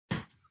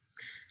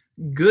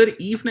Good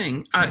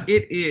evening.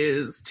 It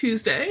is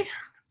Tuesday.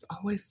 It's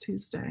always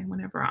Tuesday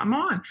whenever I'm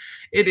on.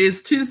 It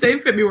is Tuesday,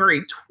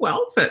 February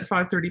 12th at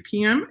 5:30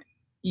 p.m.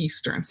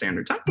 Eastern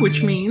Standard Time,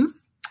 which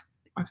means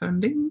my phone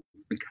dings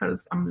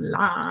because I'm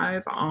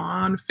live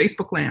on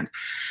Facebook land.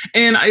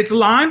 And it's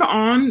live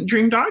on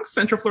Dream Dogs,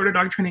 Central Florida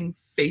Dog Training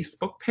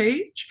Facebook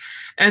page.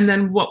 And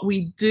then what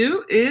we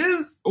do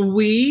is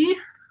we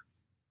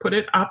put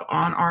it up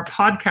on our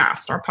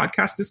podcast. Our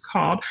podcast is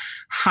called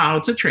How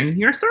to Train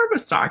Your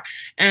Service Dog.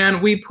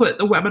 And we put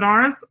the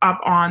webinars up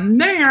on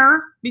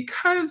there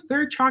because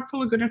they're chock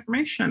full of good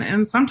information.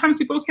 And sometimes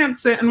people can't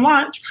sit and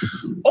watch,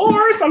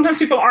 or sometimes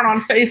people aren't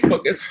on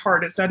Facebook, as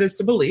hard as that is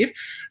to believe.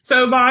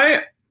 So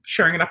by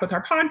sharing it up with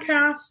our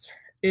podcast,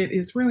 it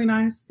is really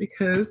nice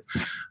because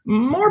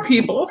more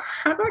people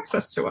have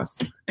access to us.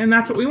 And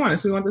that's what we want,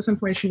 is we want this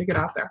information to get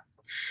out there.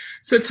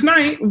 So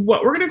tonight,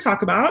 what we're going to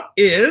talk about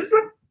is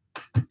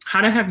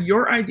how to have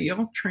your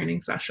ideal training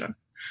session.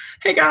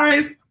 Hey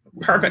guys,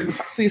 perfect.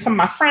 I see some of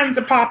my friends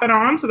are popping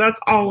on, so that's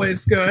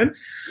always good.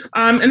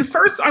 And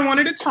first, I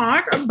wanted to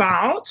talk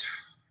about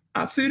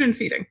food and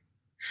feeding.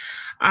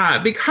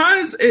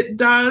 Because it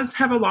does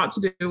have a lot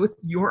to do with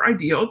your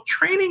ideal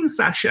training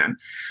session.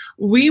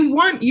 We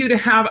want you to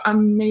have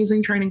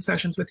amazing training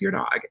sessions with your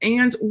dog,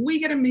 and we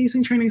get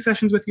amazing training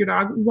sessions with your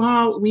dog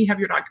while we have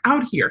your dog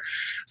out here.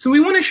 So we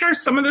want to share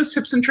some of those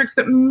tips and tricks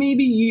that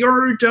maybe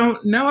you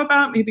don't know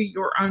about, maybe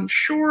you're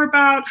unsure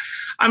about,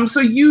 so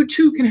you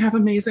too can have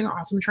amazing,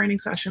 awesome training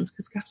sessions,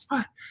 because guess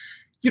what?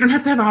 You don't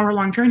have to have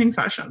hour-long training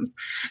sessions.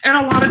 And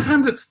a lot of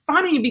times it's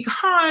funny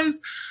because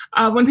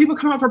when people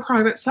come out for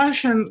private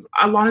sessions,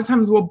 a lot of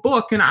times we'll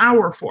book an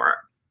hour for it.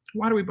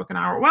 Why do we book an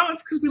hour? Well,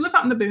 it's because we live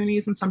out in the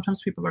boonies and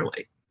sometimes people are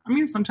late. I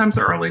mean, sometimes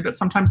they're early, but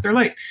sometimes they're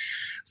late.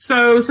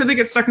 So they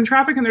get stuck in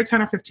traffic and they're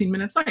 10 or 15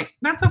 minutes late.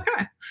 That's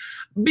okay.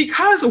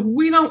 Because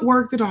we don't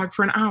work the dog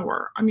for an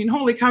hour. I mean,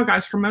 holy cow,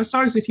 guys, for most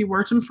dogs, if you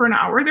worked them for an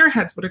hour, their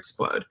heads would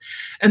explode.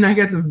 And that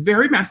gets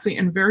very messy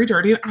and very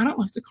dirty. And I don't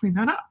like to clean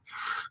that up.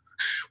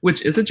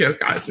 Which is a joke,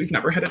 guys. We've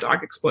never had a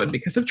dog explode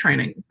because of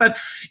training. But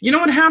you know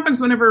what happens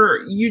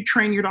whenever you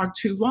train your dog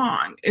too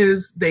long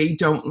is they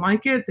don't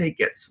like it. They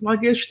get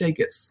sluggish. They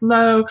get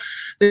slow.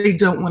 They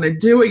don't want to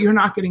do it. You're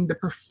not getting the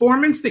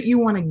performance that you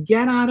want to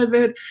get out of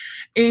it.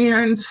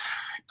 And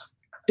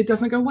it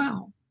doesn't go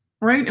well,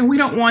 right? And we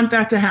don't want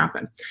that to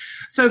happen.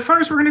 So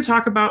first, we're going to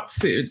talk about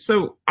food.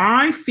 So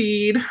I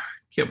feed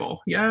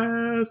kibble.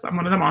 Yes, I'm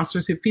one of the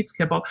monsters who feeds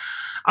kibble.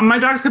 My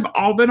dogs have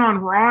all been on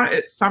raw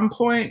at some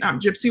point.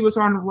 Gypsy was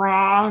on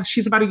raw.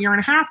 She's about 1.5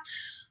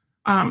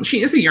 years.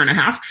 She is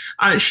 1.5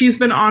 years. She's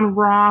been on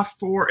raw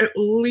for at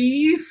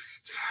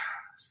least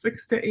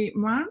 6 to 8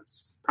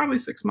 months, probably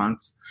 6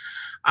 months.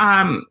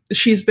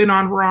 She's been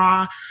on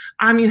raw.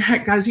 I mean,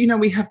 heck, guys, you know,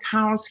 we have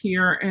cows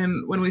here,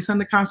 and when we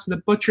send the cows to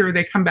the butcher,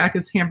 they come back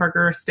as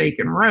hamburger, steak,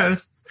 and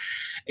roasts.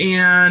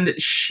 And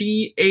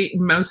she ate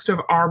most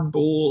of our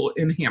bull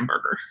in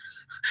hamburger.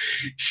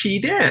 She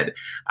did.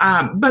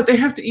 But they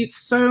have to eat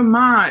so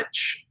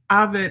much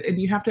of it, and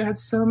you have to add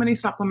so many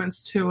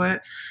supplements to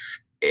it.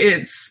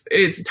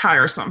 It's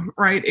tiresome,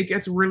 right? It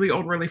gets really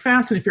old really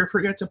fast. And if you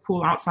forget to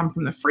pull out some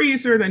from the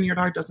freezer, then your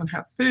dog doesn't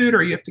have food,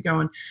 or you have to go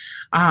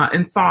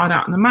and thaw it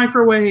out in the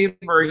microwave,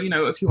 or, you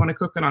know, if you want to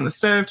cook it on the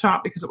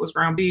stovetop because it was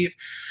ground beef.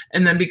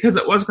 And then because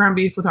it was ground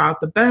beef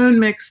without the bone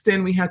mixed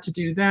in, we had to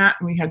do that.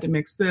 And we had to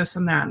mix this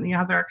and that and the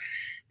other.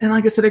 And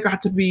like I said, it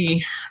got to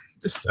be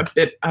just a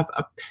bit of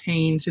a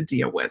pain to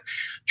deal with.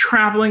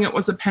 Traveling, it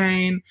was a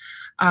pain.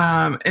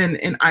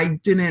 And I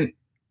didn't,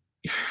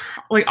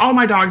 like all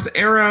my dogs,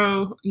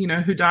 Arrow, you know,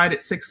 who died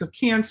at 6 of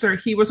cancer,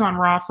 he was on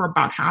raw for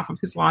about half of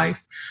his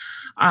life.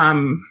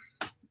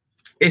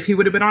 If he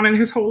would have been on it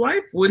his whole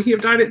life, would he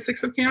have died at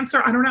 6 of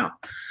cancer? I don't know.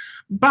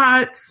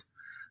 But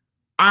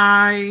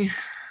I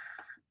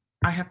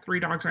have 3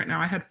 dogs right now.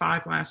 I had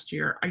 5 last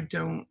year. I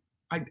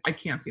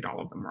can't feed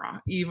all of them raw,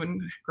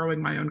 even growing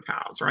my own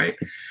cows, right?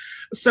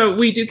 So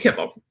we do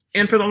kibble.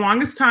 And for the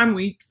longest time,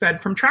 we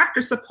fed from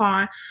Tractor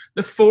Supply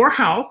the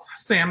 4Health,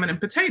 salmon, and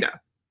potato.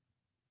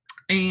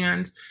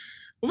 And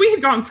we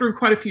had gone through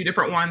quite a few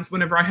different ones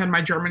whenever I had my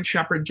German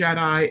Shepherd,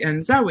 Jedi,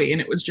 and Zoe. And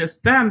it was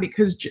just them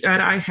because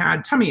Jedi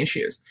had tummy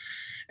issues.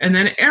 And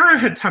then Arrow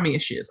had tummy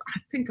issues. I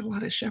think a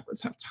lot of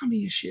Shepherds have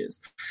tummy issues.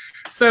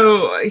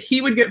 So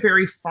he would get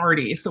very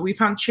farty. So we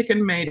found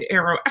chicken made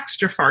Arrow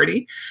extra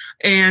farty.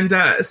 And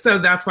so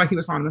that's why he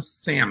was on the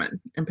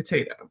salmon and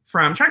potato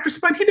from Tractor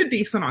Supply. He did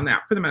decent on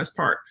that for the most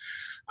part.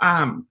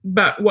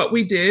 But what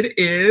we did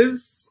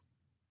is,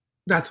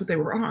 that's what they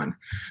were on.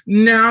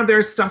 Now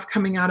there's stuff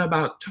coming out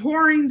about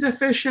taurine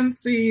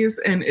deficiencies,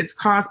 and it's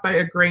caused by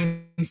a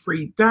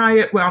grain-free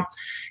diet. Well,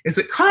 is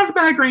it caused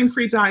by a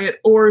grain-free diet,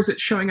 or is it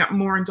showing up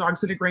more in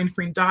dogs in a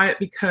grain-free diet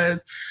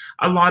because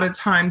a lot of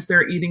times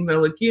they're eating the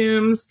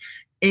legumes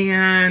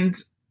and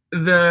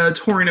the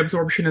taurine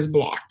absorption is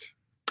blocked?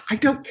 I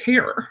don't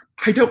care.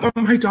 I don't want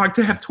my dog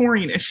to have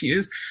taurine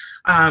issues.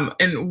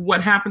 And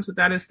what happens with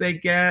that is they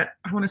get,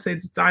 I want to say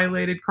it's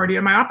dilated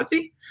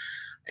cardiomyopathy.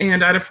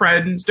 And I had a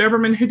friend,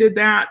 Doberman, who did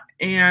that,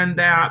 and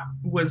that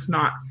was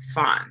not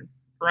fun.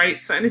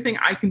 right? So anything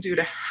I can do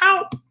to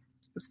help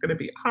is going to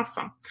be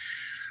awesome.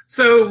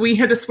 So we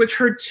had to switch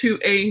her to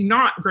a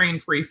not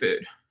grain-free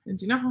food. And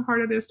do you know how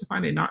hard it is to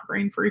find a not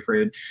grain-free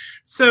food?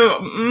 So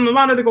a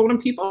lot of the golden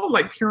people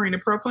like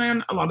Purina Pro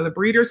Plan. A lot of the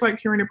breeders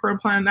like Purina Pro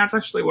Plan. That's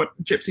actually what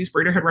Gypsy's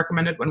breeder had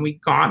recommended when we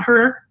got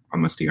her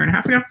almost a year and a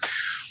half ago,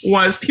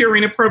 was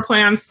Purina Pro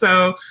Plan.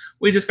 So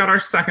we just got our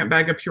second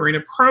bag of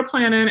Purina Pro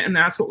Plan in, and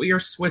that's what we are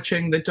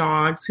switching the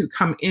dogs who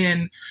come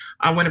in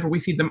whenever we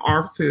feed them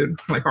our food,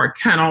 like our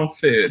kennel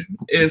food,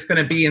 is going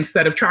to be,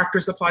 instead of Tractor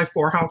Supply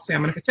 4-Health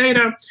salmon and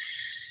potato,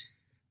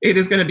 it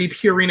is going to be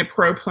Purina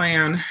Pro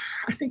Plan.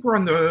 I think we're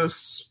on the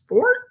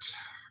Sport.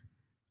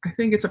 I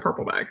think it's a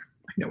purple bag.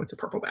 I know it's a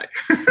purple bag.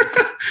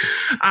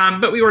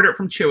 But we order it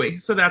from Chewy,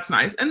 so that's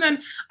nice. And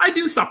then I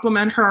do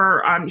supplement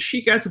her.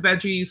 She gets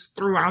veggies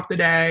throughout the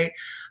day.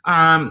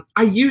 I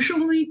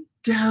usually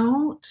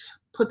don't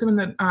put them in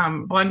the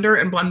blender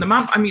and blend them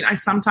up. I mean, I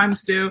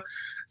sometimes do.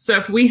 So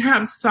if we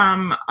have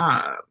some,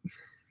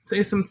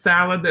 say some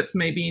salad that's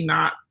maybe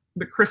not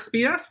the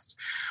crispiest,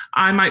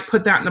 I might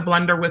put that in the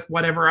blender with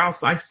whatever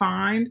else I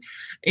find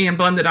and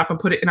blend it up and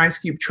put it in an ice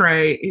cube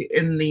tray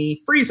in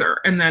the freezer.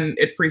 And then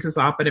it freezes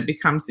up and it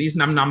becomes these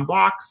num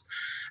blocks.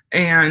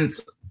 And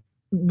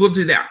we'll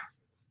do that.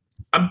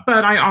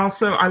 But I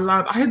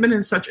have been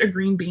in such a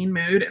green bean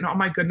mood. And oh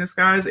my goodness,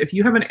 guys, if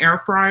you have an air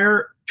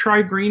fryer,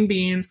 try green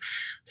beans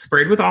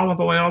sprayed with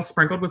olive oil,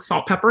 sprinkled with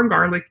salt, pepper, and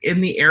garlic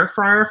in the air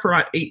fryer for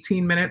about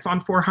 18 minutes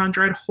on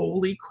 400.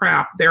 Holy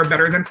crap, they're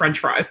better than French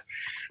fries.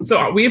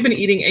 So we have been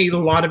eating a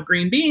lot of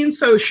green beans.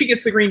 So she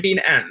gets the green bean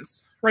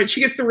ends, right?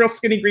 She gets the real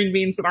skinny green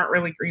beans that aren't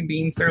really green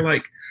beans. They're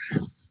like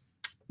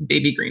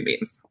baby green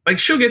beans. Like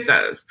she'll get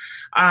those.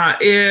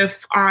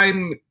 If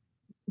I'm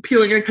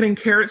peeling and cutting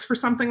carrots for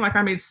something, like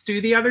I made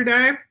stew the other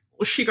day,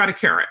 well, she got a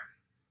carrot,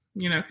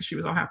 because she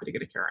was all happy to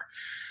get a carrot.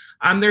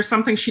 There's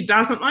something she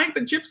doesn't like,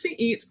 but Gypsy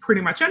eats pretty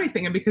much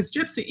anything. And because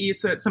Gypsy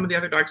eats it, some of the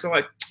other dogs are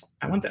like,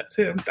 I want that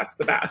too. That's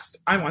the best.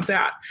 I want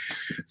that.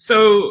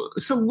 So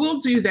we'll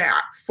do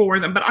that for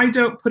them, but I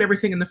don't put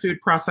everything in the food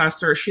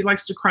processor. She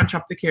likes to crunch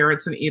up the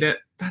carrots and eat it.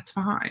 That's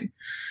fine.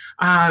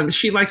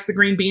 She likes the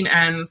green bean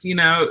ends,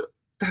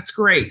 that's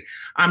great.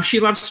 She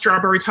loves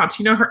strawberry tops.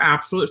 Her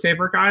absolute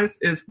favorite, guys,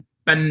 is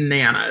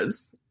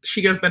bananas.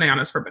 She goes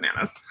bananas for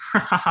bananas.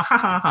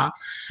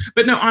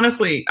 But no,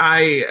 honestly,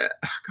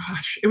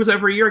 it was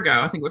over a year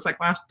ago. I think it was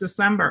like last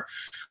December.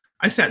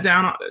 I sat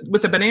down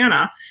with a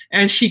banana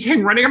and she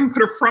came running up and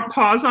put her front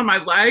paws on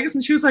my legs.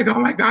 And she was like, oh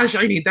my gosh,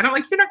 I need that. I'm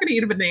like, you're not going to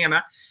eat a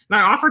banana. And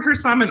I offered her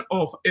some and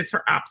it's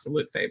her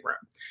absolute favorite.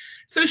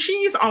 So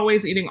she's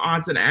always eating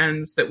odds and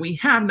ends that we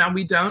have. Now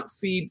we don't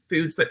feed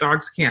foods that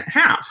dogs can't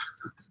have,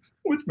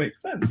 which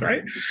makes sense,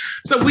 right?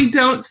 So we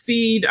don't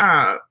feed,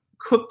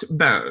 cooked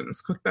bones.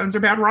 Cooked bones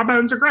are bad. Raw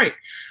bones are great.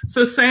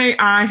 So say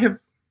I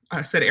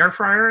said air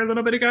fryer a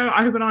little bit ago.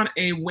 I have been on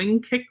a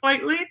wing kick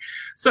lately.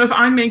 So if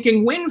I'm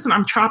making wings and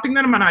I'm chopping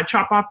them and I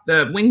chop off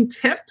the wing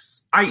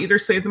tips, I either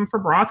save them for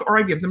broth or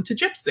I give them to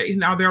Gypsy.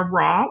 Now they're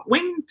raw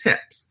wing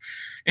tips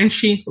and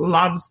she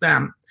loves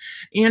them.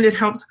 And it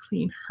helps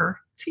clean her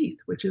teeth,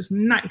 which is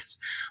nice.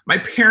 My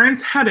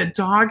parents had a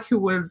dog who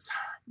was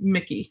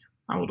Mickey.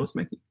 How old was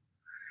Mickey?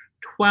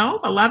 12,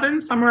 11,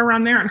 somewhere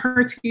around there, and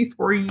her teeth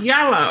were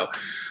yellow.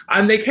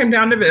 And they came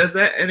down to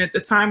visit, and at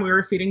the time we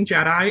were feeding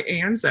Jedi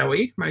and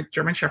Zoe, my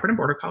German Shepherd and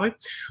Border Collie.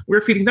 We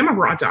were feeding them a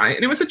raw diet,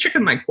 and it was a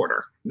chicken leg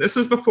quarter. This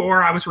was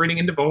before I was reading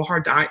into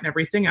Volhard diet and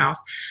everything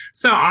else.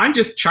 So I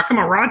just chuck them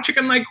a raw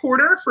chicken leg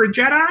quarter for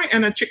Jedi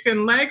and a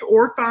chicken leg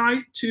or thigh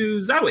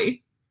to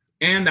Zoe,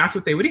 and that's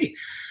what they would eat.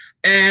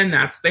 And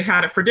they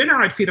had it for dinner.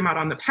 I'd feed them out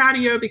on the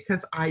patio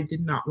because I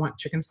did not want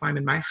chicken slime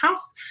in my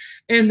house.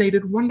 And they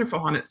did wonderful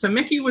on it. So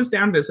Mickey was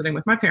down visiting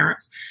with my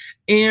parents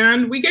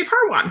and we gave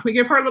her one. We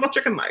gave her a little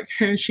chicken leg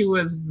and she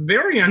was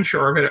very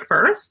unsure of it at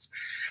first.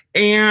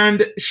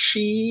 And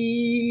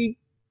she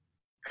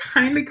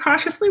kind of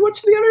cautiously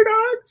watched the other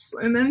dogs.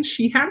 And then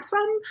she had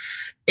some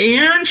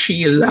and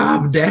she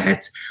loved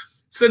it.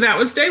 So that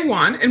was day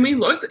one. And we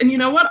looked and you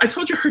know what? I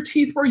told you her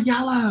teeth were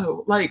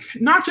yellow, like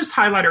not just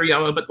highlighter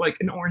yellow, but like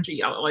an orangey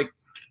yellow. Like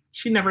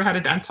she never had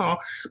a dental.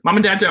 Mom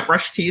and dad don't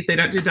brush teeth. They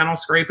don't do dental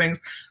scrapings.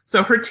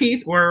 So her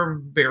teeth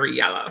were very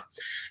yellow.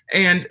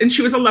 And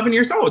she was 11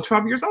 years old,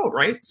 12 years old,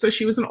 right? So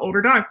she was an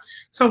older dog.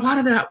 So a lot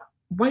of that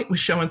white was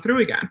showing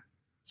through again.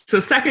 So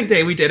second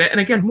day we did it. And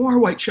again, more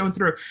white showing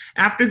through.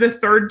 After the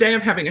third day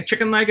of having a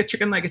chicken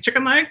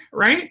leg,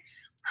 right?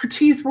 Her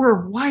teeth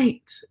were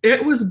white.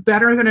 It was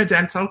better than a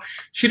dental.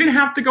 She didn't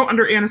have to go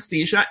under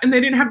anesthesia and they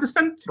didn't have to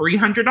spend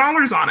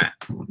 $300 on it.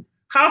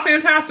 How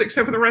fantastic.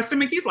 So for the rest of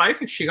Mickey's life,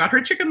 she got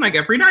her chicken leg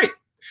every night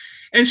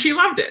and she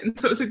loved it. And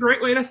so it's a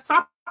great way to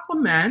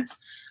supplement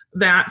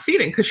that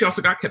feeding because she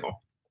also got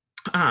kibble.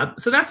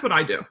 So that's what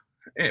I do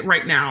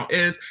right now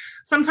is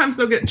sometimes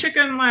they'll get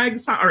chicken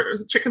legs,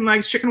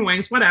 chicken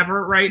wings,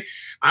 whatever, right?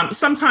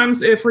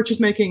 Sometimes if we're just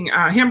making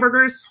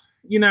hamburgers,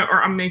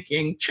 or I'm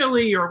making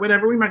chili or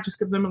whatever, we might just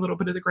give them a little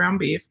bit of the ground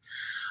beef.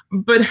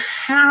 But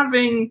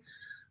having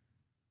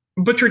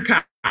butchered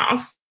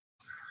cows,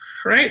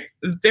 right?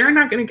 They're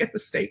not going to get the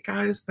steak,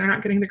 guys. They're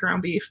not getting the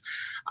ground beef.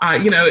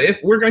 If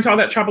we're going to all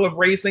that trouble of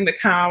raising the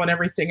cow and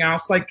everything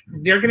else, like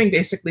they're getting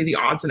basically the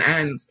odds and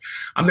ends.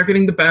 They're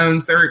getting the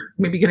bones. They're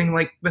maybe getting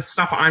like the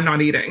stuff I'm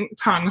not eating,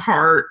 tongue,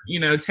 heart,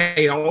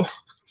 tail,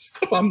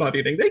 stuff I'm not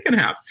eating. They can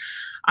have.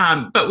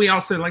 But we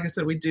also, like I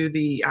said, we do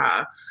the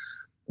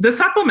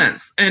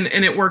supplements, and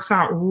it works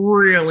out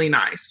really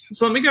nice.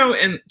 So let me go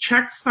and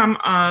check some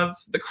of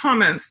the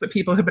comments that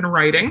people have been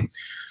writing.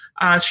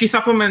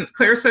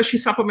 Claire says she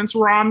supplements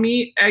raw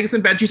meat, eggs,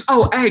 and veggies.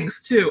 Oh,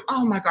 eggs too.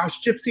 Oh my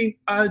gosh, Gypsy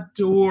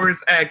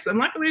adores eggs. And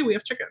luckily we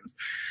have chickens.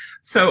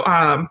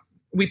 So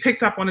we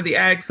picked up one of the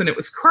eggs and it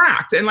was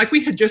cracked. And like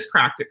we had just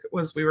cracked it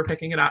we were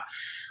picking it up.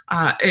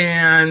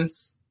 And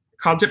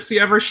called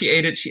Gypsy over. She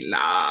ate it. She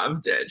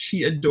loved it.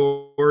 She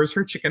adores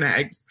her chicken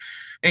eggs.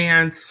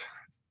 And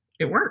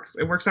it works.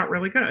 It works out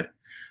really good.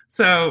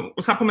 So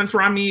supplements,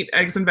 raw meat,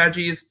 eggs, and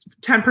veggies,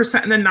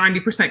 10% and then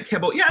 90%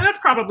 kibble. Yeah, that's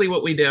probably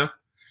what we do.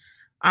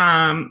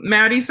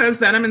 Maddie says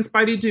Venom and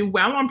Spidey do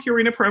well on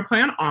Purina Pro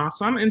Plan.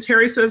 Awesome. And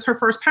Terry says her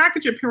first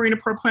package of Purina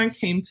Pro Plan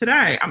came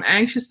today. I'm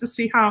anxious to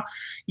see how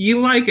you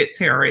like it,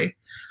 Terry.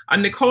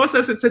 Nicole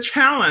says it's a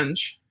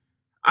challenge.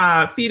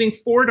 Feeding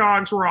 4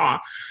 dogs raw,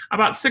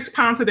 about 6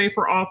 pounds a day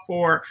for all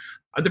 4.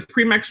 The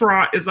premix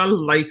raw is a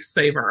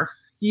lifesaver.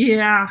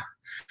 Yeah,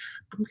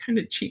 I'm kind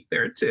of cheap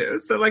there too.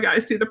 So like I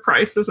see the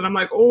prices and I'm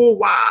like, oh,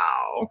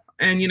 wow.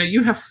 And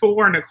you have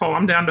 4, Nicole.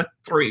 I'm down to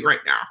 3 right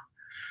now.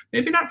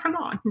 Maybe not for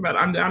long, but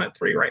I'm down at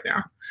 3 right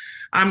now.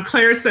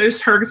 Claire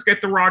says hers get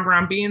the raw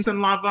ground beans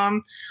and love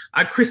them.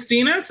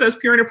 Christina says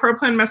Purina Pro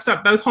Plan messed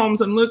up both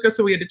Holmes and Lucas,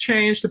 so we had to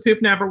change. The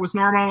poop never was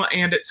normal,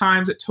 and at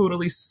times it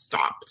totally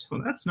stopped.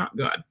 Well, that's not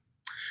good.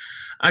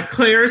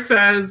 Claire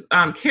says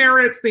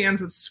carrots, the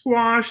ends of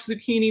squash,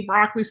 zucchini,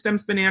 broccoli,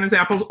 stems, bananas,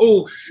 apples.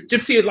 Oh,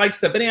 Gypsy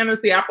likes the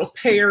bananas, the apples,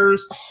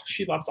 pears. Oh,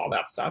 she loves all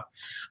that stuff.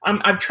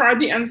 I've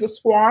tried the ends of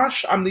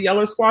squash, the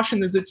yellow squash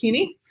and the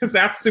zucchini, because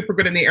that's super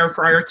good in the air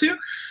fryer too.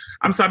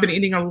 So I've been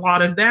eating a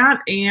lot of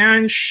that,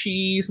 and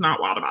she's not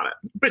wild about it.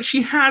 But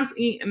she has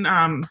eaten,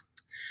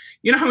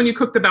 you know how when you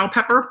cook the bell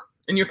pepper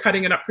and you're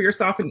cutting it up for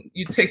yourself and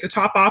you take the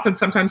top off and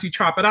sometimes you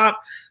chop it up.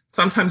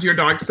 Sometimes your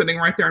dog's sitting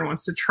right there and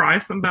wants to try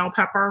some bell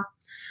pepper.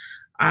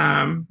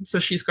 So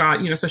she's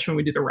got, especially when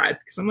we do the red,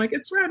 because I'm like,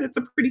 it's red, it's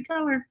a pretty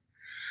color.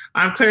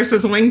 Claire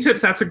says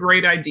wingtips, that's a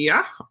great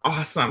idea.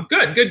 Awesome.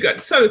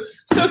 Good. So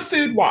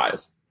food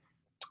wise.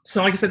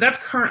 So like I said, that's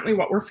currently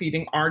what we're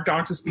feeding our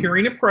dogs is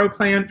Purina Pro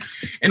Plan.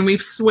 And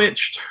we've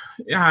switched,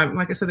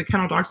 like I said, the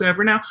kennel dogs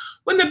over now.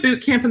 When the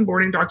boot camp and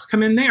boarding dogs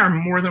come in, they are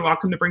more than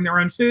welcome to bring their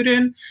own food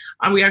in.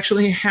 We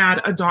actually had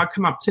a dog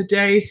come up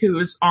today who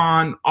is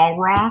on all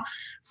raw.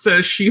 So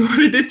she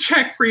wanted to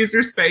check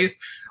freezer space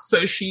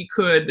so she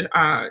could,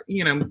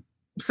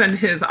 send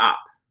his up.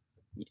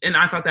 And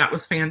I thought that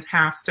was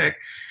fantastic.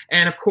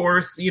 And of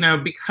course,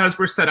 because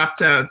we're set up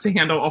to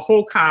handle a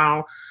whole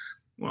cow,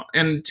 well,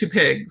 and 2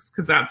 pigs,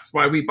 because that's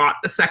why we bought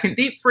the second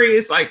deep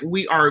freeze. Like,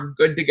 we are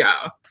good to go.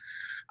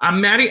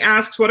 Maddie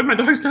asks, what if my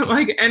dogs don't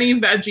like any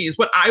veggies?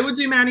 What I would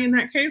do, Maddie, in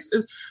that case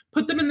is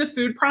put them in the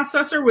food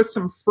processor with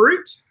some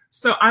fruit.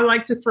 So I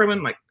like to throw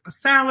in like a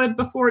salad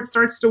before it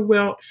starts to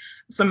wilt,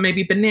 some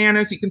maybe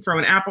bananas. You can throw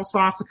in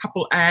applesauce, a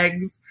couple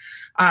eggs,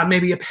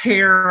 maybe a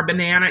pear, a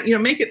banana,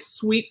 make it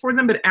sweet for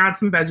them, but add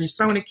some veggies.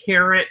 Throw in a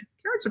carrot.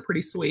 Carrots are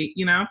pretty sweet,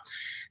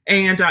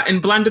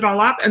 and blend it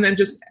all up. And then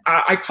just,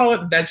 I call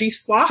it veggie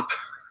slop.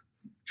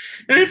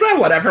 And it's like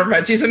whatever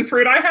veggies and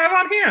fruit I have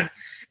on hand.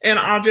 And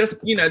I'll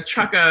just,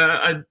 chuck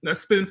a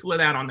spoonful of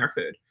that on their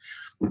food.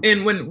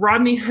 And when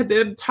Rodney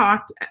Habib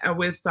talked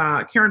with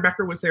Karen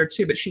Becker was there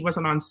too, but she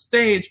wasn't on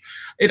stage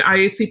at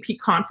IACP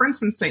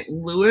conference in St.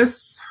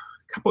 Louis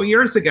a couple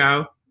years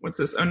ago. What's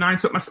this? 09,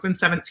 so it must have been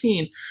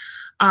 17.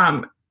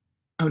 09,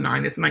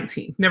 it's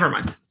 19. Never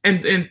mind.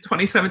 And in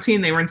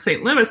 2017, they were in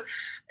St. Louis.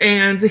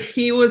 And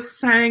he was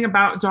saying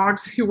about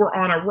dogs who were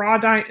on a raw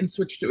diet and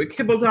switched to a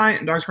kibble diet,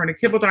 and dogs who are on a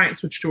kibble diet and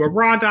switched to a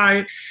raw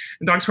diet,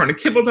 and dogs who are on a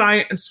kibble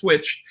diet and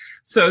switched.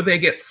 So they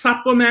get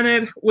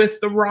supplemented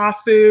with the raw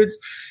foods.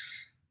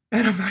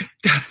 And I'm like,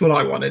 that's what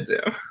I want to do.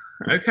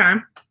 Okay.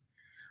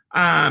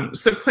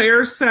 So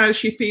Claire says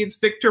she feeds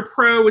Victor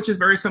Pro, which is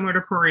very similar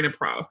to Purina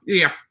Pro.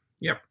 Yeah.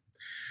 Yep.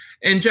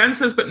 And Jen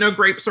says, but no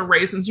grapes or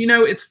raisins.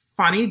 It's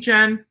funny,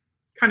 Jen.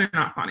 Kind of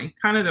not funny.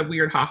 Kind of the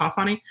weird haha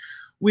funny.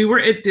 We were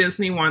at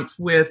Disney once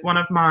with one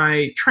of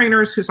my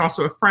trainers, who's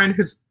also a friend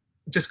who's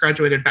just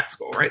graduated vet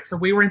school, right? So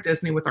we were in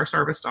Disney with our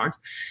service dogs.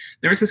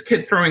 There was this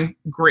kid throwing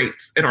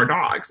grapes at our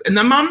dogs. And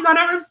the mom thought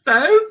it was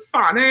so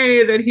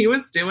funny that he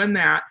was doing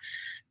that.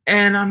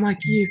 And I'm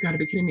like, you've got to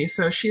be kidding me.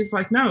 So she's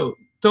like, no,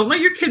 don't let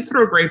your kid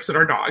throw grapes at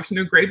our dogs.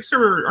 Grapes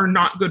are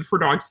not good for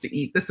dogs to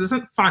eat. This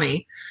isn't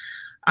funny.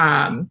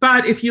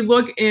 But if you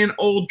look in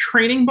old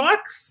training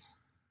books,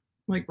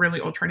 like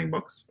really old training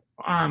books,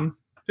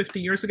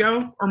 50 years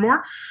ago or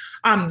more,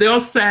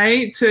 they'll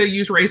say to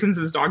use raisins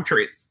as dog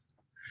treats.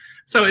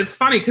 So it's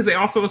funny because they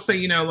also will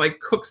say, like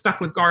cook stuff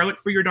with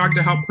garlic for your dog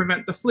to help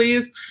prevent the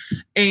fleas.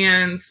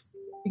 And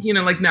you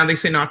know, like now they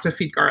say not to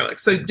feed garlic.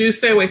 So do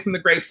stay away from the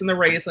grapes and the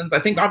raisins. I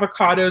think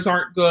avocados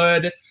aren't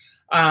good.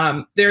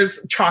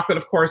 There's chocolate,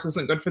 of course,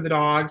 isn't good for the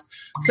dogs.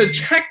 So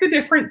check the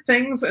different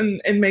things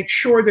and make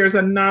sure there's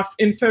enough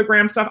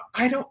infogram stuff.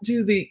 I don't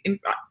do the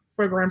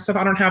infogram stuff.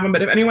 I don't have them,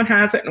 but if anyone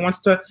has it and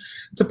wants to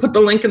put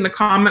the link in the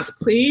comments,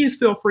 please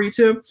feel free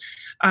to.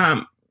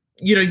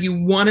 You know, you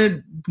want to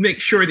make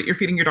sure that you're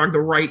feeding your dog the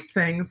right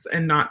things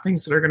and not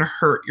things that are going to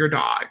hurt your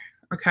dog.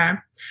 Okay.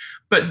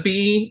 But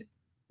be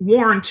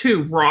warned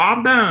too,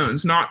 raw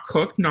bones, not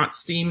cooked, not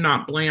steamed,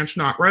 not blanched,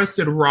 not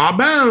roasted, raw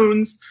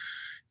bones,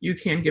 you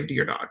can give to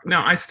your dog.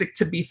 Now, I stick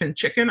to beef and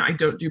chicken. I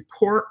don't do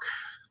pork.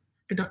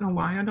 I don't know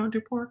why I don't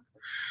do pork,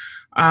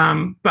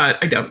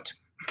 but I don't.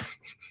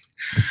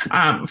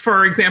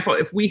 For example,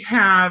 if we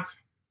have,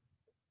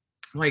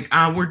 like,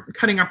 we're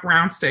cutting up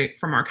round steak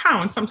from our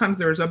cow, and sometimes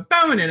there's a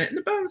bone in it, and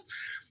the bone's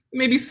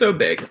maybe so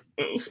big,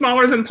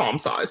 smaller than palm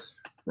size,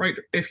 right?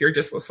 If you're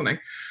just listening.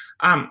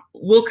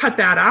 We'll cut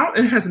that out,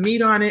 and it has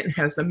meat on it, it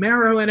has the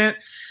marrow in it,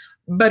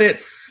 but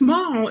it's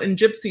small and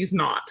Gypsy's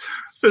not.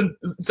 So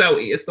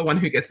Zoe is the one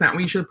who gets that.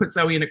 We usually put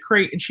Zoe in a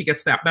crate and she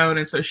gets that bone,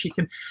 and so she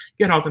can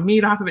get all the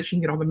meat off of it, she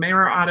can get all the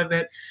marrow out of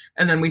it,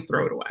 and then we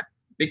throw it away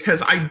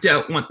because I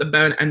don't want the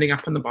bone ending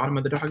up on the bottom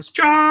of the dog's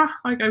jaw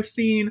like I've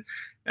seen.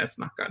 That's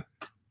not good.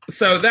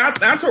 So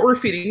that's what we're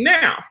feeding.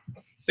 Now,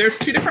 there's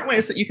two different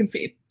ways that you can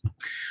feed.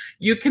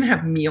 You can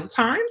have meal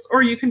times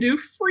or you can do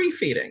free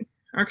feeding.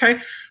 Okay,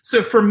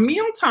 so for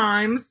meal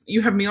times,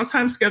 you have meal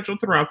times scheduled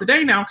throughout the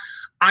day. Now,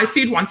 I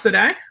feed once a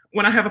day.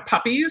 When I have a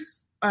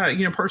puppies,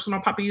 you know,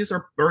 personal puppies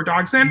or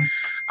dogs in,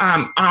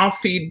 I'll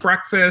feed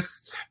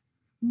breakfast,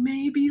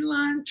 maybe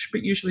lunch,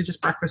 but usually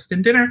just breakfast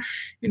and dinner.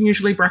 And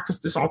usually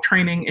breakfast is all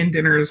training and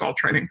dinner is all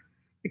training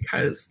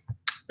because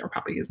they're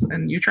puppies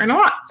and you train a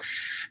lot.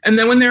 And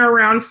then when they're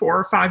around 4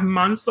 or 5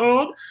 months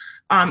old,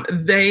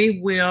 they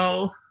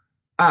will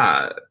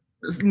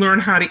learn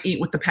how to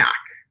eat with the pack.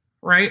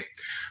 Right?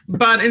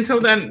 But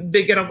until then,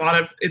 they get a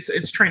lot of,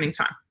 it's training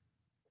time.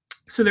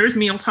 So there's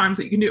meal times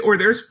that you can do, or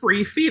there's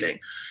free feeding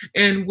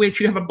in which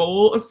you have a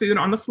bowl of food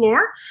on the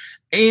floor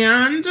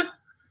and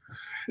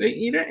they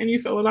eat it and you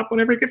fill it up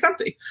whenever it gets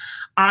empty.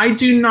 I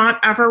do not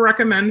ever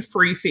recommend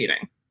free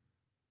feeding.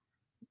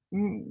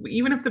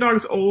 Even if the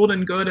dog's old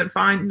and good and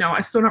fine, no, I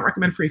still don't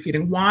recommend free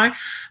feeding. Why? A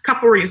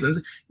couple reasons.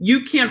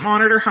 You can't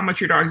monitor how much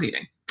your dog's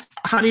eating.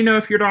 How do you know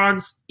if your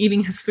dog's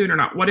eating his food or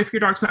not? What if your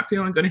dog's not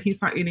feeling good and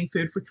he's not eating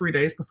food for 3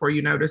 days before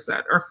you notice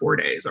it, or 4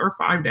 days, or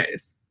 5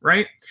 days,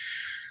 right?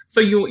 So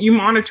you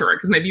monitor it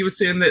because maybe you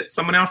assume that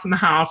someone else in the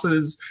house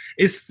is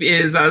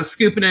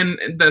scooping in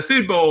the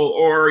food bowl,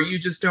 or you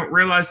just don't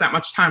realize that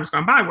much time has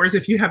gone by. Whereas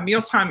if you have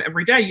mealtime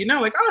every day, you know,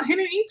 like, oh, he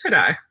didn't eat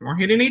today, or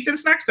he didn't eat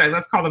this next day.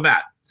 Let's call the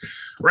vet,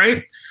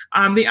 right?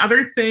 The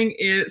other thing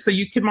is, so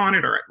you can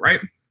monitor it,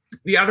 right?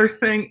 The other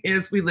thing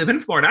is we live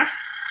in Florida.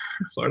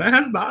 Florida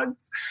has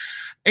bugs,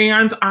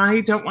 and I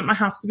don't want my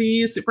house to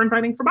be super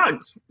inviting for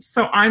bugs.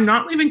 So I'm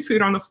not leaving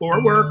food on the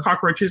floor where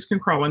cockroaches can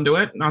crawl into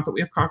it. Not that we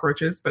have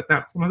cockroaches, but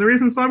that's one of the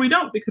reasons why we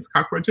don't, because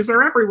cockroaches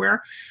are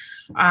everywhere.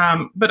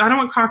 But I don't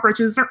want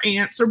cockroaches or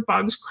ants or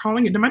bugs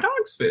crawling into my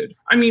dog's food.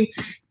 I mean,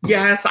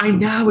 yes, I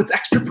know it's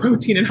extra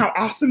protein and how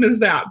awesome is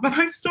that, but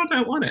I still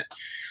don't want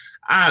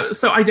it.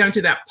 So I don't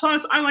do that.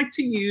 Plus, I like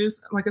to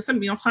use, like I said,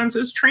 meal times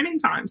as training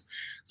times.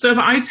 So if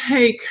I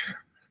take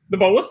the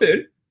bowl of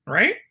food,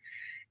 right?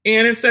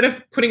 And instead of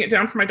putting it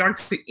down for my dog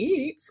to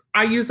eat,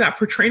 I use that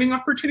for training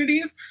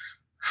opportunities.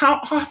 How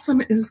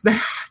awesome is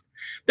that?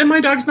 Then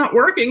my dog's not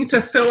working to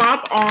fill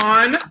up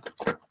on,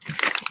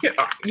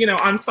 you know,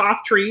 on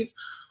soft treats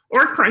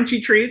or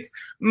crunchy treats.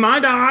 My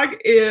dog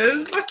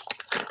is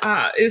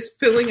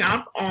filling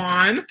up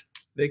on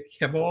the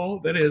kibble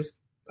that is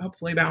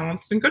hopefully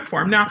balanced and good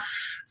for him. Now,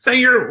 say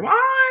you're,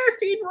 why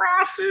feed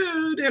raw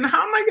food? And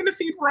how am I going to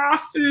feed raw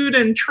food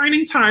in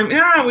training time?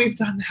 Yeah, we've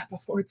done that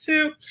before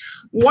too.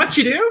 What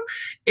you do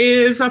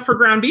is for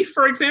ground beef,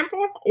 for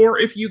example, or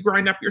if you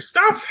grind up your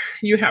stuff,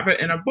 you have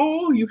it in a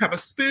bowl, you have a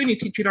spoon, you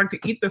teach your dog to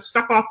eat the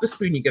stuff off the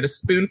spoon. You get a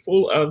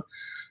spoonful of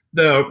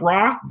the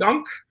raw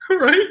gunk,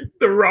 right?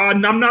 The raw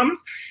num-nums,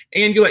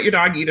 and you let your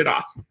dog eat it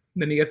off.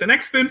 And then you get the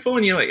next spoonful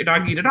and you let your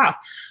dog eat it off.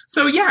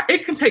 So yeah,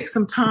 it can take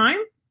some time.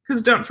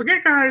 Because don't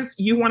forget, guys,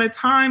 you want a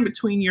time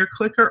between your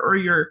clicker or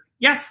your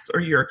yes or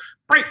your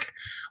break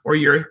or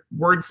your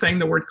word saying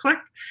the word click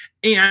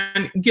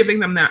and giving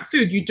them that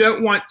food. You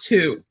don't want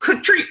to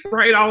click treat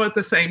right all at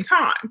the same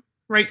time,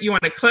 right? You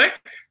want to click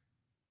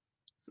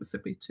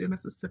Mississippi to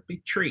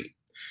Mississippi treat.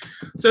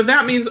 So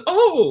that means,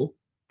 oh,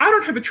 I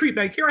don't have a treat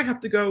bag here. I have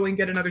to go and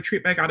get another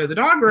treat bag out of the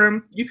dog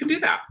room. You can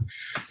do that.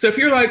 So if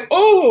you're like,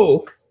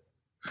 oh,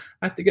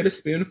 I have to get a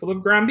spoonful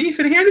of ground beef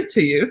and hand it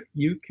to you,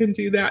 you can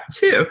do that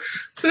too.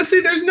 So see,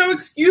 there's no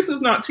excuses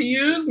not to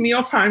use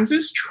meal times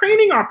as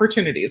training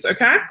opportunities,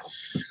 okay?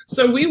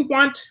 So we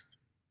want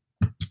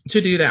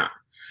to do that.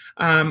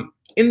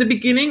 In the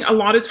beginning, a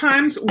lot of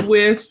times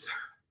with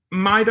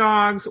my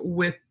dogs,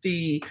 with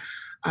the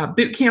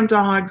boot camp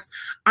dogs.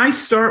 I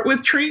start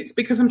with treats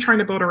because I'm trying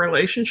to build a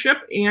relationship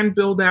and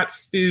build that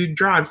food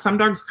drive. Some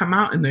dogs come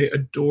out and they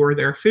adore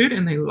their food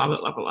and they love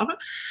it, love it, love it.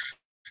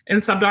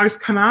 And some dogs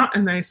come out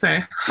and they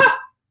say, ha,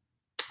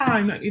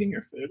 I'm not eating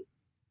your food.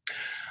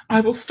 I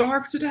will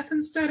starve to death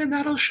instead, and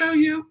that'll show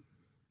you.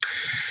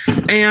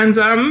 And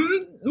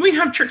we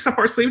have tricks up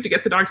our sleeve to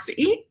get the dogs to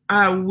eat.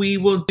 We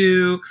will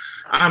do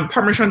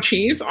Parmesan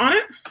cheese on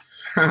it.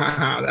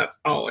 That's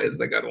always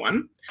the good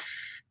one.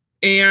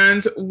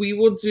 And we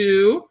will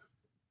do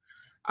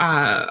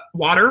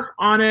water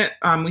on it.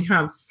 We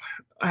have,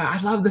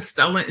 I love the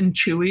Stella and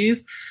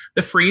Chewy's,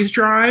 the freeze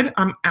dried.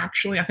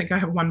 Actually, I think I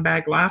have one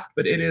bag left,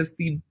 but it is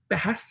the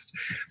best.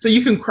 So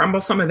you can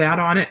crumble some of that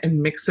on it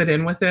and mix it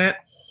in with it.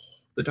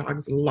 The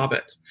dogs love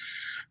it.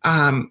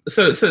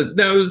 So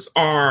those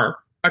are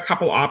a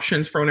couple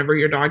options for whenever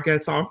your dog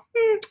gets all,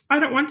 I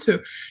don't want to.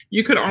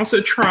 You could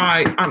also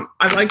try,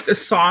 I like the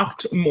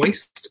soft,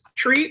 moist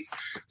treats.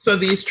 So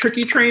these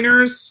Tricky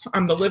Trainers,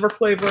 the liver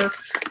flavor,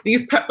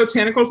 these Pet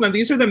Botanicals. Now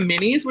these are the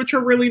minis, which are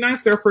really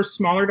nice. They're for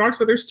smaller dogs,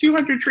 but there's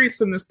 200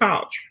 treats in this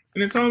pouch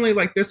and it's only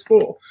like this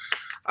full,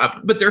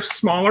 but they're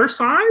smaller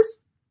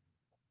size.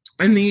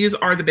 And these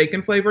are the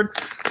bacon flavored.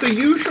 So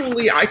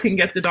usually I can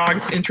get the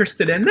dogs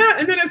interested in that.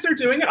 And then as they're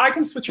doing it, I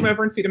can switch them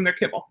over and feed them their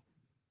kibble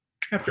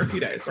after a few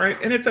days, right?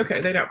 And it's okay,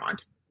 they don't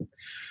mind.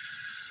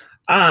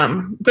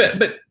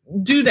 But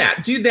do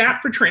that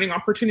for training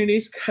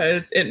opportunities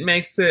because it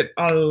makes it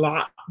a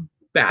lot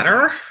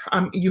better.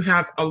 You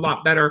have a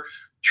lot better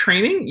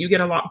training, you get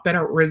a lot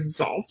better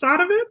results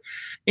out of it,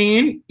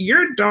 and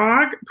your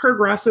dog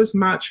progresses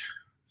much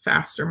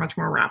faster, much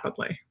more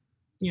rapidly,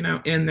 you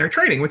know, in their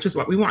training, which is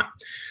what we want.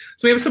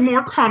 So we have some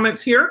more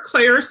comments here.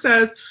 Claire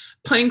says,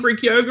 plain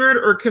Greek yogurt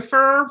or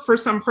kefir for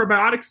some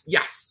probiotics?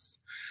 Yes.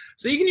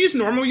 So you can use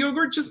normal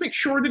yogurt. Just make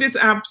sure that it's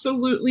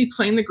absolutely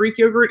plain. The Greek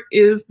yogurt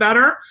is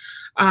better.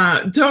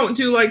 Don't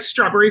do like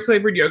strawberry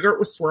flavored yogurt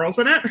with swirls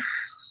in it.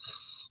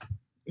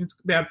 It's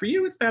bad for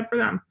you. It's bad for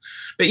them.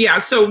 But yeah,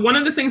 so one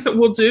of the things that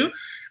we'll do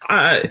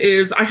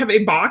is I have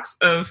a box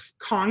of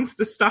Kongs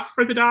to stuff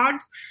for the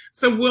dogs.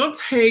 So we'll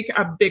take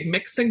a big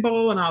mixing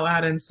bowl and I'll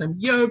add in some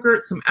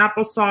yogurt, some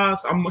applesauce.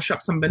 I'll mush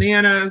up some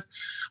bananas.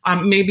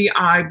 Maybe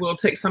I will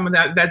take some of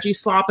that veggie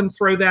slop and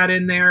throw that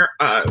in there.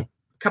 A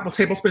couple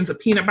tablespoons of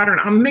peanut butter,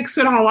 and I'll mix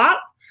it all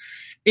up.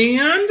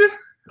 And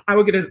I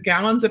will get a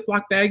gallon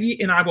Ziploc baggie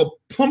and I will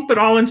pump it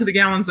all into the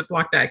gallon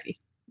Ziploc baggie.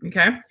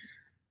 Okay.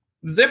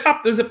 Zip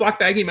up the Ziploc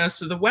baggie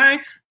most of the way,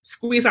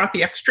 squeeze out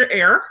the extra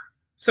air.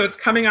 So it's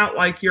coming out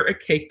like you're a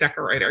cake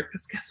decorator.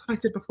 Because guess what I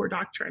did before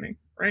dog training,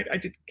 right? I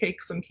did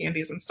cakes and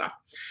candies and stuff.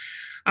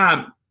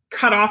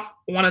 Cut off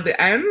one of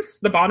the ends,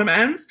 the bottom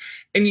ends,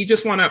 and you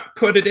just want to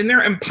put it in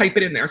there and pipe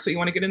it in there. So you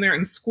want to get in there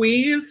and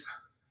squeeze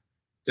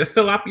to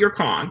fill up your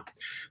Kong.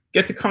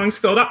 Get the Kongs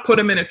filled up, put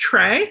them in a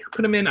tray,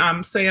 put them in,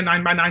 say, a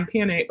 9x9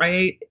 pan,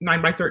 8x8,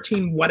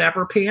 9x13,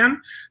 whatever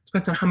pan.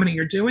 Depends on how many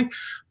you're doing.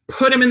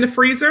 Put them in the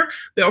freezer.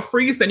 They'll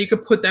freeze. Then you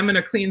could put them in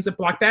a clean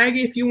Ziploc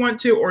baggie if you want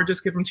to, or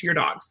just give them to your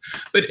dogs.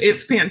 But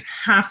it's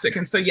fantastic.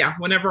 And so, yeah,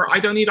 whenever I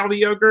don't eat all the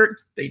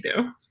yogurt, they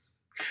do.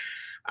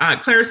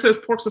 Claire says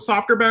pork's a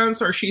softer bone,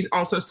 so she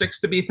also sticks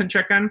to beef and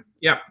chicken.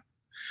 Yep.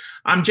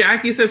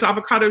 Jackie says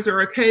avocados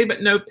are okay,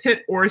 but no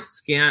pit or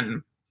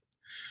skin.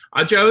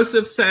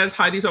 Joseph says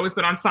Heidi's always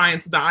been on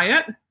science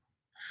diet.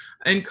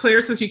 And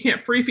Claire says you can't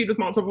free feed with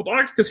multiple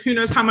dogs because who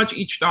knows how much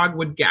each dog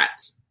would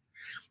get.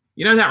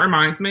 You know, that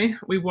reminds me,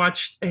 we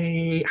watched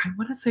I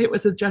want to say it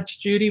was a Judge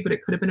Judy, but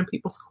it could have been a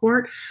People's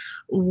Court,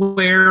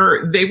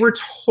 where they were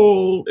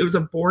told, it was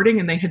a boarding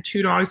and they had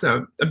two dogs,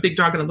 a big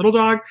dog and a little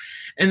dog,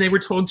 and they were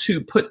told to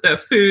put the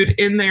food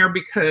in there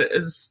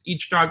because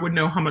each dog would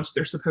know how much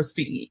they're supposed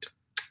to eat.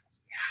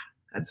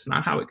 Yeah, that's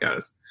not how it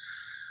goes.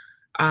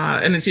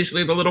 And it's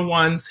usually the little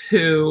ones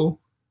who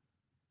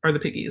are the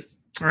piggies,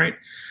 all right?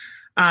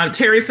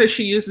 Terry says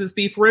she uses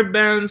beef rib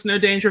bones, no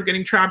danger of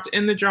getting trapped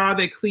in the jaw.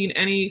 They clean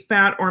any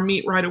fat or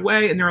meat right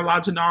away, and they're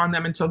allowed to gnaw on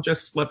them until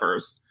just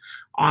slivers.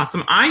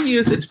 Awesome.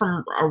 It's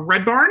from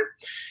Red Barn,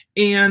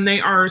 and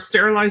they are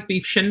sterilized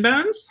beef shin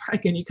bones.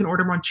 Again, you can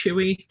order them on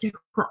Chewy. They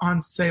were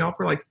on sale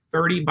for like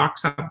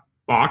 $30 a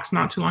box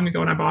not too long ago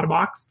when I bought a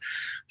box.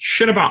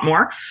 Should have bought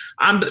more.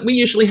 But we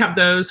usually have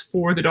those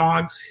for the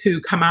dogs who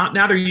come out.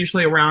 Now they're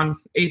usually around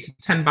 $8 to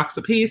 $10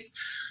 a piece.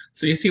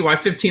 So you see why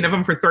 15 of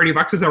them for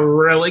 $30 is a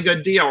really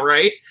good deal,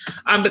 right?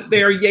 But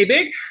they are yay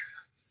big,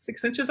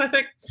 6 inches, I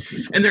think.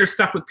 And they're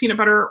stuffed with peanut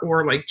butter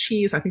or like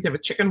cheese. I think they have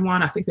a chicken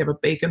one. I think they have a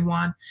bacon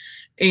one.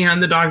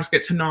 And the dogs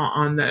get to gnaw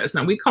on those.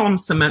 Now we call them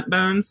cement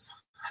bones.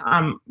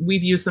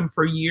 We've used them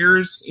for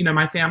years. You know,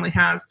 my family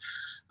has.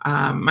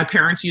 My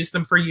parents used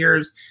them for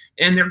years,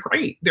 and they're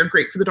great. They're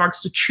great for the dogs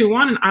to chew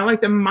on. And I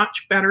like them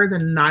much better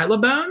than Nyla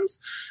bones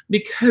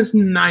because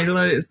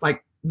Nyla is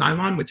like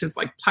nylon, which is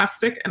like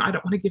plastic, and I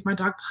don't want to give my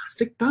dog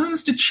plastic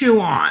bones to chew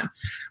on,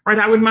 right?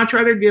 I would much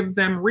rather give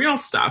them real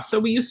stuff. So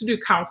we used to do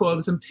cow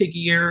hooves and pig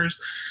ears,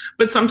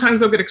 but sometimes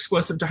they'll get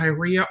explosive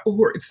diarrhea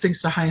or it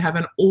stinks to high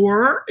heaven.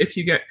 Or if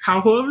you get cow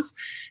hooves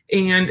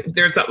and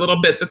there's that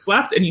little bit that's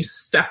left and you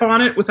step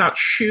on it without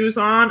shoes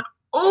on.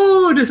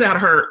 Oh, does that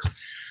hurt?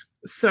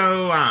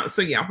 So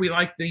yeah, we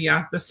like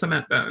the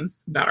cement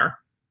bones better.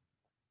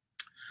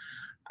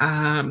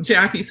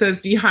 Jackie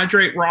says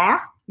dehydrate raw.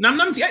 Num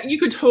Nums, yeah, you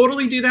could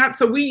totally do that.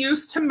 So we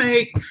used to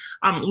make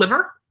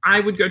liver. I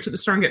would go to the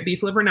store and get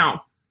beef liver.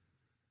 Now,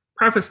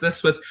 preface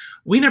this with,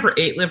 we never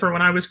ate liver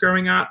when I was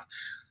growing up.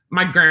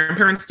 My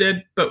grandparents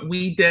did, but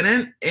we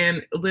didn't.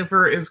 And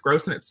liver is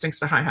gross and it stinks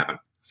to high heaven.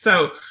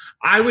 So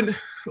I would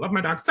love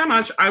my dog so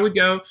much. I would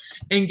go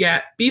and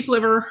get beef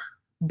liver,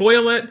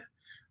 boil it,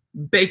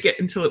 bake it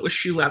until it was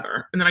shoe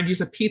leather. And then I'd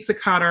use a pizza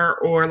cutter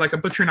or like a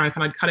butcher knife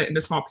and I'd cut it into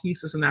small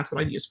pieces. And that's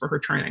what I'd use for her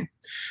training.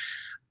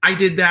 I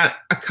did that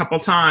a couple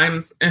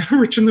times and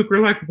Rich and Luke were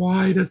like,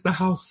 why does the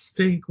house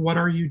stink? What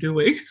are you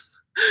doing?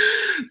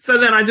 So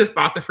then I just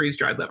bought the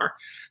freeze-dried liver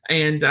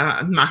and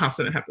my house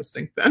didn't have to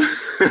stink then.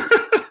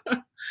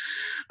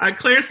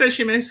 Claire says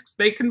she makes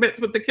bacon bits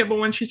with the kibble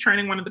when she's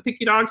training one of the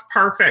picky dogs.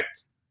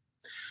 Perfect.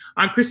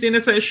 Christina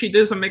says she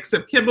does a mix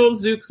of kibble,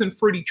 Zooks, and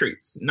fruity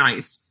treats.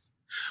 Nice.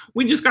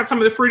 We just got some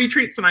of the fruity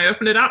treats and I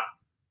opened it up.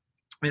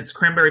 It's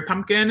cranberry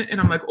pumpkin. And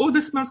I'm like, oh,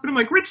 this smells good. I'm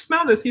like, Rich,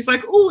 smell this. He's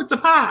like, oh, it's a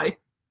pie.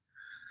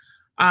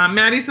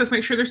 Maddie says,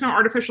 make sure there's no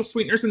artificial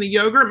sweeteners in the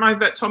yogurt. My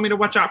vet told me to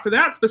watch out for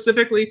that,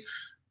 specifically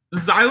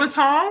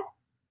xylitol.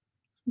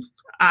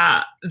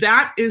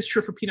 That is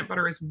true for peanut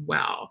butter as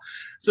well.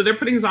 So they're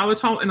putting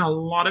xylitol in a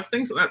lot of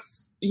things. So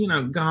that's,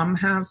 gum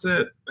has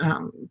it,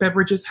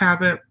 beverages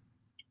have it,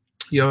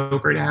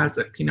 yogurt has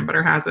it, peanut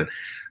butter has it.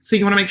 So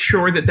you want to make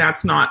sure that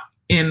that's not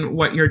in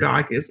what your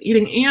dog is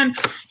eating. And,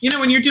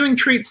 when you're doing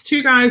treats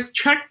too, guys,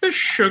 check the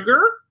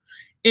sugar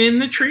in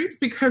the treats,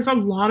 because a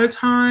lot of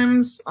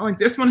times, like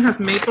this one has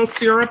maple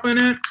syrup in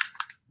it.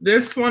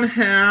 This one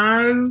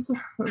has,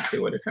 let's see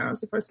what it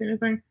has, if I see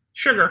anything.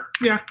 Sugar,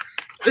 yeah.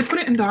 They put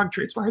it in dog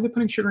treats. Why are they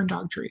putting sugar in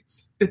dog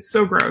treats? It's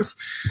so gross.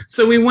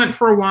 So we went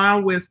for a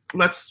while with,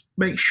 let's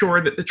make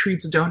sure that the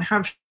treats don't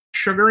have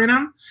sugar in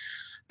them.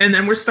 And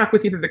then we're stuck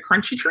with either the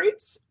crunchy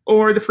treats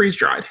or the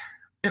freeze-dried.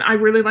 And I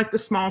really like the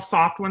small,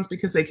 soft ones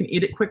because they can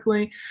eat it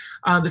quickly.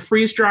 The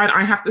freeze-dried,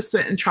 I have to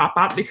sit and chop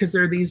up because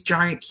they're these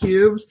giant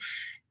cubes.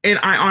 And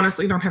I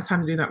honestly don't have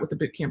time to do that with the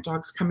boot camp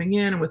dogs coming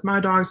in and with my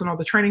dogs and all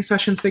the training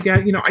sessions they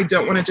get. I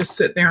don't want to just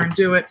sit there and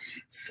do it.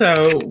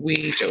 So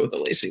we go the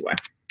lazy way.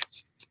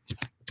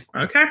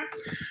 Okay.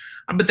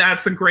 But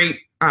that's a great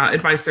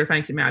advice there.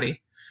 Thank you,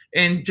 Maddie.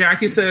 And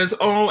Jackie says,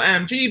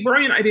 OMG,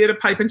 brilliant idea to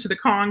pipe into the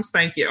Kongs.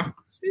 Thank you.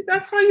 See,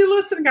 that's why you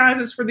listen, guys,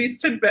 is for these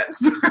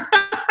tidbits.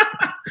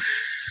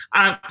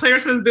 Claire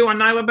says, boo on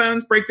Nyla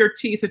bones, break their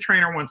teeth, a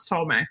trainer once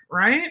told me,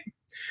 right?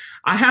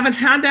 I haven't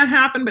had that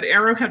happen, but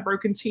Arrow had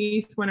broken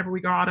teeth whenever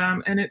we got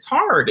them. And it's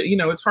hard.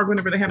 It's hard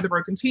whenever they have the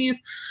broken teeth.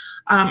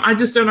 I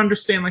just don't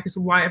understand, like I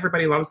said, why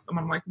everybody loves them.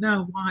 I'm like,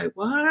 no, why?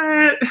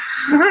 What?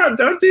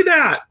 Don't do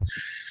that.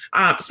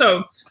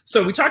 So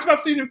we talked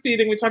about food and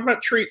feeding. We talked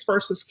about treats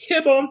versus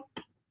kibble.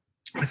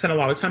 I said a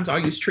lot of times I'll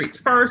use treats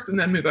first and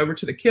then move over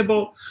to the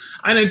kibble.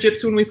 I know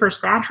Gypsy, when we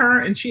first got her,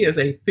 and she is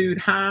a food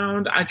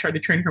hound. I tried to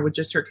train her with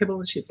just her kibble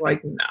and she's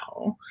like,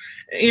 no.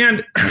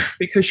 And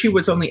because she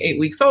was only 8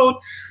 weeks old,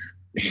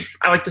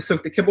 I like to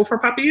soak the kibble for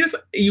puppies.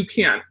 You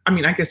can't. I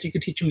mean, I guess you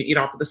could teach them to eat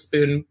off of the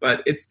spoon,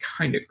 but it's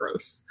kind of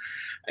gross.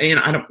 And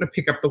I don't want to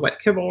pick up the wet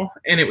kibble,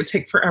 and it would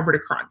take forever to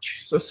crunch.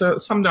 So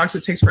some dogs,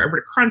 it takes forever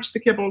to crunch the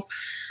kibbles,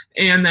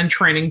 and then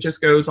training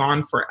just goes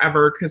on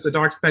forever because the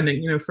dog's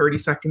spending 30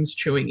 seconds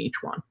chewing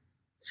each one.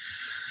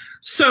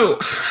 So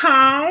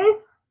how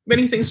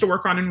many things to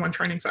work on in one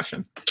training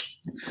session?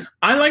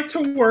 I like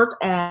to work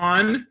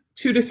on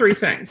 2 to 3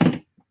 things.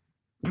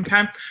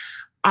 Okay.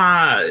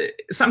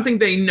 Something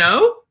they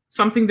know,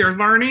 something they're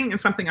learning, and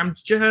something I'm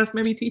just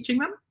maybe teaching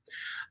them.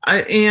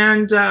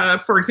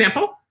 For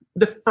example,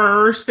 the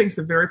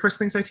very first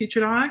things I teach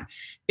a dog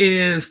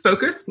is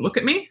focus, look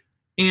at me,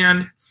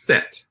 and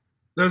sit.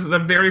 Those are the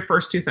very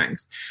first 2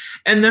 things.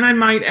 And then I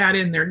might add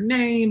in their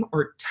name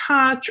or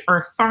touch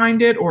or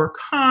find it or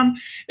come.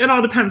 It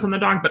all depends on the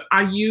dog. But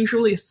I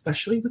usually,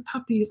 especially with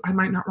puppies, I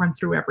might not run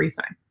through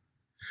everything.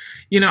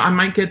 I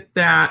might get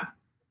that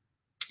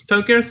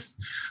focus,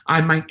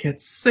 I might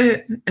get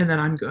sit, and then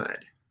I'm good.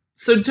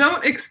 So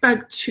don't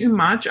expect too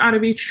much out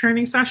of each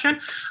training session,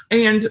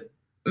 and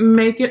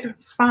make it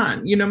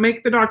fun.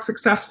 Make the dog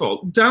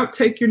successful. Don't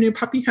take your new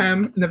puppy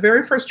home in the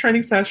very first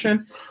training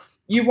session.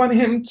 You want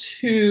him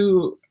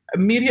to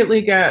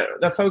immediately get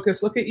the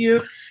focus look at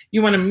you.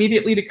 You want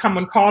immediately to come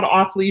when called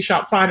off leash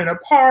outside in a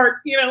park.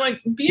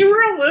 Be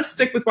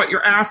realistic with what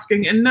you're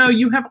asking. And no,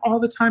 you have all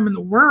the time in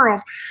the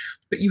world,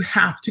 but you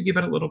have to give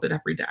it a little bit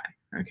every day.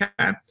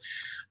 Okay.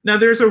 Now,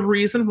 there's a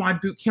reason why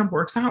boot camp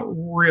works out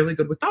really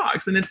good with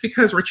dogs, and it's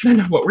because Rich and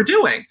I know what we're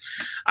doing.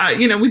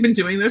 We've been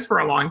doing this for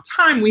a long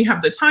time. We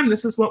have the time.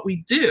 This is what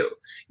we do.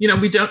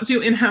 We don't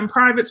do in-home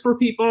privates for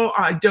people.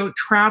 I don't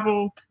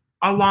travel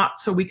a lot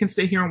so we can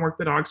stay here and work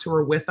the dogs who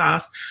are with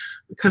us,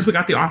 because we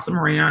got the awesome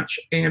ranch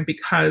and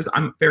because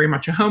I'm very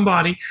much a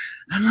homebody,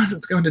 unless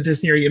it's going to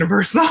Disney or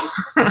Universal.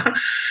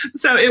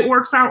 So it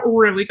works out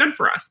really good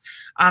for us.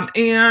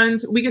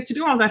 And we get to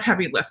do all that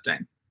heavy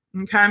lifting.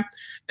 Okay.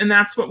 And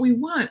that's what we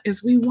want,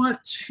 is we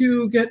want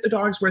to get the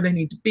dogs where they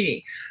need to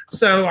be.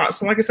 So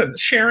like I said,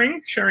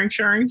 sharing.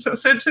 So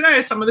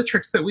today, some of the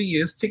tricks that we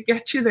use to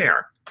get you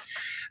there.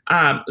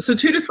 So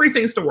 2 to 3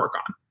 things to work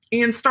on,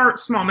 and start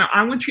small. Now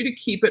I want you to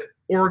keep it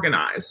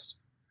organized.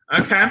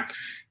 Okay.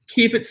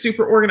 Keep it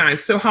super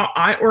organized. So how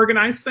I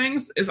organize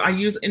things is I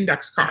use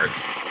index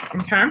cards.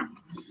 Okay.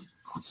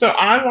 So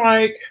I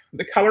like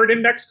the colored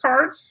index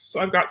cards. So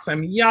I've got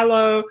some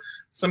yellow,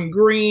 some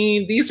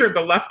green. These are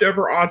the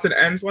leftover odds and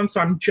ends ones.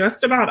 So I'm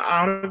just about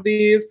out of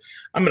these.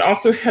 I'm going to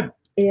also have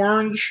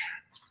orange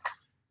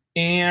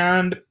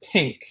and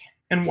pink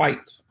and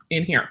white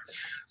in here.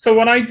 So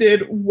what I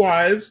did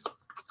was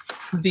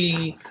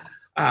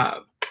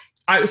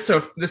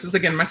so this is,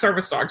 again, my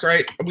service dogs,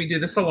 right? We do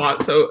this a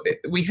lot. So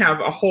we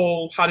have a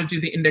whole how to do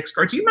the index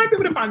cards. You might be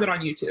able to find that on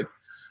YouTube.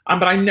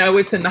 But I know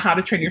it's in the How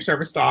to Train Your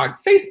Service Dog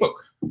Facebook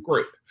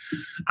group.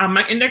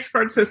 My index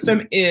card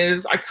system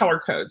is I color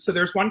code. So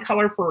there's one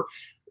color for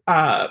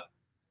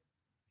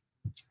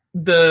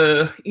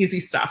the easy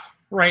stuff,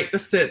 right? The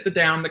sit, the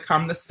down, the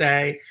come, the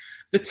stay,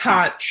 the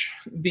touch,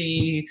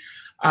 the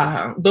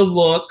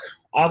look,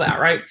 all that,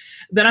 right?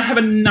 Then I have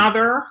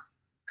another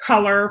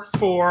color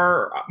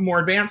for more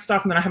advanced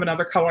stuff, and then I have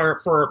another color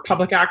for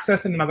public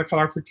access and another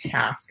color for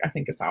task, I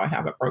think is how I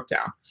have it broke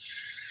down.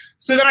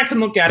 So then I can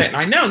look at it and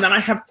I know, and then I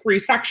have 3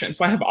 sections.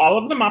 So I have all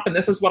of them up, and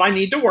this is what I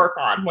need to work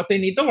on, what they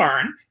need to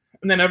learn.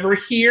 And then over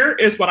here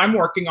is what I'm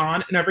working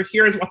on, and over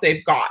here is what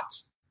they've got.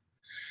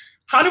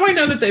 How do I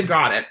know that they've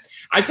got it?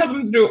 I tell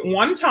them to do it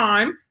one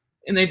time,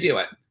 and they do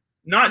it.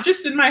 Not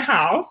just in my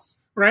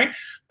house, right?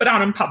 But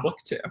out in public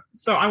too.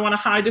 So I want to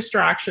hide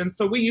distractions.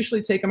 So we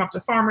usually take them up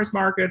to farmers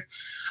markets,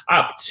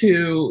 up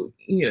to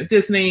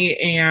Disney.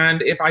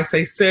 And if I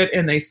say sit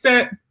and they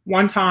sit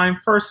one time,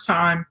 first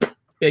time,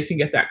 they can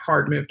get that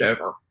card moved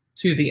over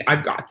to the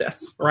I've got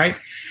this, right?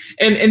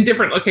 And in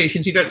different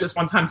locations, you don't just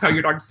one time tell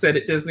your dog to sit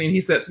at Disney and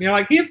he sits and you're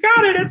like, he's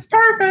got it, it's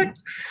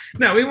perfect.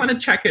 No, we want to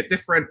check it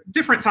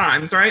different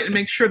times, right? And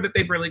make sure that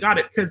they've really got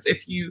it. Because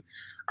if you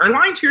are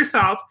lying to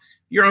yourself,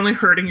 you're only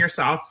hurting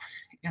yourself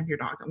and your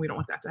dog, and we don't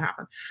want that to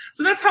happen.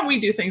 So that's how we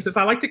do things, is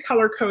I like to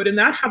color code, and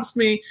that helps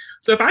me.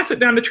 So if I sit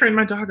down to train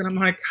my dog and I'm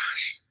like,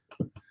 gosh,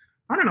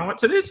 I don't know what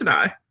to do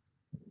today,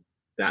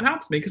 that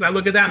helps me, because I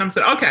look at that and I'm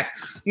saying, okay,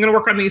 I'm going to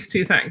work on these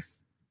 2 things,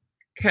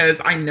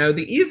 because I know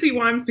the easy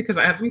ones because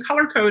I have them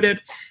color coded.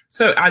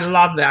 So I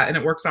love that, and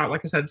it works out,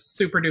 like I said,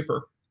 super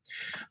duper.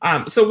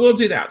 So we'll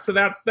do that. So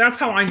that's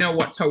how I know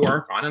what to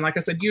work on. And like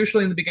I said,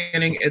 usually in the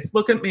beginning, it's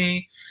look at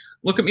me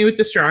with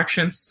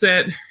distractions,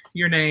 sit,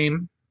 your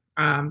name,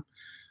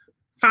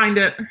 find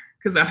it,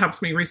 because that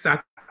helps me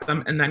reset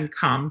them, and then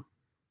come.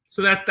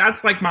 So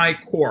that's like my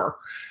core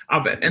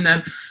of it. And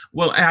then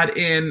we'll add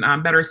in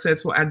better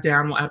sits, we'll add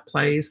down, we'll add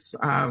place,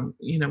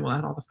 we'll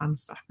add all the fun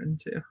stuff in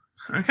too.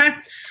 Okay.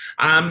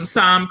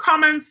 Some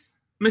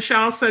comments.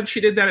 Michelle said she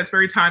did that. It's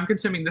very time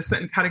consuming, the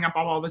sit and cutting up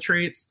all the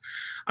treats.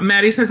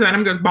 Maddie says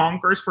Adam goes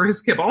bonkers for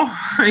his kibble.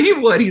 He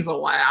would, he's a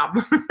lab.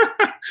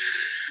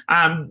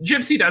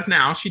 Gypsy does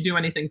now. She'd do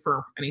anything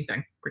for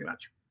anything, pretty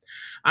much.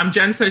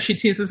 Jen says she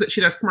teases that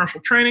she does commercial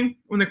training.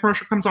 When the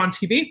commercial comes on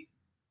TV,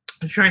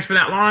 she trains for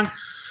that long,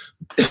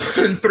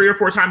 3 or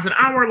 4 times an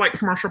hour, like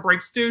commercial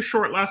breaks do,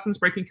 short lessons,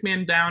 breaking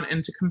command down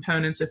into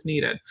components if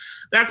needed.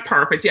 That's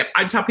perfect. Yep,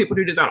 I tell people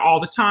to do that all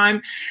the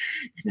time.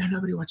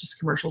 Nobody watches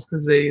commercials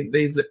because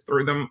they zip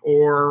through them,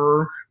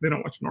 or they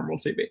don't watch normal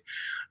TV.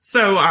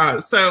 So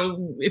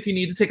if you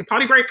need to take a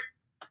potty break,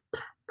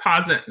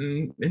 pause it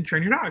and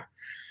train your dog.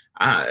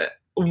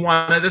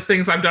 One of the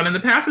things I've done in the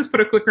past is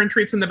put a clicker and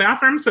treats in the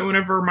bathroom. So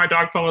whenever my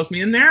dog follows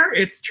me in there,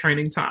 it's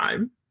training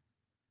time.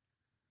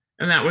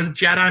 And that was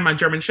Jedi, my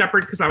German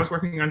Shepherd, because I was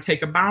working on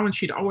Take a Bow, and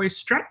she'd always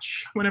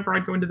stretch whenever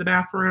I'd go into the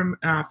bathroom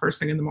first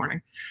thing in the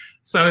morning.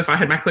 So if I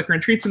had my clicker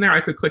and treats in there,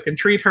 I could click and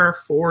treat her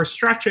for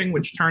stretching,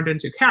 which turned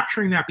into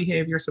capturing that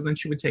behavior. So then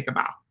she would take a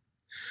bow.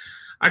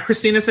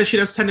 Christina says she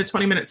does 10 to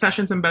 20-minute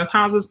sessions in both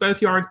houses,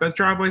 both yards, both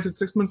driveways at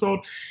 6 months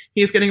old.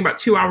 He's getting about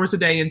 2 hours a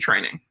day in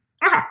training.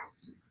 Okay.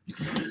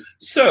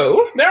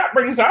 So that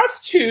brings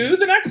us to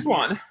the next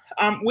one,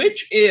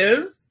 which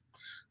is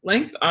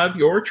length of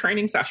your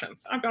training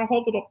sessions. I've got a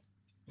whole little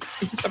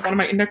piece of one of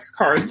my index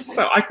cards,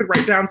 so I could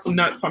write down some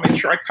notes, so I made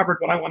sure I covered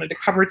what I wanted to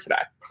cover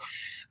today.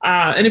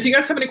 And if you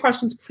guys have any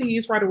questions,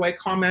 please write away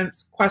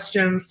comments,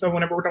 questions. So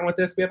whenever we're done with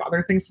this, we have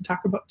other things to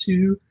talk about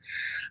too.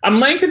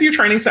 Length of your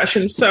training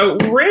sessions. So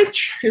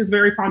Rich is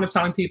very fond of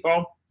telling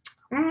people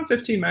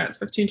 15 minutes,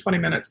 15, 20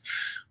 minutes.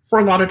 For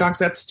a lot of dogs,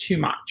 that's too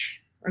much.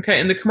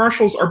 Okay, and the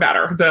commercials are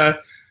better.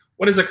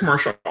 What is a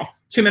commercial?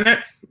 2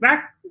 minutes?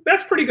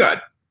 That's pretty good,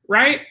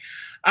 right?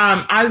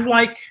 I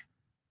like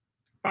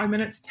 5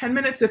 minutes, 10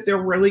 minutes if they're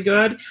really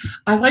good.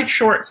 I like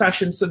short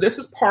sessions. So this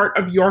is part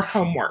of your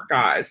homework,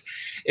 guys,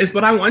 is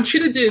what I want you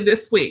to do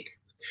this week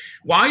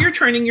While you're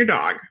training your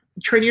dog,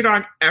 train your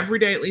dog every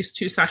day, at least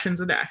 2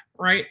 sessions a day,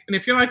 right? And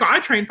if you're like, well, I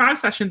train 5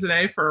 sessions a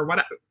day for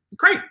what?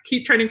 Great,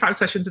 keep training 5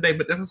 sessions a day,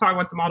 but this is how I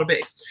want them all to be.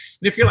 And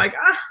if you're like,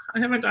 I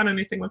haven't done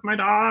anything with my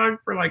dog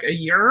for like a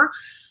year,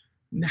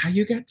 now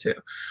you get to.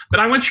 But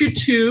I want you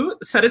to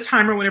set a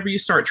timer whenever you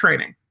start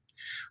training.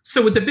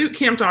 So with the boot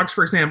camp dogs,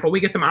 for example, we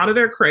get them out of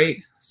their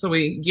crate. So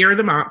we gear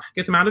them up,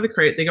 get them out of the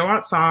crate. They go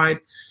outside.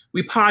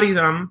 We potty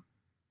them,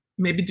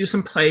 maybe do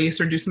some place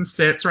or do some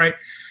sits, right?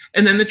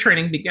 And then the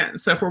training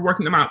begins. So if we're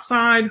working them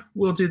outside,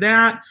 we'll do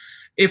that.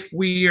 If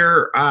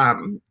we're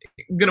going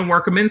to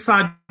work them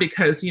inside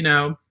because, you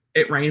know,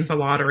 it rains a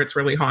lot or it's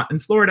really hot in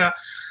Florida,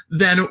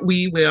 then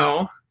we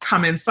will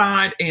come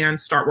inside and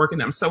start working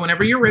them. So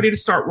whenever you're ready to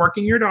start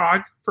working your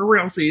dog for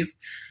realsies,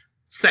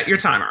 set your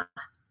timer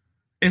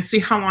and see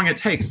how long it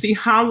takes. See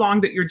how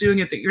long that you're doing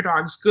it, that your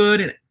dog's good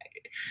and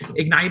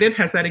ignited,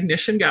 has that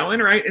ignition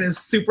going, right? And is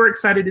super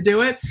excited to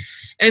do it.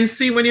 And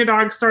see when your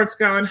dog starts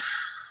going, I'd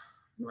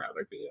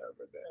rather be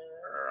over there.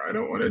 I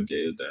don't want to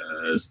do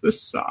this.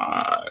 This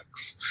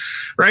sucks,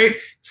 right?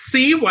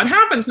 See what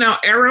happens. Now,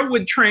 Arrow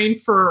would train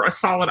for a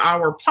solid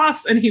hour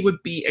plus, and he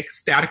would be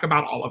ecstatic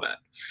about all of it.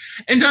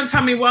 And don't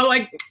tell me, well,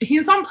 like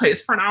he's on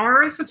place for an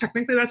hour, so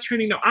technically that's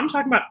training. No, I'm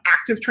talking about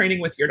active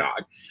training with your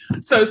dog.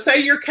 So say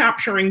you're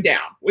capturing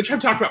down, which I've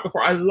talked about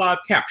before. I love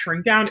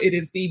capturing down. It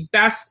is the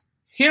best,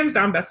 hands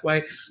down best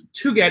way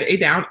to get a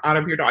down out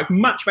of your dog.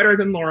 Much better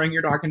than lowering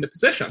your dog into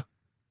position.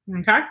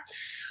 Okay?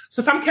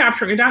 So if I'm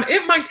capturing it down,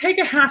 it might take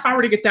a half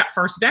hour to get that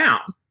first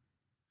down.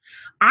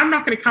 I'm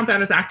not going to count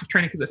that as active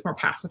training because it's more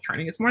passive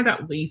training. It's more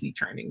that lazy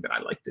training that I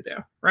like to do,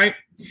 right?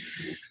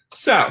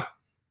 So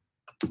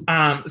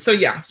we'll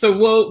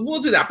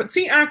do that. But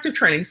see, active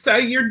training.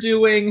 Say you're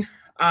doing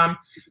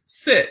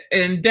sit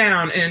and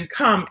down and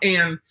come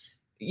and,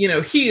 you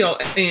know, heel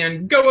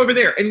and go over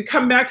there and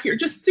come back here.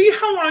 Just see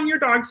how long your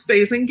dog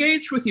stays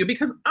engaged with you,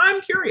 because I'm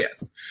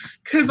curious.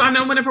 Because I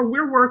know whenever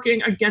we're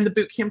working, again, the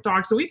boot camp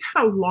dogs, so we've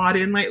had a lot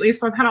in lately,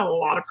 so I've had a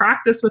lot of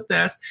practice with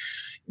this.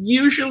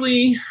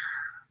 Usually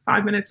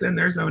 5 minutes in,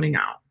 they're zoning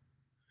out.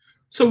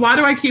 So why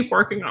do I keep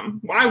working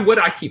them? Why would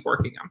I keep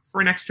working them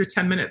for an extra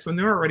 10 minutes when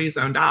they're already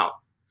zoned out?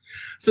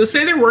 So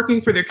say they're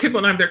working for their kibble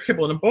and I have their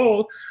kibble in a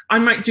bowl, I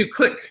might do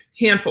click,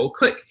 handful,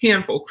 click,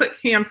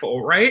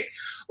 handful, right?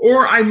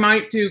 Or I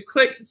might do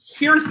click,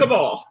 here's the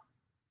bowl,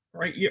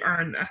 right? You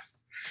earn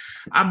this.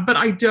 But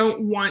I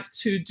don't want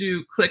to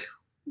do click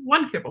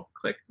one kibble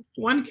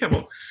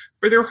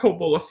for their whole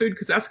bowl of food,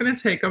 because that's going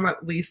to take them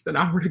at least an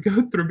hour to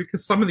go through,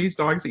 because some of these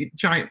dogs eat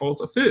giant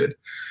bowls of food.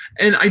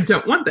 And I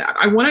don't want that.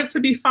 I want it to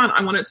be fun.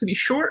 I want it to be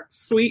short,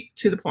 sweet,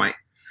 to the point.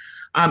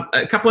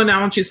 A couple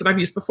analogies that I've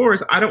used before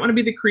is I don't want to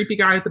be the creepy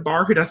guy at the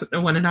bar who doesn't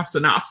know when enough's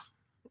enough,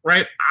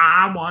 right?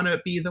 I want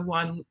to be the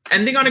one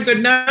ending on a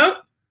good note.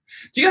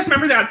 Do you guys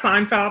remember that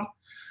Seinfeld?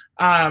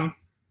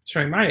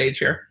 Showing my age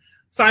here.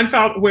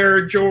 Seinfeld,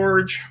 where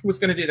George was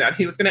going to do that.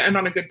 He was going to end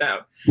on a good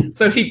note.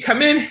 So he'd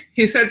come in,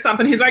 he said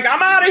something, he's like,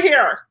 I'm out of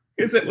here.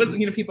 Because it was,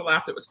 you know, people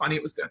laughed, it was funny,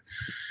 it was good.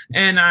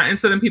 And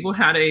so then people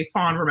had a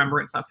fond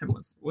remembrance of him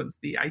was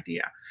the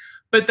idea.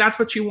 But that's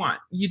what you want.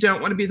 You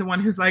don't want to be the one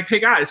who's like, hey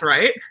guys,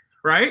 right?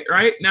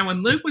 Now,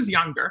 when Luke was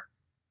younger,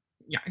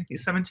 yeah,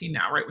 he's 17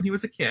 now, right? When he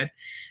was a kid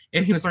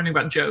and he was learning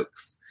about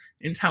jokes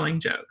and telling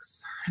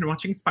jokes and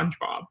watching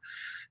SpongeBob,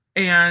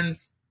 and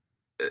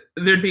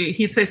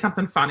he'd say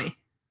something funny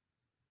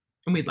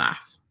and we'd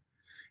laugh,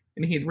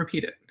 and he'd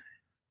repeat it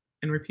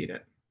and repeat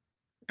it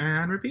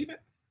and repeat it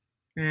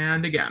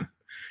and again. And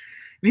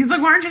he's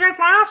like, why aren't you guys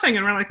laughing?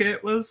 And we're like,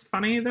 it was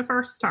funny the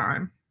first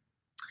time.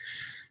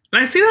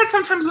 And I see that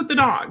sometimes with the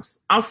dogs.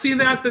 I'll see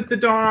that the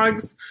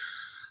dogs,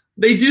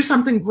 they do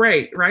something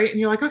great, right? And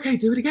you're like, okay,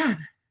 do it again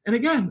and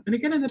again and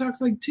again. And the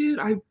dog's like, dude,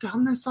 I've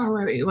done this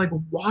already. Like,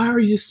 why are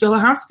you still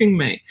asking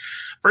me?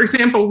 For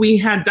example, we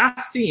had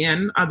Dusty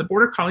in, the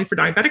Border Collie, for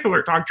Diabetic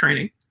Alert dog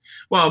training.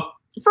 Well,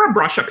 for a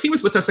brush up. He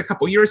was with us a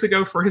couple years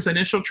ago for his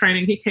initial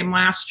training. He came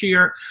last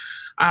year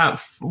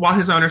while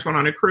his owners went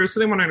on a cruise. So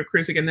they went on a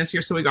cruise again this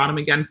year. So we got him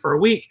again for a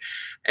week.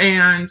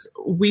 And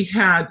we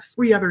had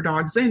 3 other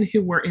dogs in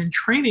who were in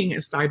training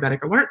as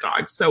Diabetic Alert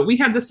dogs. So we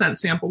had the scent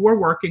sample. We're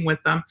working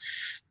with them.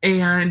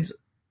 And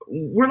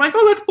we're like,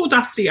 oh, let's pull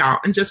Dusty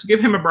out and just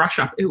give him a brush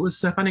up. It was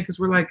so funny because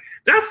we're like,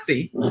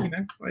 Dusty, you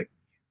know, like,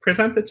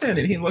 present the tin.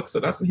 And he looks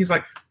at us and he's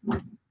like,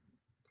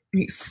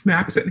 he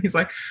smacks it. And he's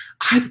like,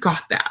 I've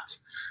got that.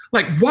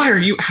 Like, why are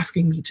you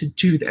asking me to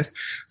do this?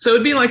 So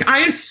it'd be like, I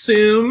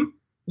assume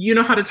you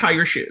know how to tie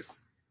your shoes,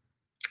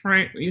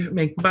 right? You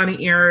make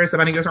bunny ears, the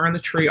bunny goes around the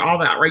tree, all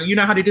that, right? You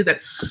know how to do that.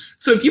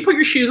 So if you put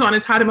your shoes on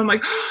and tie them, I'm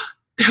like, oh,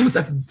 that was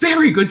a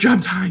very good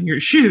job tying your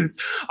shoes.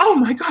 Oh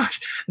my gosh,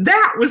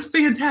 that was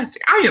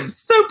fantastic. I am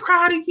so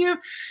proud of you.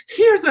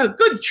 Here's a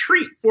good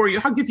treat for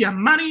you. I'll give you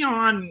money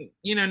on,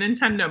 you know,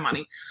 Nintendo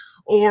money.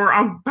 Or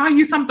I'll buy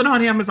you something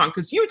on Amazon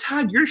because you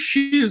tied your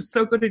shoes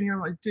so good. And you're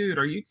like, dude,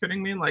 are you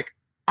kidding me? Like,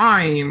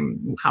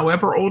 I'm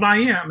however old I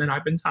am, and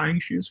I've been tying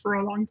shoes for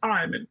a long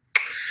time. And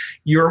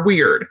you're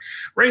weird,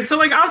 right? So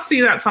like I'll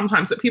see that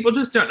sometimes, that people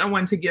just don't know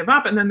when to give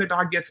up, and then the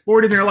dog gets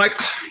bored and they're like,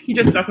 oh, he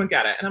just doesn't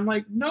get it. And I'm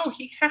like, no,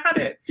 he had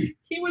it.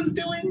 He was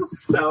doing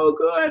so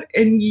good,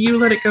 and you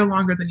let it go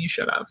longer than you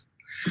should have.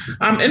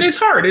 And it's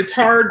hard. It's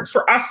hard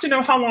for us to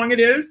know how long it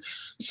is.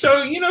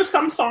 So, you know,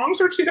 some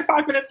songs are 2 to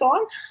 5 minutes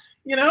long.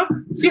 You know,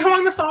 see how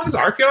long the songs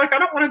are. If you're like, I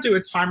don't want to do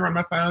a timer on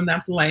my phone,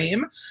 that's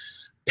lame.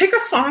 Pick a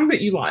song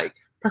that you like,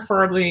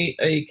 preferably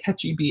a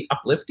catchy beat,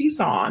 uplifty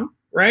song,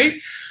 right?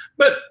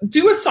 But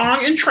do a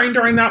song and train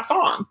during that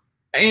song,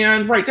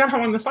 and write down how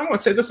long the song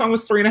was. Say the song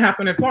was 3.5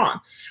 minutes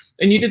long,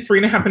 and you did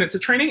 3.5 minutes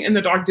of training, and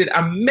the dog did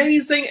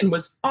amazing and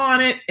was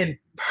on it and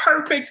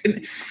perfect.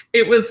 And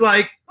it was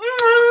like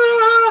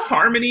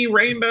harmony,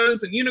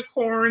 rainbows and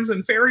unicorns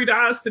and fairy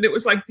dust. And it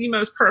was like the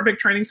most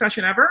perfect training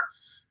session ever.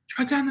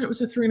 Jot down that it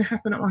was a 3.5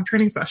 minute long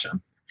training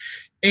session,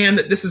 and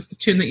that this is the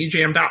tune that you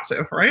jammed out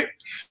to, right?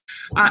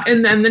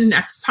 And then the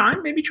next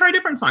time, maybe try a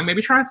different song.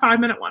 Maybe try a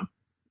 5-minute one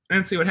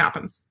and see what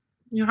happens.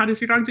 You know, how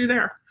does your dog do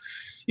there?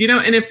 You know,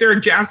 and if they're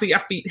jazzy,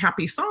 upbeat,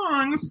 happy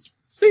songs,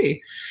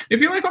 see. If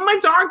you're like, oh, my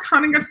dog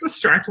kind of gets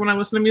distracted when I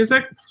listen to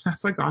music,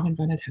 that's why God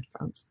invented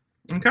headphones.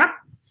 Okay?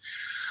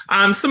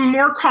 Some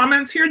more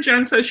comments here.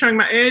 Jen says, showing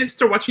my age,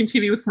 to watching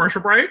TV with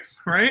commercial breaks,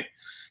 right?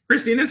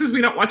 Christina says,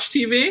 we don't watch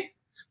TV.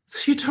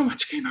 So you don't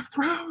watch Game of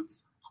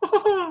Thrones.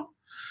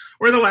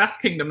 Or The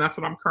Last Kingdom. That's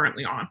what I'm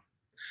currently on.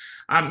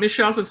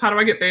 Michelle says, how do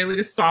I get Bailey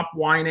to stop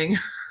whining?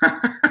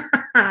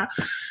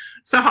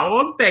 So how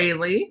old's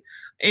Bailey?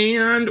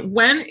 And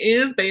when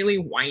is Bailey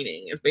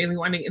whining? Is Bailey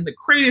whining in the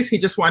crate? Is he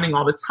just whining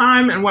all the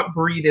time? And what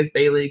breed is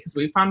Bailey? Because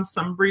we found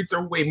some breeds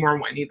are way more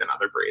whiny than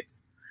other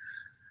breeds.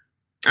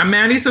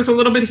 Maddie says a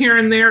little bit here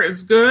and there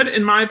is good,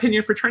 in my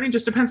opinion, for training.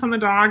 Just depends on the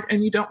dog,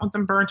 and you don't want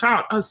them burnt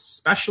out,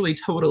 especially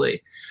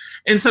totally.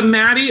 And so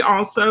Maddie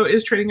also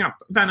is training up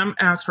Venom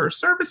as her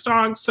service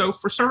dog. So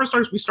for service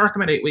dogs, we start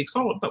them at 8 weeks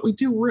old, but we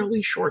do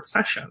really short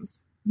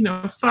sessions. You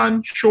know,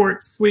 fun,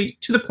 short,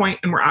 sweet, to the point,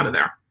 and we're out of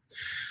there.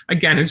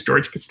 Again, it's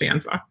George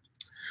Costanza.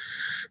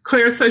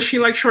 Claire says she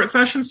likes short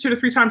sessions, 2 to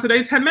 3 times a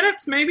day, 10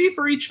 minutes maybe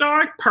for each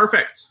dog.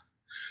 Perfect.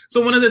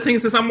 So one of the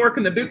things is I'm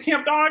working the boot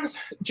camp dogs.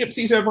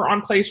 Gypsy's over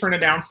on place or in a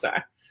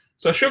downstay.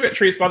 So she'll get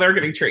treats while they're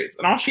getting treats.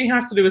 And all she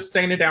has to do is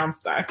stay in a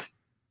downstay.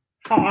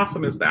 How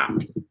awesome is that?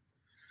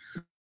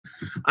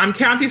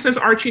 Kathy says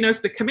Archie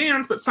knows the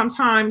commands, but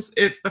sometimes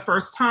it's the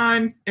first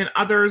time, and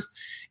others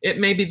it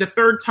may be the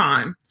third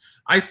time.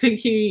 I think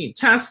he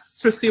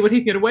tests to see what he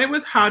can get away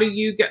with. How do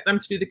you get them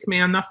to do the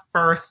command the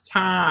first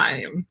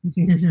time?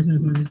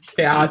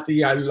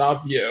 Kathy, I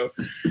love you.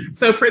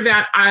 So for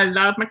that, I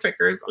love my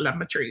clickers. I love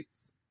my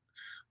treats.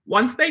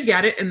 Once they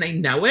get it and they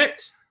know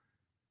it,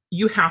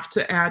 you have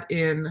to add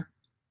in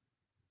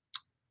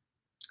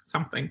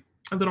something,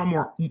 a little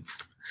more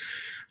oomph.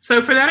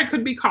 So for that, it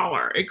could be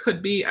collar. It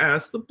could be a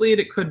slip lead.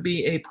 It could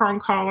be a prong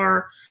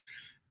collar,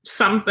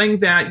 something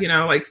that, you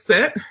know, like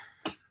sit.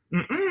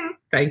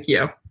 Thank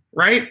you.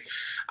 Right?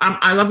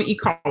 I love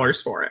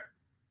e-collars for it.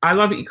 I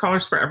love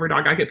e-collars for every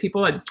dog. I get people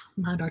like,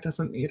 my dog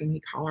doesn't need an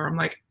e-collar. I'm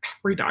like,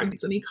 every dog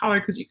needs an e-collar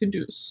because you can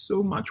do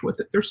so much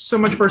with it. There's so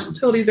much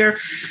versatility there.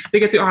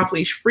 They get the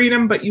off-leash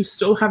freedom, but you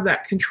still have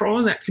that control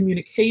and that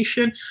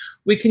communication.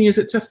 We can use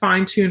it to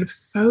fine-tune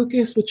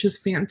focus, which is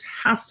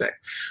fantastic.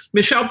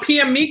 Michelle,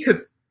 PM me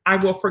because I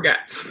will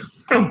forget.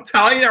 I'm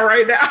telling you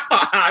right now,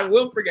 I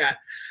will forget.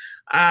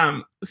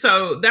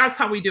 So that's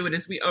how we do it,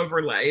 is we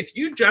overlay. If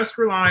you just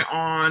rely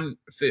on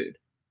food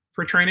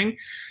for training,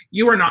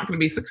 you are not going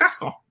to be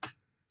successful.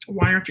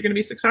 Why aren't you going to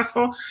be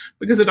successful?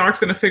 Because the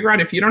dog's going to figure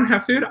out, if you don't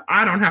have food,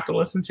 I don't have to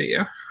listen to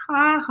you.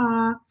 Ha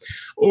ha.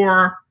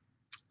 Or,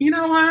 you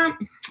know what?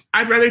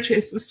 I'd rather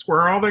chase the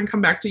squirrel than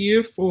come back to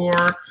you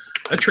for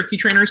a Tricky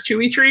Trainers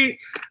Chewy treat.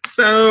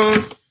 So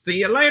see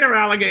you later,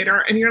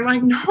 alligator. And you're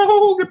like,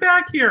 no, get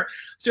back here.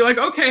 So you're like,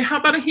 okay, how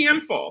about a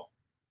handful?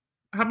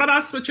 How about I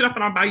switch it up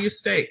and I'll buy you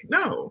steak?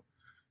 No.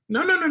 We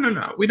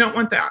don't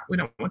want that. We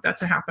don't want that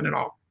to happen at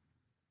all.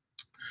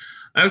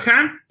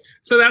 Okay?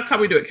 So that's how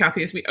we do it,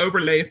 Kathy, is we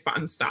overlay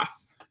fun stuff.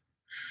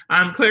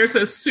 Claire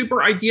says,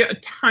 super idea, a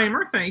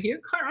timer. Thank you.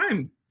 Claire,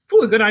 I'm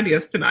full of good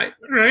ideas tonight,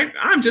 right?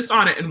 I'm just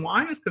on it. And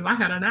why? Is because I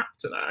had a nap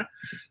today.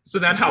 So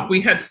that helped.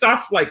 We had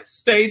stuff like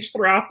staged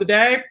throughout the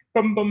day.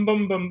 Boom, boom,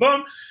 boom, boom,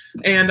 boom.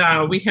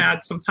 And we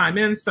had some time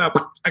in, so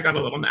I got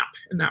a little nap,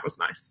 and that was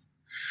nice.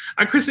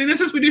 Christina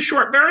says we do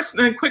short bursts,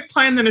 and then a quick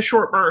play, and then a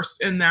short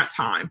burst in that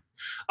time.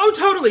 Oh,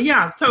 totally.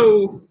 Yeah.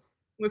 So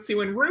let's see.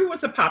 When Rue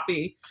was a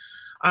puppy,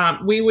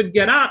 we would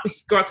get up,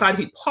 go outside,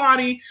 he'd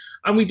potty,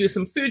 and we do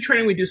some food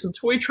training, we do some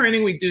toy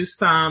training, we do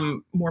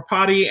some more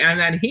potty, and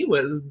then he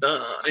was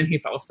done and he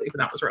fell asleep,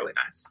 and that was really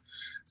nice.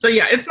 So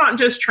yeah, it's not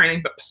just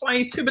training, but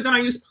play too. But then I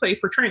use play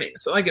for training.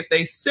 So like if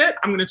they sit,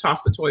 I'm going to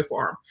toss the toy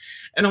for them.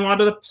 And a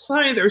lot of the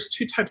play, there's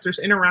two types. There's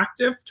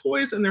interactive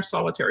toys and there's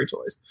solitary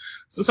toys.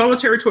 So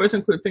solitary toys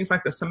include things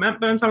like the cement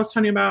bones I was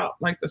telling you about,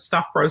 like the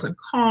stuffed frozen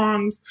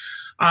Kongs,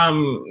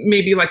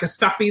 maybe like a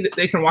stuffy that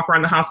they can walk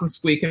around the house and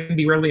squeak and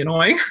be really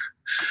annoying.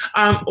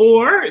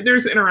 Or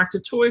there's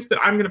interactive toys that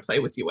I'm going to play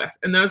with you with,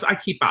 and those I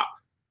keep up.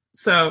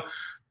 So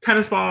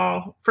tennis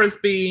ball,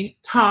 frisbee,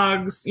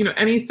 tugs,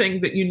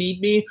 anything that you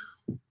need me.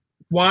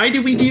 Why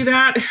do we do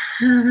that?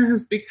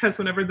 It's because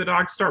whenever the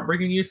dogs start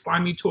bringing you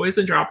slimy toys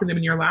and dropping them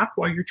in your lap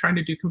while you're trying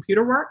to do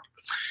computer work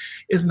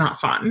is not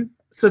fun.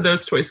 So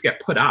those toys get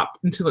put up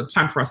until it's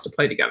time for us to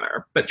play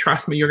together. But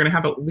trust me, you're going to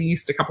have at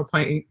least a couple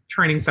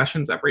training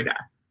sessions every day.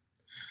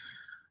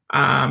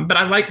 But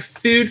I like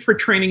food for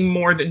training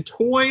more than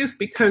toys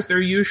because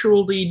they're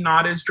usually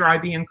not as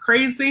drivey and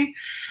crazy.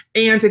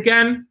 And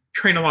again,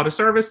 train a lot of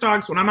service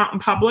dogs when I'm out in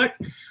public.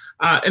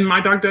 And my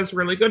dog does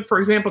really good. For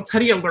example,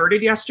 Teddy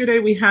alerted yesterday.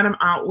 We had him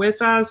out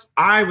with us.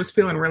 I was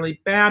feeling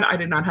really bad. I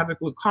did not have a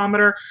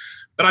glucometer,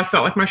 but I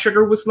felt like my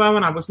sugar was low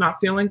and I was not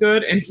feeling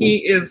good. And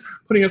he is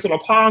putting his little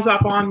paws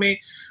up on me.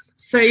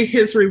 Say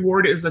his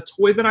reward is a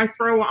toy that I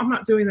throw. Well, I'm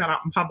not doing that out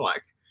in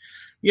public.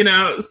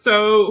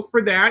 So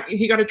for that,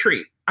 he got a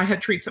treat. I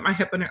had treats at my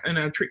hip in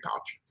a treat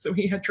pouch. So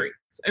he had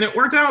treats. And it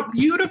worked out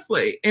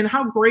beautifully. And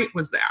how great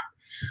was that?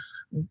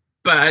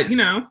 But,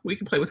 we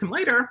can play with him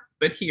later.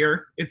 But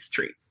here, it's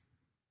treats.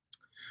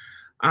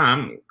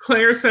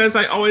 Claire says,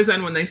 I always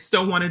end when they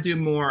still want to do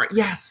more.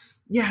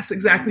 Yes,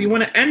 exactly. You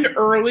want to end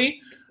early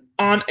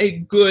on a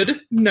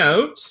good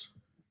note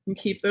and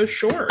keep those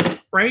short,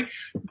 right?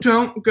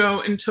 Don't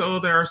go until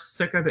they're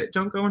sick of it.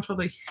 Don't go until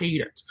they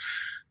hate it.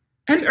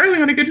 And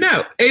early on a good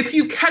note. If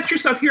you catch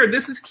yourself here,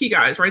 this is key,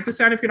 guys. Write this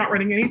down. If you're not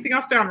writing anything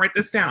else down, write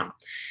this down.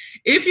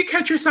 If you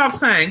catch yourself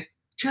saying,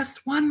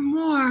 just one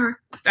more,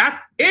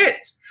 that's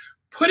it.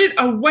 Put it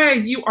away.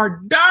 You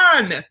are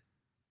done.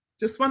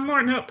 Just one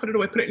more. No, put it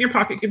away. Put it in your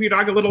pocket. Give your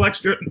dog a little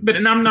extra bit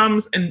of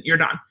num-nums and you're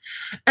done.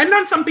 End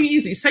on something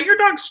easy. Say your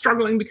dog's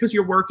struggling because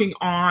you're working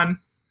on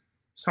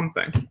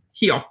something.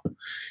 Heel.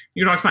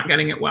 Your dog's not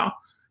getting it well.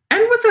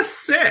 End with a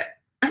sit.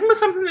 End with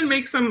something that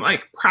makes them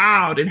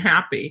proud and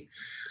happy.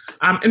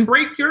 And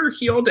break your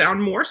heel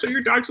down more so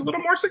your dog's a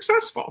little more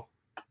successful.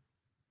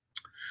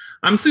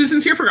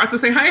 Susan's here. Forgot to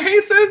say hi. Hey,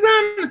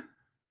 Susan.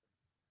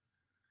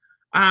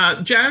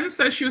 Jen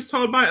says she was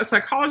told by a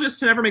psychologist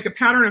to never make a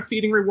pattern of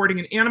feeding, rewarding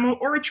an animal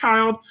or a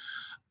child,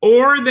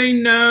 or they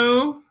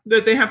know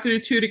that they have to do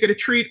 2 to get a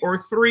treat or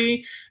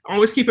 3.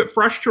 Always keep it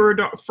fresh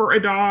for a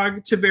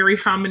dog to vary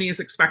how many is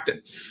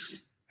expected.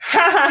 So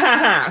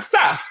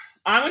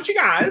I want you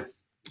guys,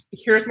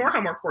 here's more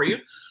homework for you.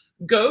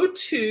 Go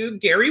to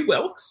Gary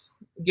Wilkes,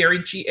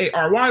 Gary Gary,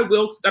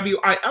 Wilkes,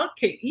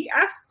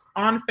 Wilkes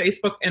on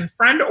Facebook and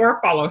friend or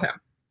follow him.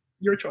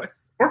 Your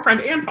choice. Or friend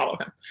and follow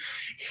him.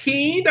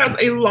 He does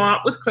a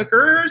lot with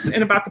clickers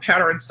and about the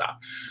pattern stuff.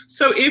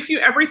 So if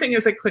everything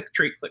is a click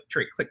treat, click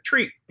treat, click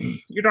treat,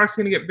 your dog's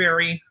going to get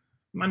very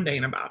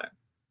mundane about it.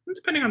 And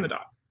depending on the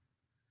dog.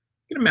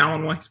 Get a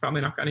Malinois, he's probably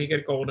not going to.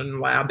 Get a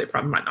Golden Lab, they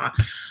probably might not.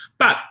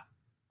 But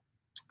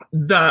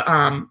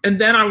and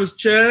then I was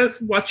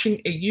just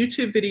watching a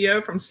YouTube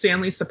video from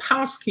Stanley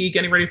Sapowski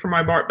getting ready for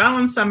my Bart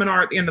Balance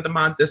seminar at the end of the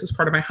month. This is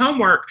part of my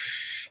homework.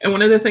 And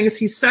one of the things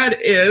he said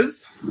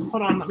is,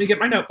 hold on, let me get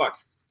my notebook.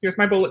 Here's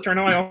my bullet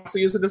journal. I also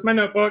use it as my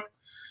notebook.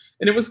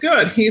 And it was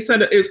good. He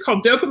said it was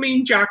called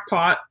Dopamine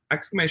Jackpot, !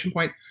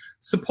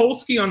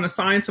 Sapolsky on the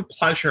Science of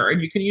Pleasure.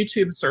 And you can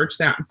YouTube search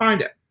that and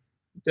find it.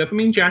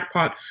 Dopamine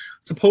Jackpot,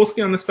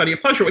 Sapolsky on the Study of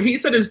Pleasure. What he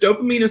said is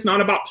dopamine is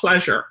not about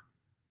pleasure.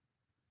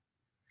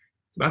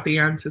 It's about the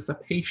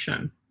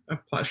anticipation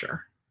of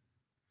pleasure.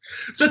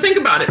 So think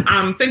about it.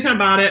 I'm thinking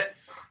about it.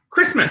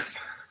 Christmas,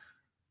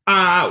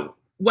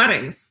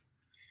 weddings.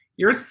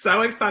 You're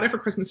so excited for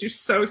Christmas. You're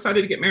so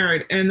excited to get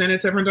married. And then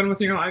it's everyone done with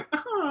you. You're like,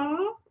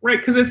 oh, right.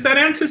 Because it's that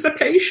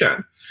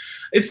anticipation.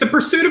 It's the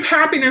pursuit of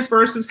happiness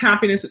versus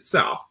happiness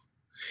itself.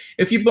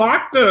 If you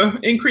block the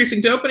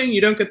increasing dopamine,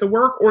 you don't get the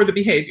work or the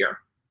behavior.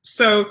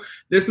 So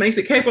this makes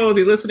it capable of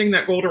eliciting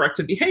that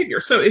goal-directed behavior.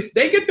 So if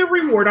they get the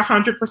reward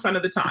 100%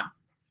 of the time,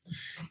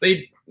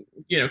 they,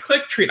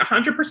 click treat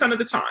 100% of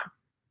the time.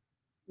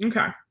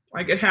 Okay.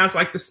 It has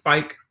the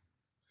spike.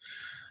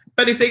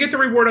 But if they get the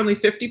reward only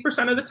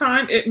 50% of the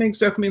time, it makes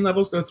dopamine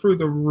levels go through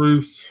the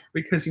roof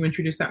because you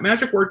introduce that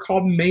magic word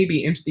called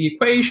maybe into the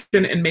equation,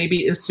 and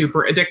maybe is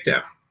super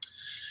addictive.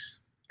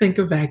 Think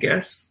of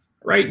Vegas,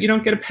 right? You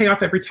don't get a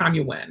payoff every time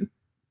you win.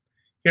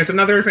 Here's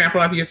another example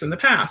I've used in the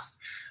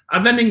past. A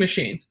vending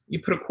machine. You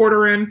put a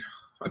quarter in.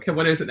 Okay,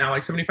 what is it now?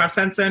 75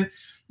 cents in.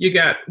 You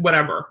get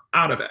whatever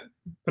out of it.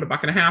 Put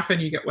 $1.50 in,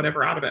 you get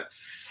whatever out of it.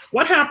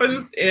 What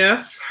happens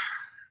if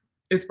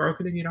it's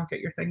broken and you don't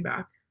get your thing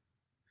back?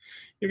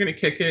 You're going to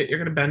kick it. You're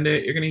going to bend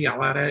it. You're going to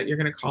yell at it. You're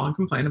going to call and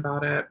complain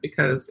about it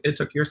because it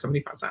took your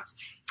 75 cents.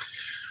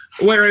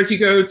 Whereas you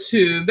go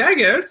to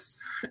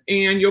Vegas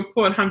and you'll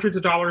put hundreds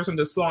of dollars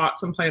into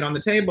slots and play it on the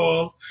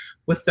tables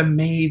with the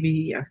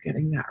maybe of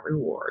getting that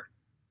reward.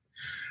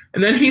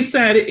 And then he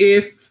said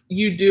if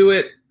you do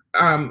it,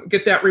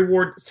 get that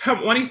reward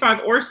 25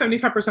 or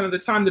 75% of the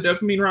time, the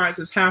dopamine rise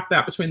is half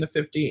that between the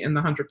 50 and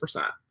the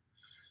 100%.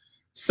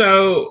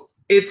 So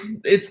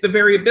it's the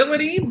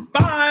variability,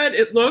 but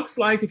it looks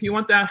like if you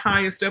want that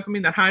highest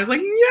dopamine, that high is yes,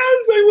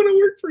 I want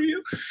to work for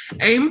you.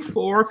 Aim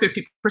for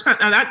 50%.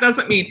 Now that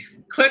doesn't mean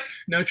click,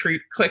 no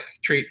treat, click,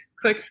 treat,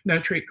 click, no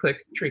treat, click,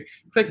 treat,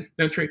 click,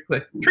 no treat,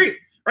 click, treat.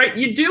 right?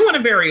 You do want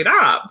to vary it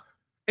up.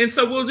 And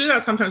so we'll do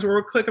that sometimes where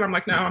we'll click and I'm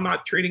like, no, I'm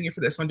not treating you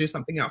for this one. Do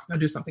something else. No,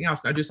 do something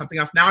else. No, do something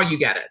else. Now you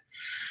get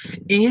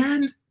it.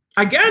 And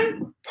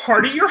again,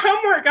 part of your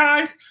homework,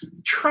 guys,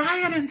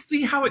 try it and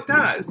see how it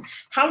does.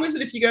 How is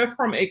it if you go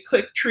from a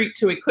click treat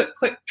to a click,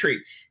 click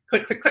treat,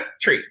 click, click, click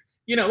treat?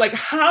 You know, like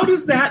how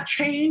does that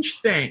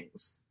change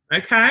things?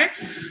 Okay.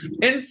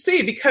 And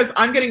see, because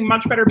I'm getting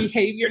much better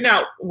behavior.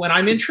 Now, when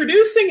I'm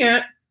introducing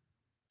it,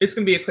 it's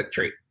going to be a click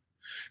treat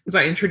because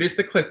I introduced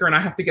the clicker and I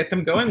have to get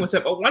them going with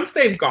it. But once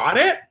they've got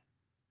it,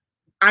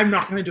 I'm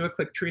not going to do a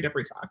click treat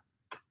every time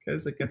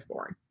because it gets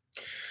boring.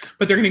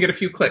 But they're going to get a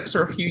few clicks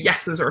or a few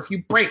yeses or a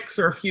few breaks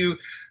or a few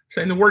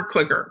saying the word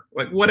clicker,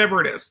 like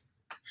whatever it is.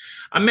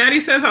 Maddie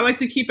says, I like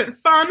to keep it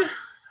fun.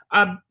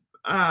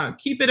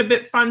 Keep it a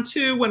bit fun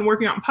too when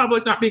working out in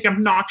public, not being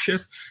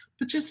obnoxious,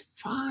 but just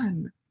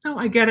fun. No,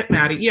 I get it,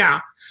 Maddie. Yeah.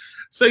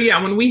 So yeah,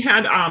 when we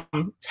had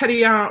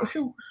Teddy out,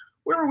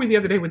 where were we the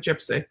other day with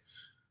Gypsy?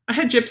 I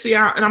had Gypsy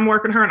out and I'm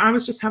working her and I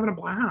was just having a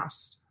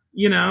blast.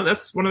 You know,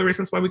 that's one of the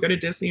reasons why we go to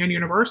Disney and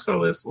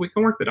Universal is we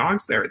can work the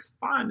dogs there. It's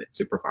fun. It's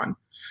super fun.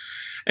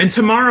 And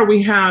tomorrow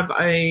we have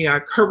a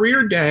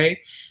career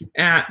day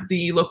at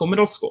the local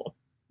middle school.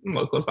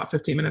 Local is about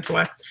 15 minutes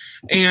away.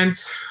 And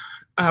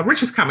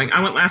Rich is coming.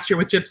 I went last year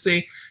with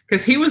Gypsy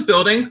because he was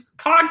building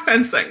hog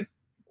fencing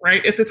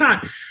right at the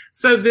time.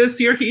 So this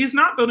year he's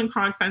not building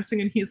hog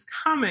fencing and he's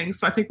coming.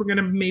 So I think we're going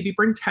to maybe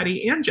bring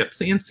Teddy and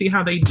Gypsy and see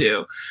how they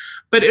do.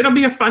 But it'll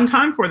be a fun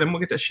time for them. We'll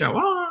get to show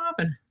off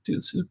and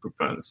do super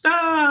fun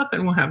stuff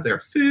and we'll have their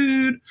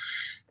food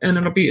and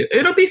it'll be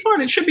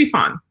fun. It should be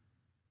fun.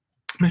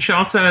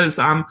 Michelle says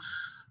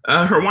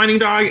her whining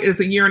dog is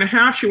 1.5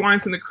 years. She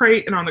whines in the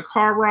crate and on the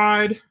car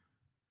ride.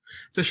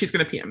 So she's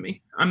going to PM me.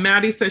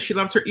 Maddie says she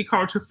loves her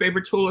e-collar. It's her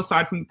favorite tool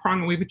aside from the prong.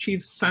 And we've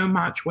achieved so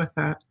much with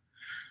it.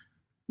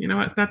 You know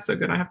what? That's so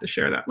good. I have to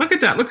share that. Look at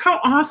that. Look how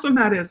awesome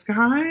that is,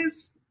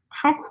 guys.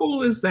 How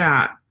cool is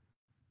that?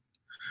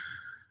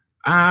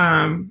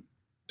 Kathy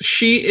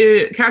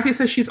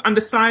says she's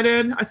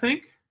undecided, I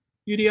think,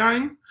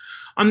 UDIing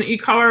on the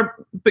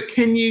e-collar, but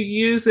can you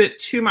use it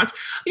too much?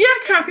 Yeah,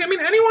 Kathy, I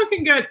mean, anyone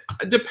can get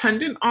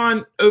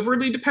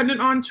overly dependent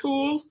on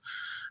tools.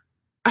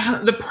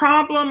 The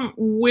problem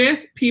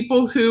with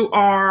people who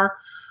are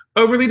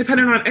overly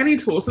dependent on any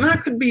tools, and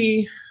that could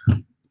be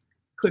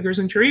clickers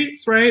and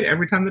treats, right?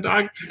 Every time the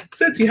dog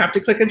sits, you have to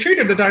click and treat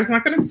her. The dog's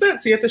not going to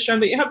sit, so you have to show him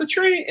that you have the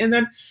treat, and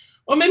then,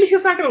 well, maybe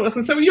he's not going to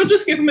listen. So you'll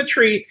just give him a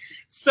treat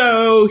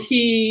so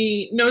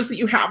he knows that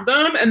you have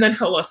them, and then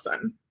he'll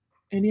listen.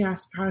 And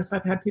yes, guys,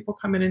 I've had people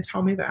come in and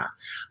tell me that.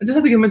 I just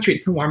have to give him a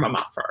treat to warm him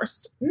up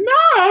first. No,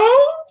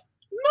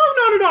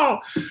 not at all.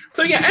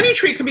 So yeah, any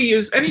treat can be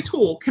used, any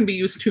tool can be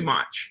used too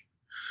much.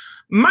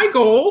 My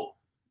goal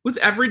with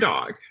every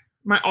dog,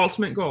 my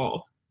ultimate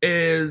goal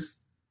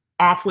is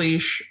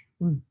off-leash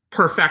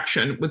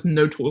perfection with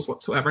no tools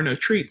whatsoever, no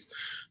treats,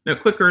 no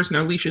clickers,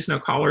 no leashes, no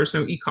collars,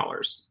 no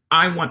e-collars.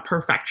 I want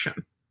perfection.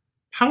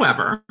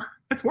 However,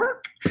 it's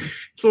work.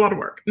 It's a lot of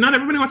work. Not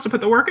everybody wants to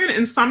put the work in.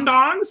 And some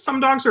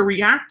dogs are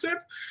reactive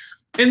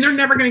and they're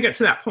never going to get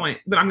to that point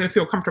that I'm going to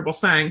feel comfortable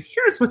saying,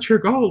 here's what your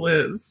goal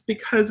is,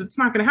 because it's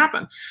not going to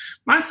happen.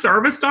 My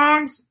service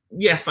dogs,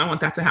 yes, I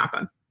want that to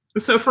happen.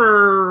 So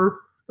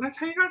did I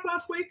tell you guys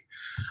last week?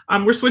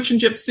 We're switching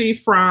Gypsy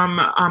from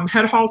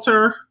head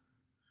halter,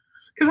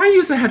 because I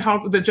use the head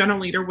halter, the gentle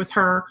leader with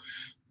her,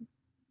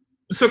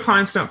 so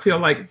clients don't feel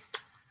like,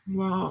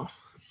 well,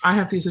 I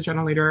have to use a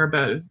gentle leader,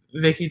 but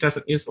Vicky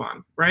doesn't use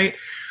one, right?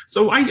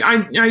 So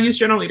I use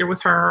gentle leader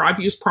with her. I've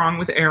used prong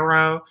with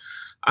Arrow,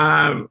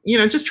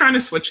 just trying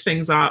to switch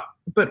things up.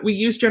 But we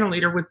use gentle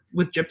leader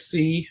with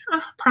Gypsy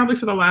probably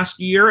for the last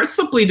year. It's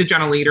simply the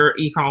gentle leader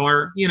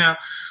e-collar,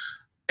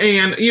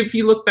 And if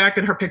you look back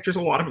at her pictures,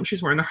 a lot of them,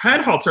 she's wearing the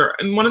head halter.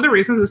 And one of the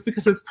reasons is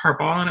because it's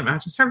purple and it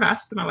matches her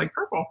vest, and I like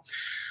purple.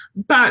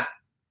 But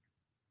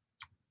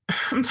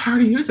I'm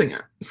tired of using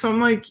it. So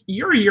I'm like,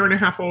 you're 1.5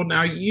 years old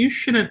now. You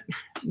shouldn't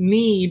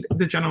need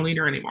the gentle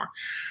leader anymore.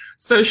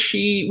 So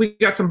we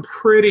got some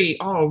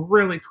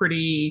really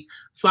pretty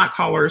flat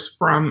collars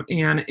from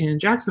Anne in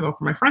Jacksonville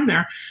for my friend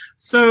there.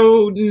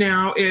 So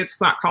now it's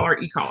flat collar,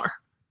 e-collar.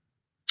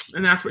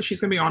 And that's what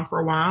she's going to be on for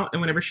a while.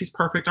 And whenever she's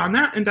perfect on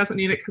that and doesn't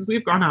need it, because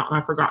we've gone out and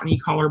I've forgotten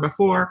e-collar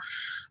before,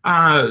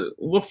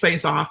 we'll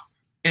phase off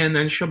and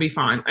then she'll be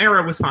fine.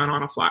 Arrow was fine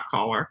on a flat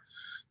collar.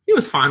 He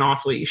was fine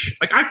off leash.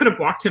 Like I could have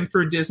walked him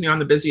through Disney on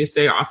the busiest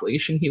day off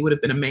leash and he would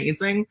have been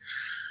amazing.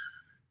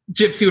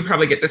 Gypsy would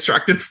probably get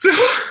distracted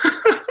still.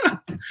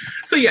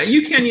 So yeah,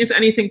 you can't use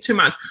anything too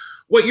much.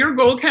 What your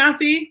goal,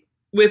 Kathy,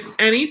 with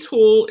any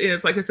tool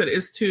is, like I said,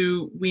 is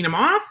to wean them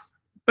off,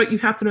 but you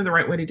have to know the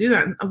right way to do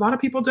that. And a lot of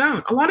people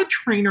don't. A lot of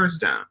trainers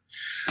don't.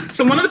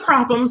 So one of the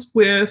problems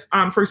with,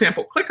 for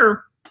example,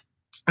 clicker,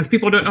 is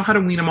people don't know how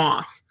to wean them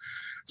off.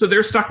 So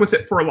they're stuck with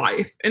it for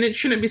life. And it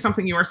shouldn't be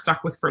something you are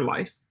stuck with for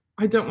life.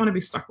 I don't want to be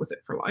stuck with it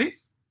for life.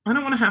 I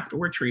don't want to have to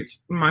wear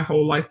treats my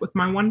whole life with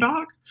my one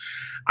dog.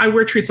 I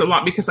wear treats a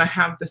lot because I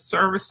have the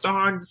service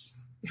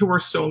dogs who are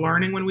still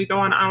learning when we go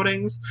on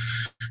outings.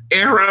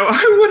 Arrow,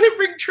 I wouldn't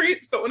bring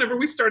treats, but whenever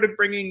we started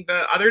bringing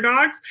the other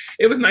dogs,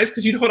 it was nice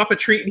because you'd hold up a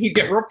treat and he'd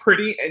get real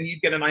pretty and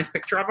you'd get a nice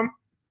picture of him.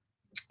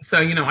 So,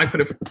 I could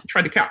have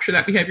tried to capture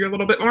that behavior a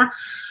little bit more.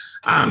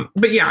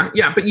 But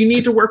you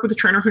need to work with a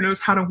trainer who knows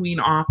how to wean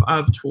off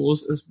of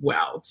tools as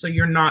well. So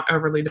you're not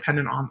overly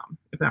dependent on them,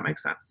 if that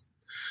makes sense.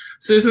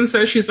 Susan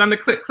says she's done the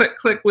click, click,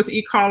 click with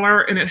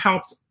e-collar and it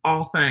helped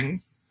all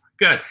things.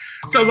 Good.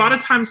 So a lot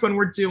of times when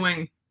we're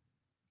doing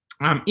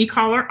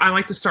e-collar, I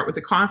like to start with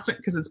the constant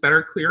because it's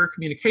better, clearer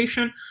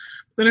communication.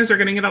 Then as they're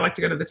getting it, I like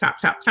to go to the tap,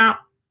 tap,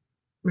 tap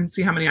and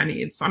see how many I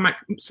need. So I might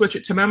switch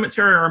it to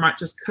momentary, or I might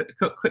just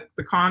click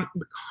the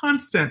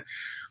constant.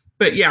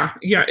 But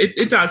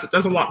it does. It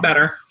does a lot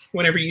better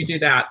whenever you do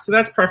that. So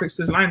that's perfect,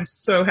 Susan. I'm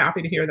so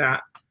happy to hear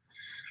that.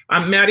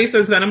 Maddie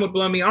says Venom would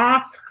blow me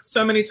off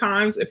so many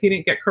times if he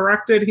didn't get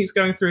corrected. He's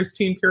going through his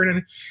teen period,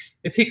 and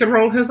if he could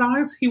roll his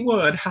eyes, he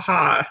would.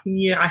 Haha.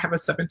 Yeah, I have a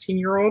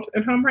 17-year-old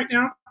at home right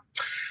now.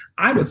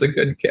 I was a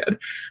good kid.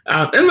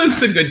 And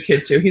Luke's a good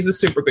kid too. He's a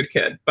super good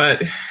kid,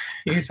 but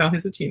you can tell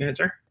he's a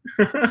teenager.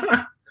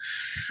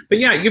 But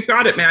yeah, you've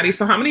got it, Maddie.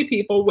 So how many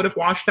people would have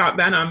washed out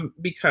Venom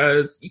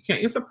because you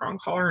can't use a prong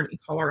collar and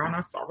e-collar on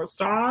a service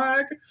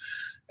dog?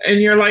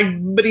 And you're like,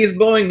 but he's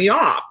blowing me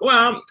off.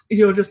 Well,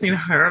 you'll just need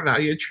higher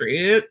value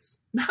treats.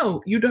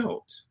 No, you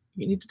don't.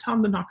 You need to tell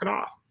him to knock it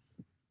off.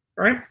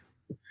 All right?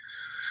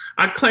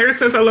 Claire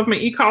says, I love my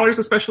e-collars,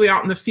 especially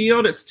out in the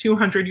field. It's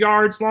 200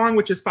 yards long,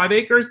 which is 5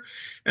 acres.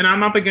 And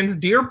I'm up against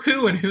deer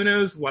poo and who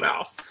knows what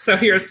else. So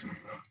here's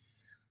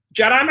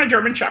Jedi, my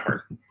German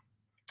Shepherd.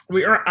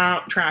 We are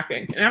out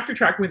tracking. And after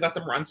tracking, we let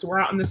them run. So we're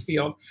out in this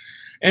field.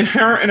 And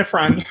her and a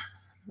friend,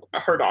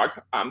 her dog,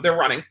 they're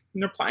running.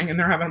 And they're playing and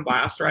they're having a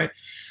blast, right?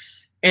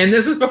 And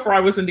this is before I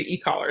was into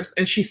e-collars.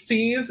 And she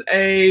sees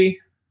a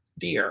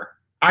deer.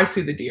 I see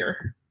the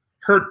deer.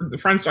 The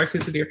friend's dog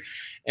sees the deer.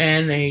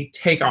 And they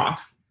take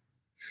off.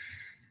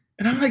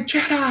 And I'm like,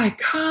 Jedi,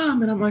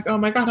 come. And I'm like, oh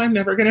my God, I'm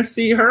never going to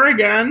see her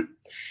again.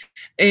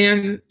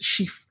 And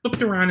she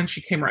flipped around and she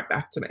came right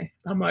back to me.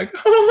 I'm like,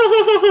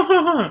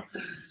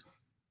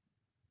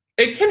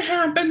 It can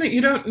happen that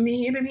you don't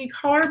need an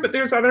e-collar, but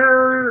there's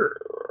other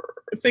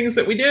things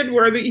that we did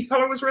where the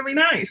e-collar was really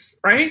nice,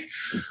 right?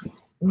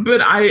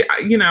 But I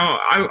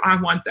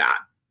want that.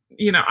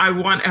 I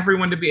want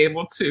everyone to be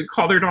able to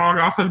call their dog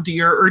off of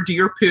deer or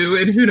deer poo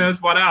and who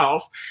knows what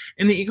else.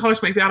 And the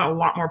e-collars make that a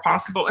lot more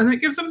possible. And it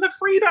gives them the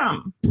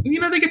freedom.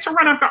 They get to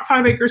run. I've got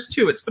 5 acres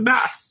too. It's the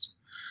best.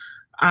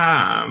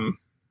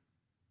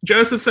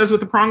 Joseph says,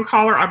 with the prong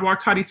collar, I've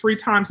walked Heidi 3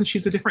 times and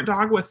she's a different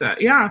dog with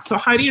it. Yeah. So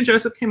Heidi and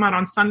Joseph came out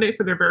on Sunday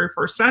for their very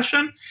first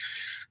session.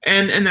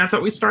 And that's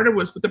what we started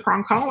was with the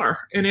prong collar.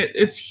 And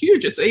it's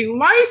huge. It's a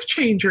life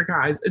changer,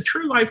 guys, a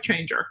true life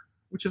changer,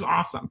 which is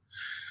awesome.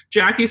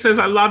 Jackie says,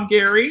 I love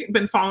Gary.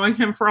 Been following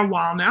him for a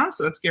while now.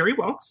 So that's Gary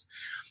Wilkes.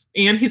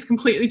 And he's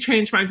completely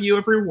changed my view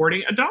of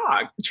rewarding a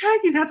dog.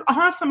 Jackie, that's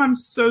awesome. I'm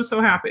so,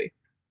 so happy.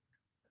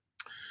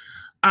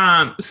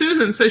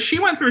 Susan says she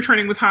went through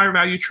training with higher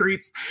value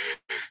treats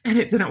and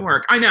it didn't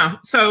work. I know.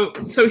 So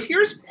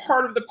here's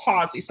part of the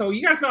posse. So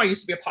you guys know I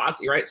used to be a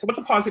posse, right? So what's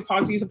a posse?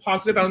 Posse is a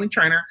positive only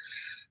trainer.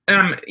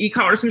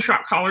 E-collars and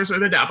shock collars are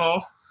the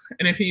devil.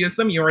 And if you use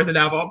them, you're the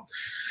devil.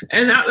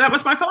 And that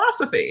was my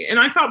philosophy. And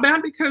I felt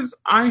bad because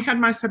I had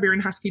my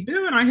Siberian Husky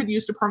Boo and I had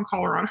used a prong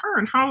collar on her.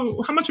 And how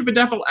much of a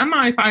devil am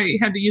I if I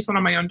had to use one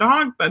on my own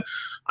dog? But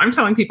I'm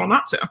telling people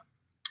not to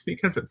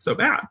because it's so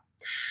bad.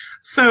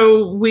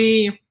 So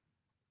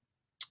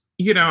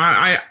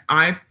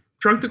I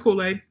drank the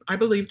Kool-Aid. I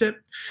believed it.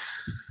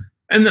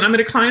 And then I'm at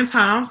a client's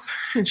house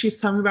and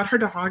she's telling me about her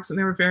dogs and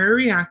they were very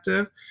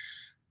reactive.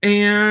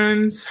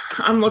 And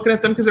I'm looking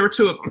at them because there were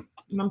 2 of them.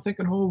 And I'm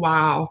thinking, oh,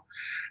 wow.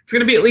 It's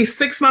going to be at least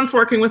 6 months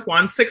working with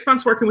one, 6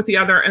 months working with the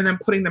other, and then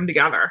putting them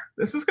together.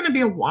 This is going to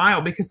be a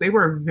while because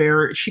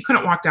she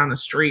couldn't walk down the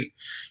street.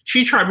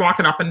 She tried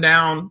walking up and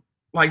down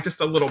like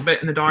just a little bit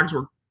and the dogs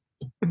were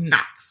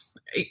nuts,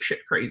 ape shit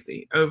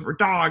crazy over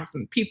dogs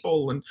and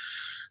people and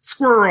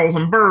squirrels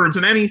and birds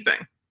and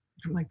anything.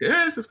 I'm like,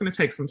 this is going to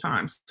take some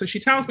time. So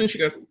she tells me, she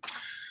goes,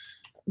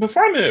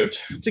 before I moved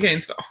to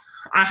Gainesville,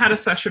 I had a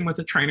session with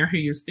a trainer who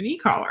used an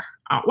e-collar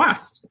out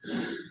west.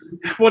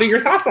 What are your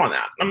thoughts on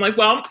that? I'm like,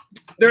 well,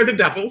 they're the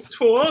devil's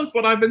tool is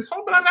what I've been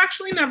told, but I've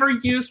actually never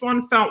used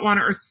one, felt one,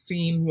 or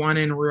seen one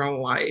in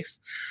real life.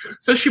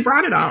 So she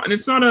brought it out, and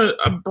it's not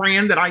a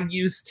brand that I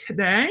use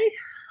today.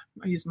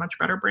 I use much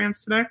better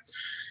brands today.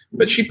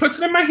 But she puts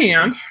it in my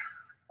hand.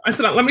 I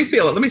said, let me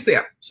feel it. Let me see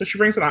it. So she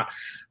brings it out.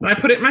 And I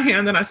put it in my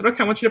hand, and I said,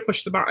 okay, I want you to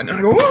push the button. And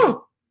I go,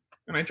 whoa!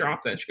 And I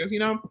dropped it. She goes,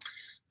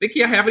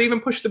 Vicki, I haven't even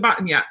pushed the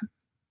button yet.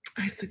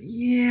 I said,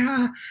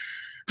 yeah,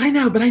 I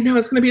know, but I know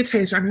it's going to be a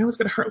taser. I know it's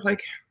going to hurt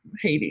like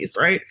Hades,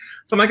 right?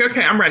 So I'm like,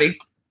 okay, I'm ready.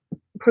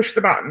 Push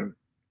the button.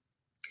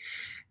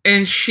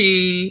 And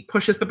she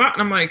pushes the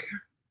button. I'm like,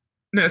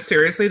 no,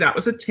 seriously, that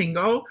was a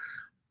tingle.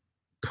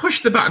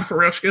 Push the button for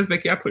real. She goes,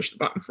 Vicki, I pushed the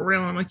button for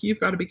real. I'm like, you've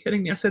got to be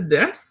kidding me. I said,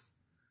 this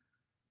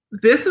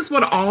is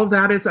what all of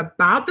that is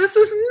about. This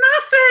is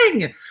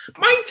nothing.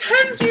 My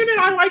TENS unit,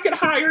 I like it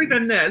higher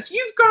than this.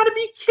 You've got to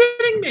be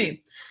kidding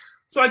me.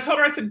 So I told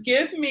her, I said,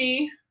 give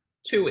me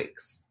 2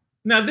 weeks.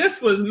 Now,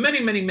 this was many,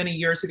 many, many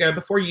years ago,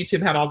 before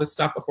YouTube had all this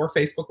stuff, before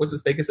Facebook was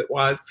as big as it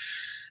was.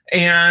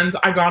 And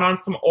I got on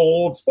some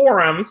old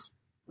forums,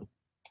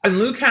 and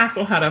Lou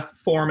Castle had a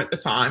forum at the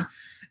time,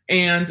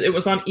 and it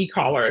was on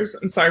e-collars.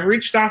 And so I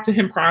reached out to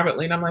him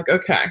privately, and I'm like,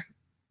 okay,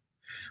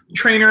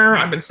 trainer,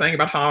 I've been saying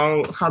about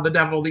how the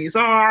devil these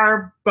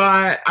are,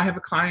 but I have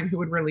a client who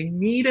would really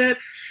need it,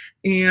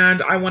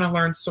 and I want to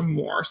learn some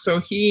more. So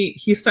he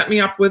set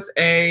me up with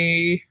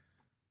a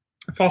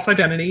false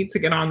identity to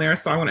get on there,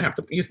 so I wouldn't have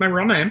to use my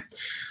real name.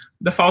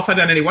 The false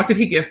identity, what did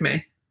he give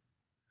me?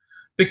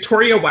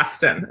 Victoria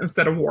Weston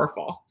instead of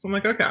Warfall. So I'm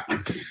like, okay.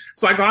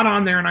 So I got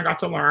on there and I got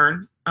to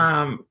learn.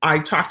 I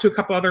talked to a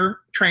couple other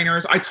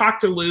trainers. I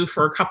talked to Lou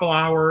for a couple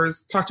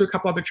hours, talked to a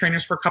couple other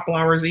trainers for a couple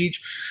hours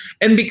each.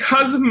 And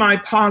because of my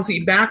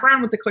Pawsey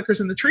background with the clickers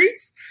and the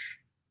treats,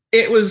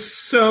 it was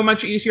so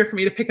much easier for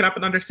me to pick it up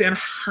and understand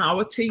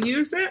how to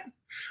use it.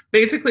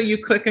 Basically,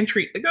 you click and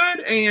treat the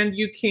good, and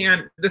you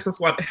can, this is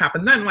what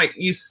happened then, like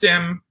you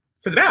stim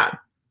for the bad.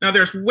 Now,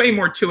 there's way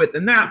more to it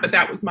than that, but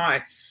that was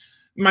my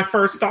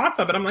first thoughts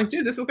of it. I'm like,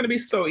 dude, this is going to be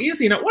so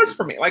easy. And it was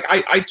for me. Like,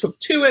 I took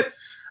to it,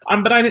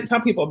 but I didn't tell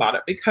people about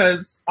it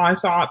because I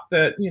thought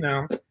that, you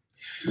know,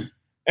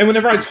 and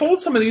whenever I told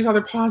some of these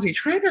other Pawsey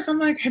trainers, I'm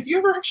like, have you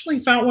ever actually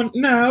felt one?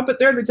 No, but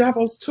they're the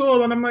devil's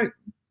tool. And I'm like,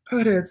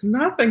 but it's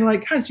nothing.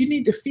 Like, guys, you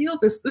need to feel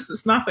this. This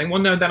is nothing.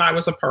 Well, no, then I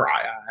was a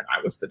pariah and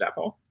I was the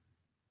devil.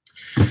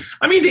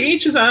 I mean, to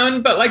each his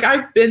own, but like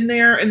I've been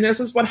there, and this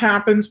is what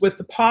happens with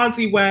the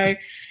Pawsey way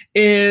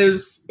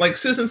is, like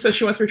Susan says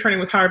she went through training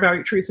with higher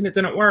value treats and it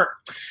didn't work.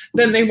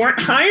 Then they weren't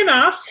high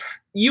enough,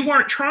 you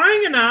weren't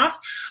trying enough,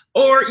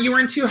 or you were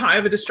in too high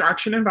of a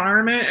distraction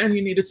environment and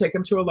you need to take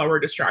them to a lower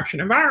distraction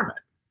environment.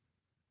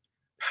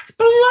 That's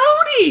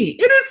baloney.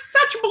 It is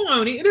such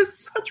baloney. It is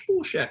such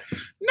bullshit.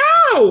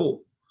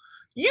 No,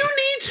 you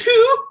need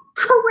to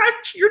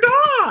correct your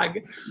dog.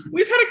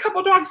 We've had a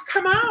couple dogs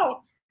come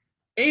out,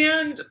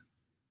 and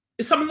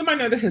some of them I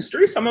know the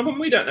history, some of them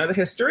we don't know the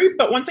history.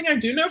 But one thing I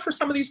do know for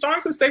some of these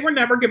dogs is they were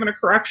never given a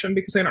correction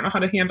because they don't know how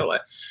to handle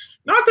it.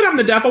 Not that I'm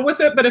the devil with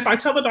it, but if I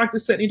tell the dog to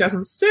sit and he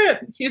doesn't sit,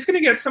 he's going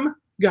to get some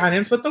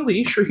guidance with the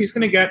leash, or he's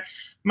going to get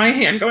my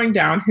hand going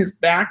down his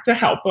back to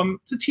help him,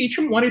 to teach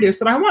him what it is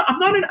that I want. I'm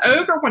not an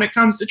ogre when it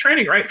comes to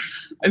training, right?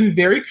 I'm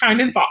very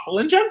kind and thoughtful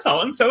and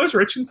gentle, and so is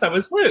Rich and so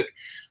is Luke,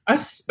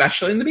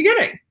 especially in the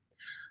beginning.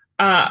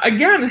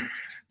 Again,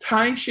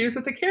 tying shoes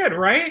with the kid,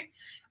 right?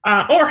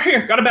 Or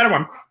here, got a better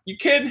one. You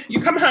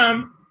come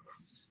home,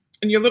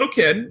 and your little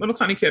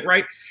tiny kid,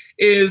 right,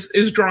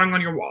 is drawing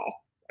on your wall.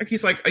 Like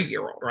he's like a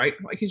year old, right?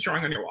 Like he's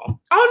drawing on your wall.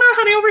 Oh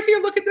no, honey, over here,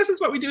 look at this. Is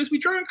what we do is we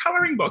draw in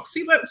coloring books.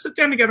 See, let's sit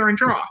down together and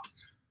draw.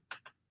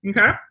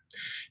 Okay?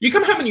 You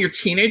come home and your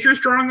teenager's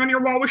drawing on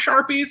your wall with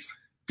Sharpies,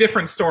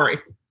 different story.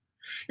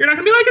 You're not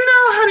gonna be like, no,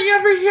 honey,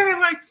 over here,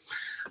 like,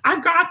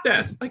 I've got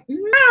this. Like,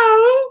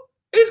 no.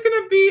 It's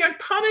going to be a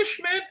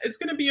punishment. It's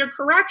going to be a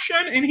correction,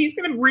 and he's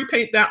going to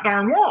repaint that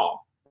darn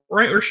wall,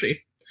 right? Or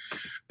she.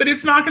 But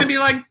it's not going to be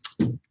like,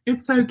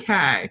 it's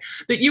okay.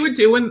 That you would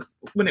do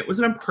when it was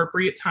an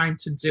appropriate time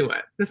to do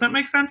it. Does that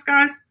make sense,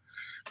 guys?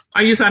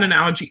 I use that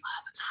analogy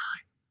all the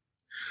time.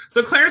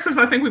 So Claire says,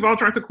 I think we've all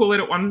drank the Kool-Aid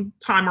at one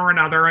time or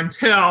another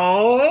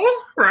until,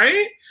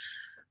 right?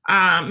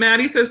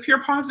 Maddie says,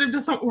 pure positive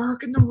doesn't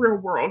work in the real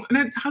world. And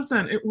it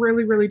doesn't. It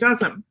really, really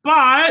doesn't.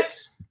 But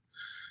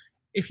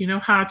if you know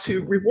how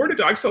to reward a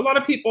dog. So a lot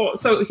of people,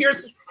 so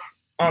here's,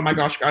 oh my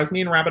gosh, guys,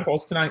 me and rabbit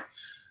holes tonight.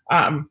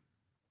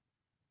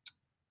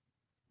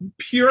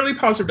 Purely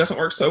positive doesn't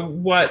work. So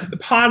what the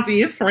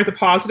Pawsey is, right? The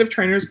positive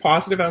trainers,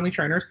 positive only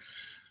trainers.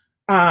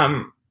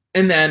 And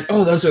then,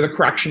 oh, those are the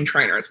correction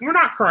trainers. We're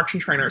not correction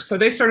trainers. So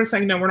they started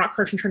saying, no, we're not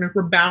correction trainers.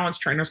 We're balance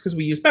trainers because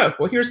we use both.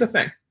 Well, here's the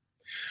thing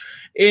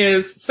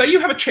is, say you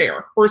have a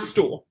chair or a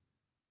stool.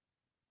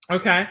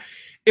 Okay.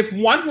 If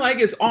one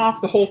leg is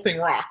off, the whole thing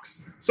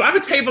rocks. So I have a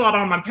table out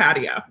on my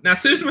patio. Now,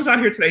 Susan was out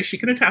here today. She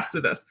can attest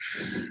to this.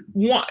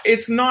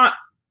 It's not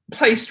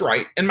placed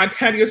right, and my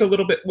patio is a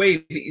little bit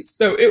wavy.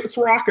 So it's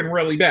rocking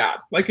really bad.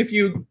 Like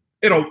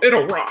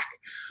it'll rock.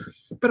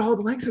 But all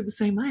the legs are the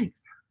same length,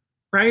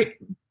 right?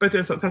 But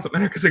it doesn't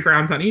matter because the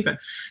ground's uneven.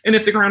 And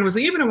if the ground was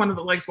even and one of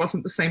the legs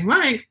wasn't the same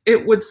length,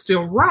 it would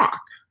still rock,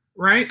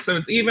 right? So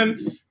it's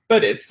even,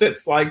 but it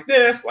sits like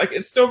this, like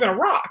it's still going to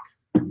rock.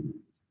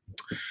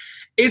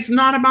 It's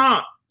not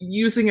about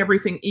using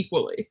everything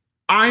equally.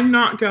 I'm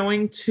not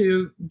going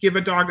to give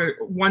a dog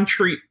one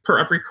treat per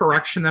every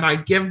correction that I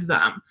give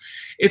them.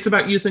 It's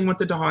about using what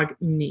the dog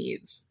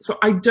needs. So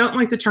I don't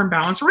like the term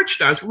balance. Rich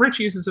does. Rich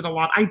uses it a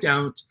lot. I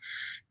don't.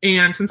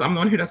 And since I'm the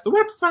one who does the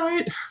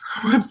website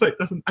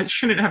I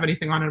shouldn't have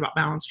anything on it about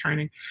balance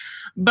training.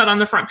 But on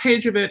the front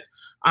page of it,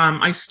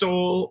 I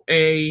stole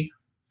a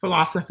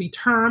philosophy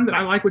term that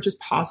I like, which is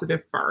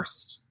positive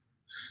first.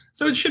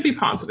 So it should be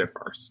positive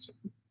first.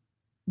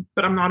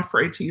 but I'm not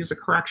afraid to use a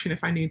correction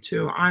if I need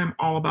to. I'm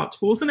all about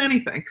tools and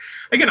anything.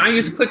 Again, I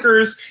use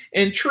clickers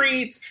and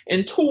treats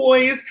and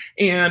toys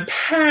and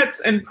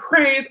pets and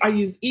praise. I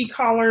use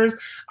e-collars.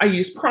 I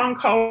use prong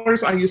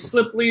collars. I use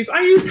slip leads. I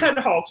use head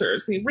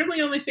halters. The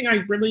really only thing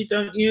I really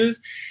don't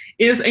use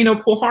is a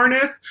no-pull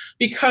harness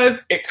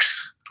because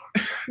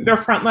their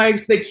front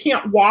legs, they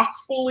can't walk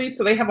fully,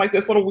 so they have like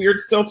this little weird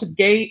stilted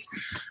gait.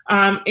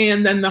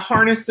 And then the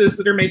harnesses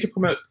that are made to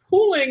promote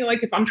pulling,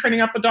 like if I'm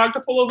training up a dog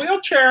to pull a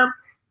wheelchair,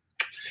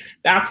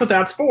 that's what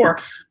that's for.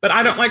 But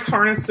I don't like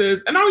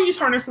harnesses, and I'll use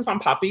harnesses on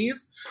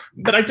puppies,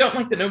 but I don't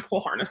like the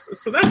no-pull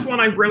harnesses. So that's one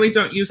I really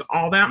don't use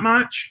all that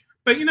much.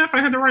 But you know, if I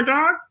had the right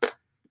dog,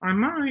 I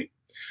might.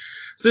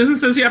 Susan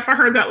says, yep, I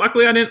heard that.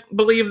 Luckily, I didn't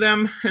believe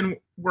them and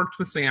worked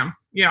with Sam.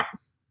 Yeah.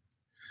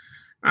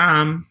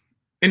 And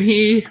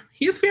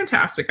he's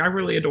fantastic. I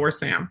really adore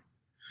Sam.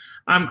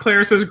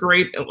 Claire says,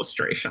 great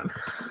illustration.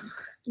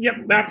 Yep,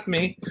 that's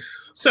me.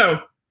 So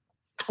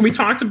we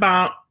talked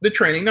about the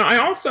training. Now,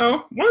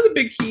 one of the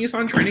big keys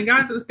on training,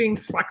 guys, is being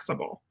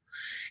flexible.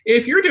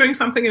 If you're doing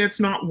something and it's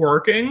not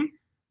working,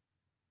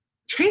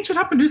 change it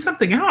up and do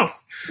something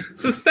else.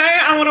 So say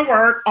I want to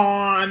work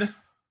on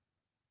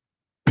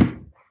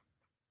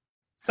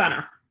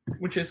center,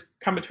 which is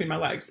come between my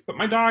legs, but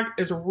my dog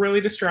is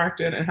really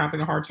distracted and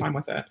having a hard time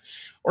with it,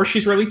 or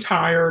she's really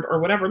tired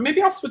or whatever.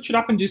 Maybe I'll switch it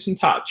up and do some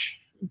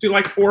touch. Do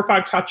like 4 or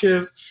 5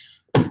 touches.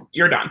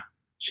 You're done.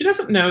 She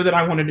doesn't know that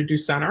I wanted to do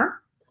center.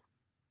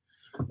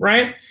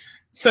 Right?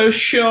 So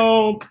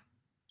she'll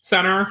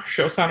center,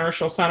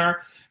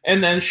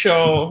 and then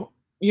she'll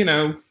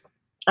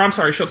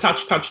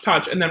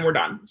touch, and then we're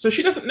done. So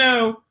she doesn't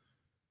know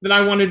that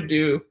I wanted to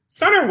do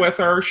center with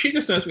her. She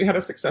just knows we had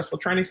a successful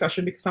training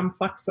session because I'm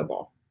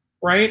flexible,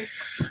 right?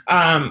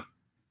 I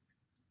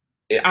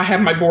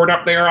have my board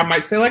up there. I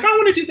might say like, I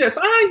want to do this.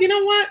 You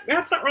know what?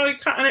 That's not really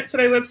cutting it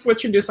today. Let's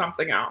switch and do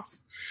something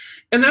else.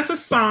 And that's a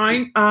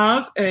sign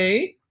of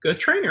a good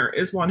trainer,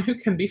 is one who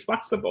can be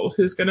flexible,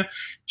 who's going to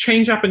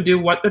change up and do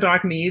what the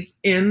dog needs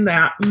in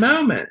that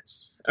moment.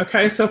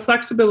 Okay, so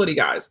flexibility,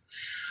 guys.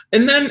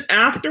 And then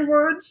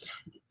afterwards,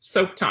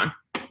 soak time.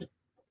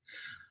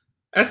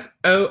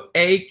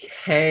 SOAK,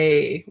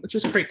 which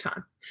is great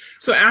time.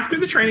 So after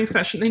the training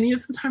session, they needed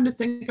some time to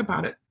think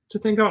about it, to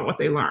think about what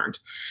they learned.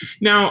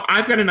 Now,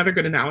 I've got another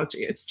good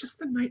analogy. It's just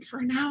the night for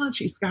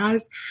analogies,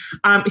 guys.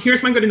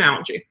 Here's my good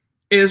analogy.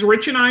 Is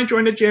Rich and I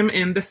joined a gym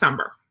in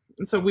December.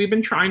 And so we've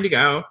been trying to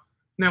go.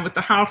 Now with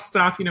the house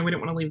stuff, we didn't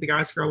want to leave the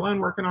guys here alone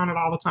working on it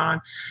all the time.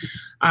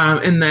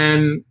 And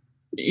then,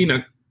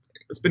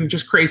 it's been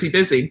just crazy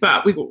busy.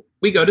 But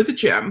we go to the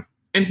gym.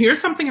 And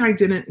here's something I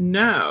didn't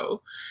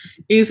know,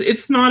 is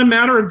it's not a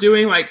matter of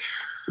doing like,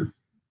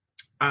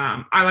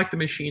 I like the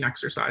machine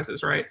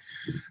exercises, right?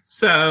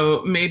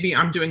 So maybe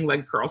I'm doing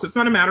leg curls. It's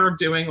not a matter of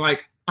doing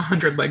like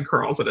 100 leg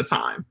curls at a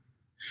time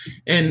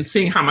and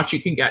seeing how much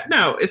you can get.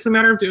 No, it's a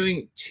matter of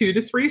doing 2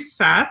 to 3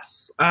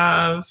 sets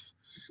of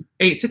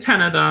 8 to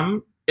 10 of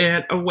them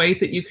at a weight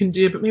that you can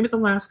do, but maybe the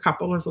last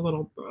couple is a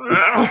little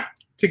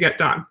to get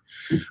done,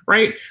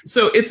 right?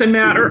 So it's a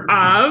matter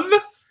of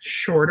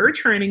shorter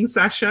training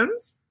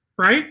sessions,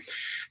 right?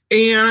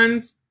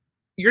 And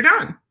you're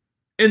done.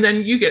 And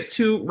then you get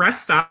to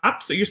rest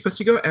up. So you're supposed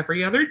to go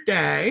every other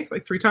day,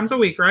 like 3 times a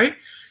week, right?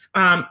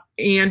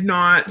 And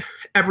not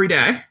every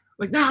day.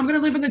 Like, no, I'm going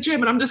to live in the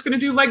gym and I'm just going to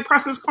do leg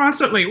presses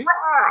constantly.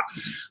 Rah!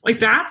 Like,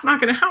 that's not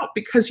going to help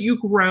because you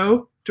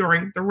grow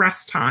during the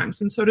rest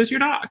times, and so does your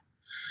dog.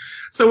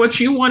 So what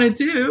you want to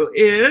do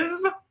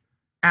is,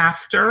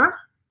 after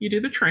you do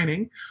the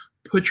training,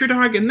 put your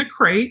dog in the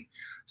crate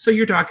so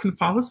your dog can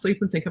fall asleep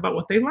and think about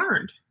what they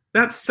learned.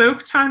 That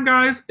soak time,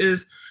 guys,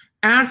 is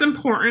as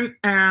important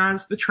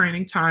as the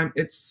training time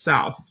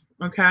itself,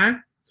 okay?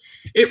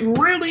 It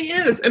really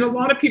is. And a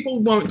lot of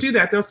people won't do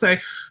that. They'll say,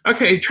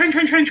 okay, train.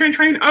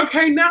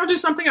 Okay, now do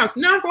something else.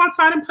 Now go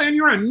outside and play on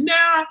your own.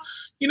 Now,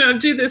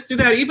 do this, do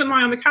that. Even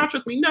lie on the couch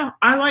with me. No,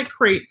 I like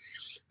crate.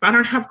 If I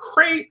don't have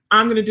crate,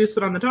 I'm going to do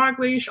sit on the dog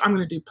leash. I'm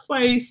going to do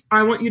place.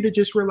 I want you to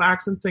just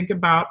relax and think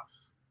about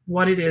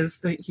what it is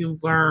that you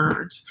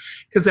learned,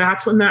 because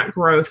that's when that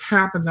growth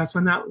happens. That's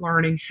when that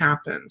learning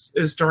happens,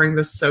 is during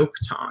the soak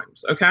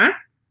times, okay?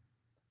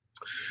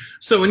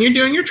 So when you're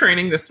doing your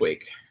training this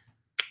week,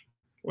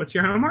 what's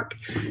your homework?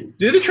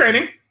 Do the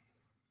training.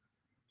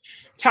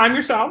 Time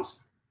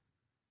yourselves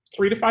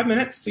 3 to 5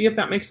 minutes. See if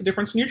that makes a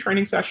difference in your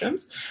training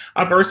sessions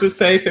versus,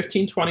 say,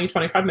 15, 20,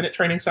 25-minute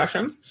training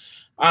sessions.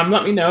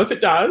 Let me know if it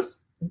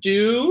does.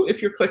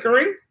 If you're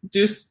clickering,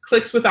 do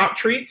clicks without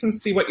treats and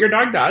see what your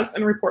dog does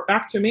and report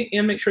back to me,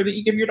 and make sure that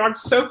you give your dog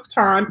soak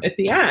time at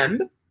the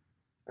end,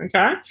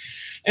 okay?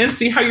 And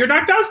see how your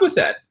dog does with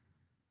it.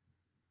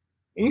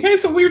 Okay,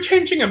 so we're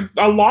changing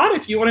a lot.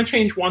 If you want to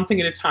change one thing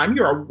at a time,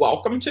 you're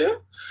welcome to,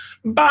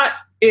 but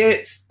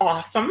it's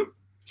awesome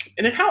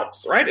and it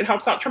helps, right? It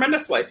helps out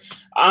tremendously.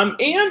 And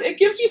it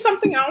gives you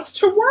something else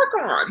to work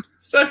on.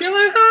 So if you're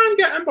like, I'm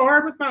getting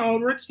bored with my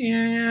old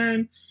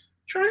routine,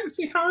 try and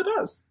see how it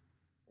does.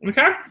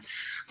 Okay,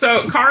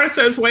 so Cara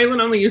says Waylon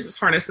only uses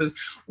harnesses.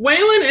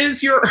 Waylon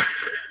is your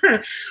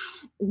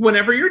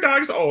whenever your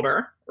dog's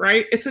older,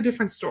 right, it's a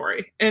different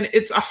story. And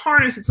it's a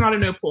harness. It's not a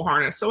no-pull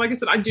harness. So like I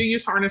said, I do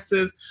use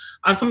harnesses.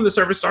 Some of the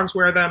service dogs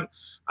wear them.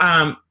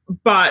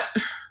 But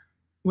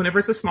whenever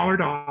it's a smaller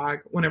dog,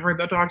 whenever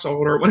the dog's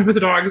older, whenever the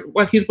dog's,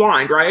 he's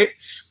blind, right?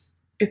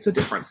 It's a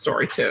different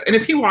story too. And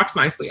if he walks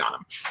nicely on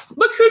him.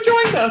 Look who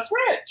joined us,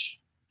 Rich.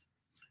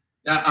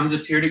 I'm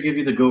just here to give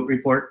you the goat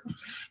report.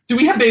 Do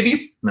we have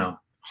babies? No.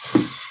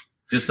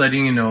 Just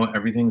letting you know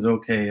everything's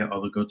okay.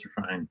 All the goats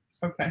are fine.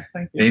 Okay,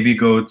 thank you. Baby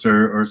goats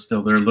are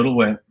still, they're a little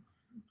wet.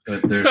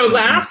 But so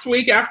last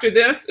week after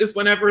this is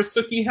whenever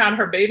Suki had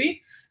her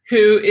baby,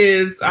 who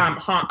is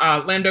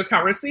Lando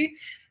Calrissian.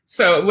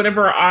 So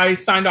whenever I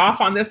signed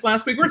off on this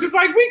last week, we're just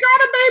like, we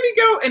got a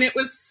baby goat, and it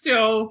was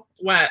still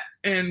wet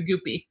and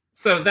goopy.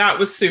 So that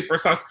was super.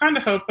 So I was kind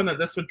of hoping that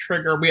this would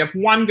trigger. We have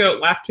one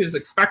goat left who's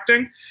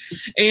expecting.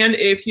 And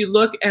if you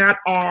look at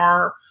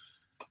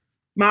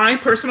my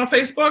personal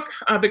Facebook,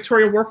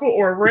 Victoria Werfel,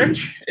 or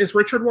Rich is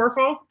Richard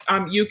Werfel,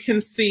 you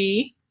can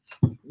see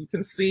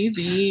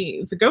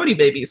the goatee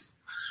babies.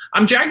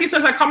 Jackie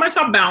says, I call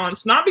myself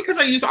balanced, not because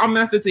I use all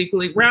methods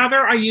equally.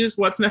 Rather, I use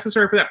what's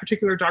necessary for that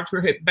particular dog to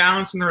hit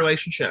balance in the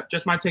relationship.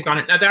 Just my take on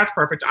it. Now, that's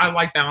perfect. I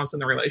like balance in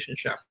the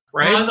relationship,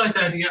 right? Well, I like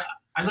the idea.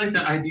 I like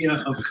the idea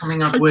of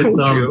coming up with.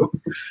 I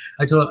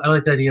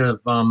like the idea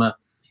of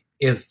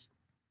if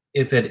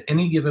at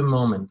any given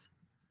moment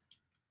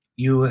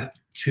you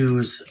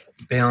choose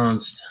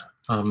balanced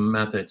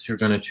methods, you're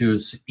going to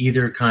choose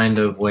either kind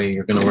of way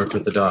you're going to work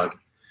with the dog,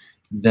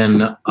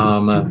 then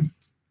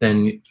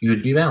you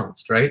would be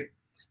balanced, right?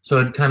 So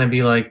it'd kind of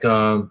be like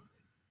what,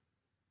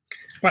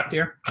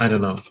 dear? I don't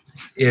know.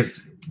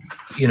 If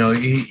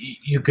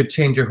you could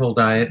change your whole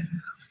diet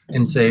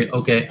and say,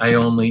 okay, I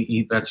only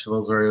eat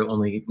vegetables, or I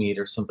only eat meat,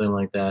 or something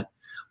like that.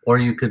 Or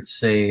you could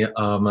say,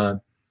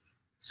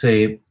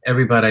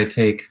 every bite I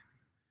take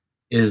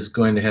is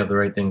going to have the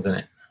right things in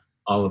it,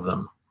 all of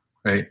them,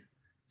 right?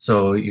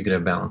 So you could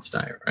have a balanced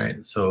diet,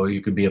 right? So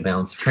you could be a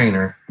balanced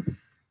trainer,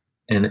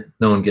 and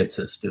no one gets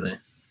this, do they?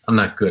 I'm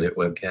not good at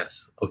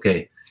webcasts.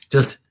 Okay,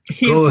 just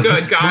he's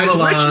good, guys.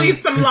 Rich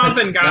needs some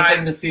loving, guys.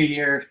 Nothing to see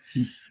here.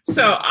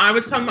 So I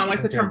was telling him I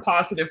like the term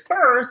positive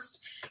first,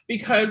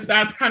 because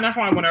that's kind of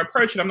how I want to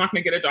approach it. I'm not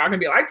going to get a dog and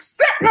be like,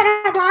 sit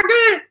on a dog.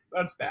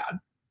 That's bad.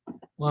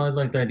 Well, I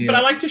like the idea. But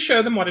I like to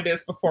show them what it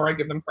is before I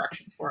give them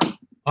corrections for it.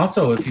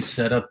 Also, if you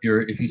set up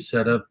your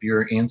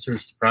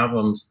answers to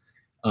problems,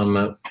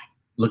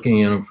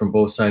 looking at them from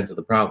both sides of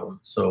the problem.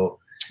 So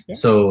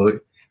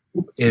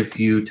if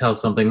you tell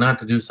something not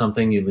to do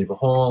something, you leave a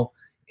hole,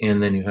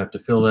 and then you have to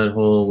fill that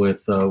hole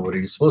with what are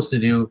you supposed to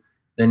do,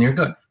 then you're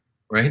good,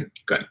 right?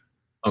 Good.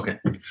 Okay.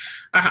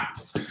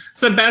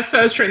 So Beth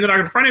says, train the dog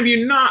in front of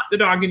you, not the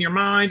dog in your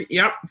mind.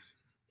 Yep.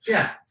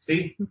 Yeah.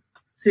 See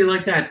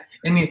like that.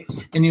 And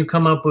you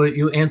come up with,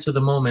 you answer the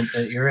moment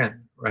that you're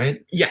in,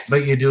 right? Yes.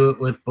 But you do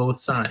it with both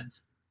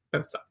sides.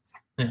 Both sides.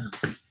 Yeah.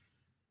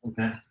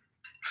 Okay.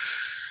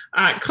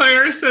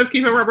 Claire says,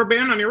 keep a rubber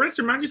band on your wrist.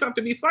 Remind yourself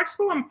to be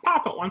flexible and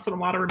pop it once in a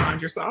while to remind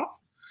yourself.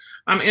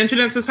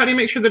 Anjanette says, how do you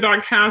make sure the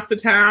dog has the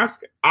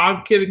task?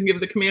 I'll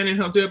give the command and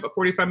he'll do it, but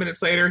 45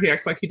 minutes later, he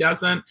acts like he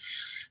doesn't.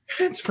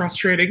 It's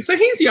frustrating. So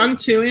he's young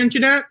too,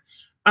 Anjanette.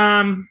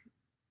 And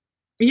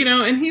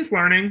he's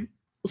learning.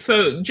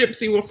 So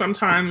Gypsy will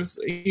sometimes,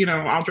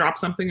 I'll drop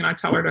something and I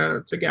tell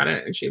her to get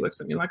it. And she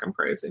looks at me like I'm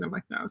crazy. And I'm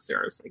like, no,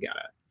 seriously, get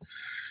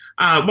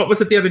it. What was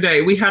it the other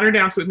day? We had her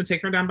down. So we've been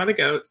taking her down by the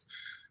goats.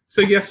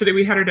 So yesterday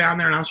we had her down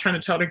there and I was trying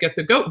to tell her to get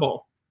the goat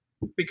bowl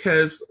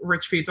because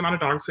Rich feeds them out of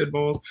dog food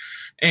bowls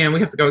and we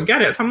have to go and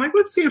get it. So I'm like,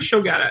 let's see if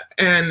she'll get it.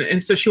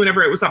 And so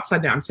whenever it was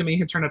upside down to me,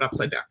 had turned it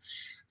upside down.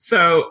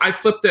 So I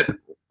flipped it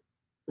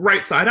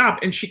right side up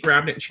and she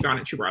grabbed it and she got it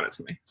and she brought it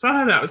to me. So I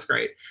thought that was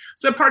great.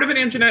 So part of it,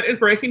 Anjanette, is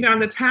breaking down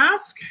the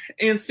task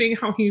and seeing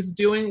how he's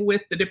doing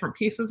with the different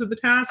pieces of the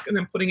task and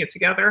then putting it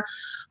together.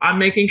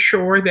 Making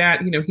sure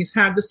that, he's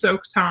had the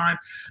soak time,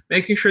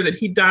 making sure that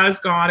he does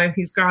got it.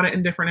 He's got it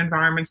in different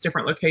environments,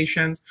 different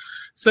locations.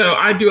 So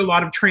I do a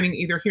lot of training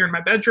either here in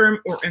my bedroom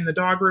or in the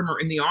dog room or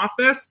in the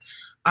office.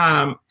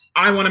 I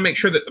want to make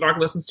sure that the dog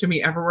listens to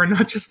me everywhere,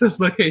 not just those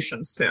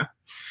locations too.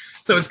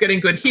 So it's getting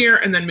good here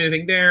and then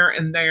moving there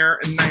and there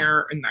and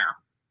there and there.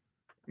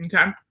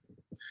 Okay.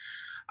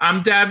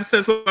 Deb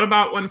says, what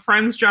about when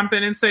friends jump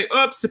in and say,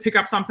 oops, to pick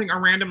up something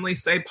or randomly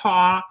say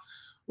paw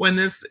when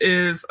this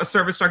is a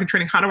service dog in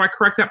training? How do I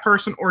correct that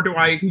person or do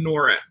I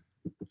ignore it?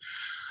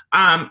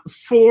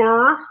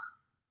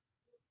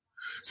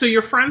 So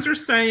your friends are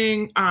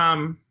saying,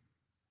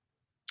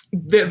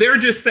 they're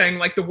just saying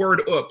like the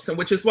word oops,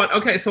 which is what,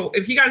 okay, so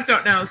if you guys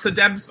don't know, so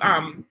Deb's,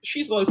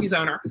 she's Loki's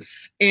owner,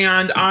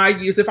 and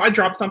if I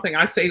drop something,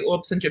 I say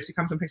oops, and Gypsy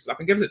comes and picks it up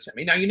and gives it to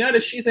me. Now, you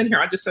notice she's in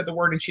here, I just said the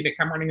word and she didn't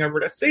come running over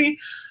to see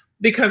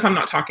because I'm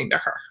not talking to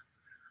her,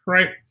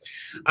 right?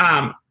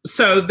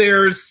 So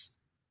there's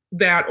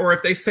that, or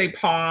if they say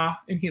paw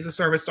and he's a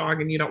service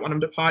dog and you don't want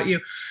him to paw at you,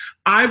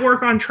 I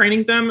work on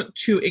training them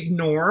to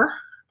ignore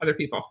other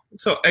people.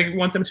 So I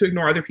want them to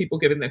ignore other people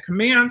giving them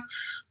commands.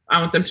 I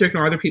want them to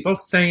ignore other people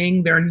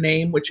saying their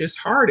name, which is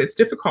hard. It's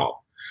difficult.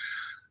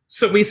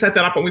 So we set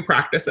that up and we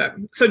practice it.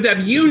 So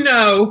Deb, you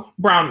know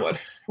Brownwood,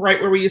 right?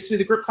 Where we used to do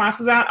the group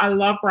classes at. I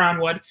love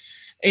Brownwood,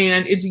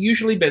 and it's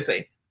usually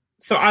busy.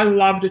 So I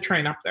love to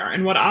train up there.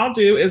 And what I'll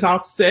do is I'll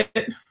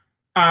sit,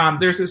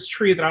 there's this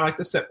tree that I like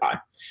to sit by,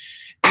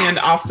 and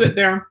I'll sit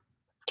there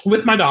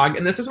with my dog.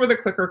 And this is where the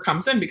clicker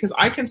comes in, because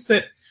I can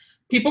sit,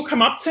 people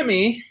come up to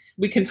me,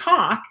 we can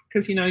talk,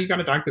 because you got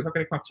a dog, people are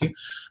going to come up to you.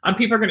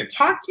 People are going to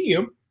talk to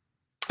you,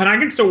 and I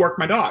can still work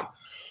my dog.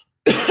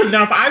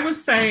 Now, if I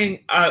was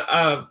saying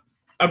a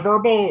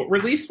verbal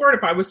release word,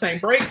 if I was saying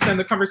break, then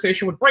the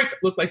conversation would break,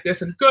 look like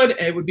this and good,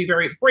 and it would be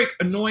very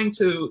annoying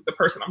to the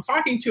person I'm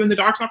talking to, and the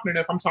dog's not going to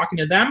know if I'm talking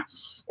to them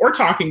or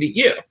talking to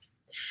you.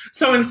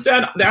 So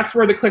instead, that's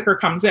where the clicker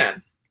comes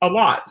in a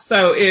lot.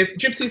 So if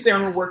Gypsy's there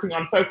and we're working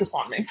on focus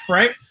on me,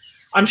 right?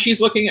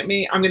 She's looking at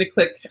me, I'm going to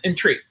click and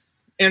treat.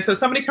 And so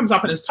somebody comes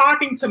up and is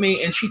talking to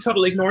me, and she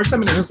totally ignores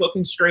them and is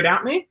looking straight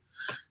at me,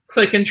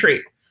 click and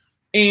treat.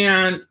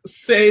 And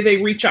say they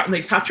reach out and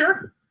they touch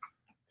her,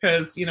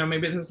 because,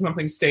 maybe this is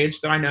something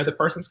staged that I know the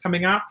person's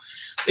coming up.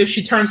 If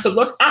she turns to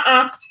look,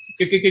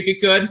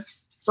 good,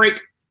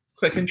 break,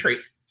 click and treat.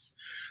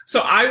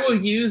 So I will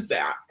use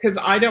that, because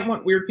I don't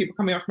want weird people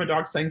coming up from my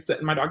dog saying sit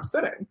and my dog's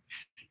sitting,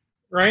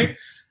 right?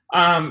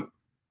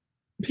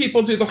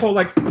 People do the whole,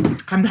 like,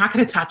 I'm not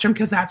going to touch him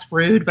because that's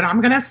rude, but I'm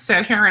going to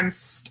sit here and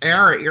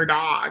stare at your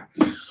dog.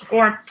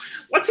 Or,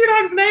 what's your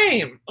dog's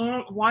name?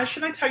 Why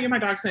should I tell you my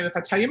dog's name? If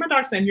I tell you my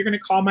dog's name, you're going to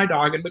call my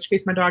dog, in which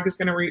case my dog is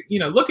going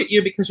to, look at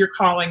you because you're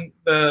calling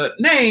the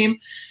name.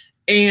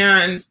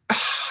 And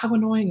how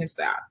annoying is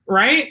that,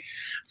 right?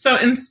 So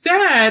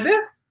instead,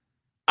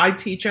 I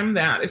teach them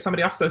that if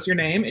somebody else says your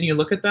name and you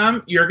look at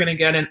them, you're going to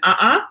get an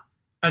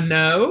a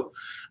no,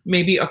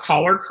 maybe a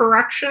color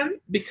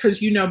correction,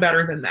 because you know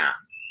better than that.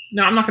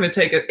 Now, I'm not going to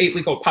take an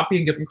 8-week-old puppy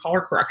and give them color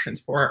corrections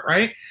for it,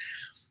 right?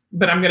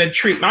 But I'm going to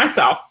treat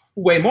myself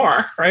way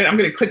more, right? I'm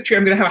going to click treat.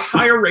 I'm going to have a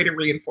higher rate of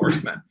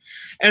reinforcement.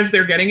 As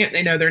they're getting it,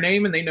 they know their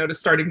name and they know to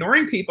start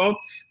ignoring people.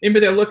 Maybe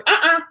they'll look,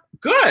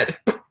 good.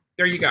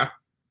 There you go.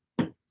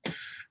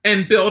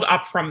 And build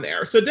up from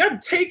there. So Deb,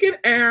 take it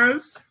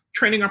as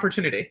training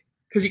opportunity,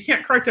 because you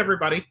can't correct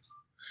everybody.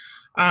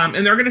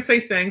 And they're going to say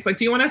things like,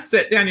 do you want to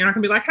sit down? You're not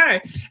going to be like,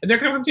 hey. And they're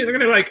going to come to you. They're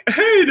going to be like,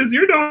 hey, does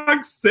your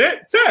dog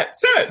sit, sit,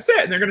 sit,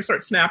 sit? And they're going to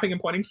start snapping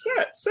and pointing,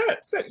 sit,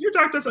 sit, sit. Your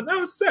dog doesn't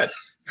know sit.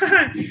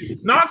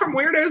 Not from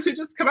weirdos who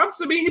just come up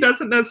to me. He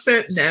doesn't know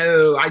sit.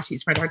 No, I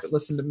teach my dog to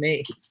listen to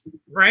me,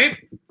 right?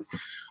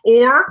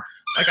 Or,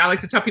 like I like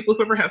to tell people,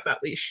 whoever has that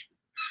leash.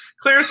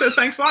 Claire says,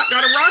 thanks a lot.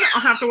 Got to run.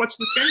 I'll have to watch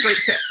this again. Great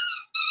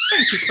tips.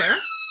 Thank you, Claire.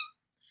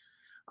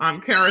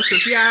 Kara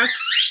says, yes.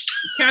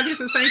 Kathy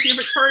says, thank you,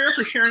 Victoria,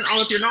 for sharing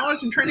all of your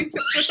knowledge and training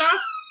tips with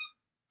us.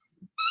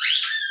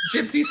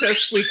 Gypsy says,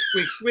 squeak,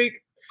 squeak, squeak.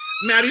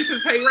 Maddie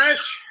says, hey,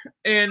 Rich.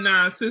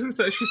 And Susan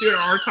says she's doing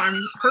her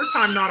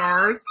time, not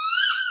ours.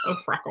 Oh,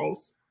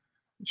 Freckles.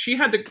 She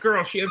had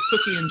She had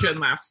Sookie and Jen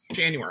last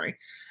January.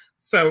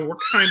 So we're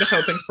kind of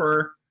hoping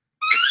for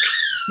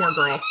more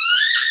girls.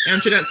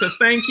 And Jeanette says,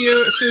 thank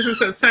you. Susan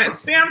says,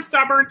 Stam's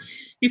stubborn.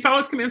 He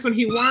follows commands when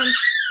he wants,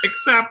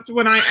 except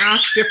when I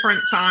ask different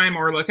time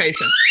or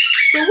location.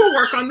 So we'll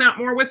work on that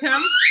more with him.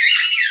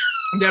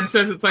 Deb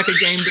says it's like a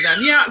game to them.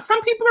 Yeah,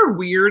 some people are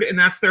weird, and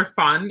that's their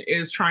fun,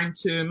 is trying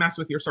to mess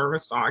with your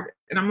service dog.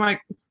 And I'm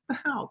like, what the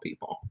hell,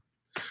 people?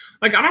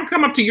 Like, I don't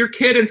come up to your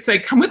kid and say,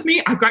 come with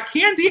me. I've got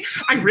candy.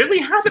 I really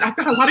have it. I've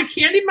got a lot of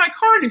candy in my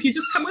car. And if you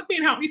just come with me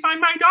and help me find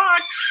my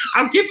dog,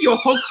 I'll give you a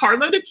whole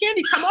carload of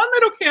candy. Come on,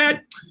 little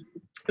kid.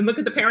 And look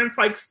at the parents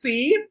like,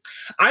 see,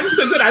 I'm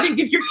so good. I didn't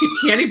give your kid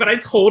candy, but I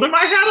told him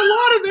I had a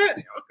lot of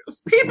it.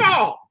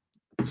 People,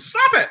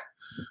 stop it.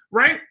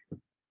 Right?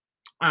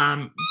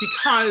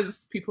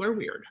 Because people are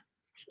weird.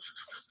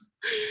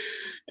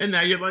 And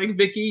now you're like,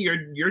 Vicky,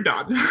 you're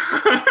done.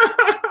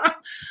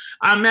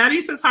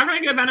 Maddie says, how can I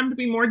get Venom to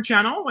be more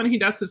gentle when he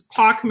does his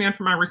paw command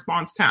for my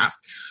response task?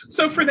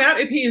 So for that,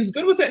 if he is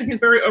good with it and he's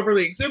very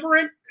overly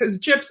exuberant, because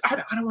Gyps, I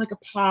don't like a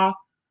paw,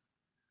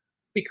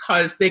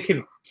 because they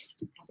can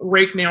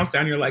rake nails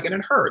down your leg and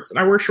it hurts. And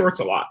I wear shorts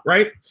a lot,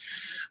 right?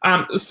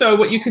 So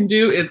what you can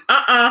do is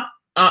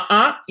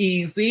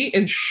easy,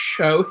 and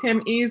show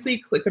him easy.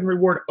 Click and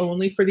reward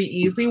only for the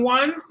easy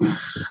ones.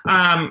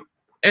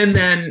 And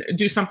then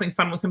do something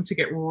fun with him to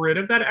get rid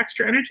of that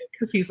extra energy,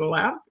 because he's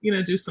allowed,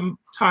 do some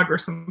tug or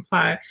some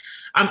play.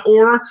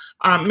 Or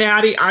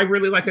Maddie, I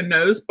really like a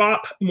nose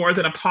bop more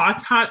than a paw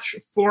touch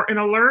for an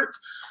alert,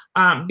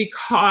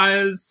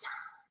 because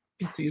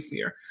it's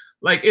easier.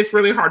 Like, it's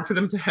really hard for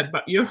them to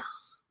headbutt you.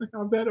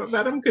 I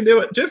bet him could do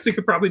it. Gypsy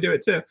could probably do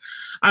it too.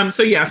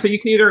 So you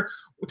can either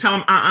tell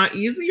him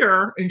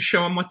easier and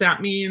show him what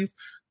that means,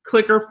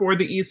 clicker for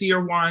the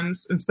easier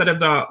ones instead of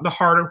the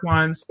harder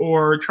ones,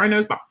 or try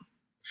nose bop.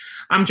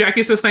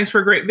 Jackie says, thanks for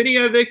a great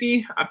video,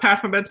 Vicky.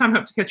 Past my bedtime.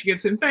 Hope to catch you again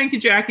soon. Thank you,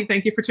 Jackie.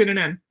 Thank you for tuning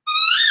in.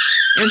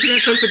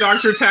 Antoinette says the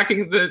dogs are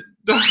attacking the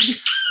dog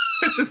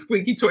with the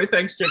squeaky toy.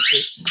 Thanks,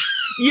 Gypsy.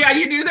 Yeah,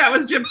 you knew that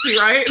was Gypsy,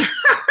 right?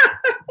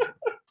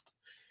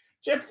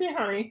 Gypsy,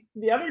 honey,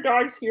 the other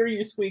dogs hear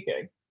you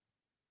squeaking.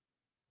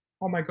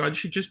 Oh my God,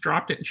 she just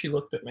dropped it and she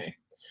looked at me.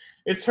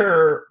 It's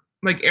her,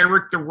 like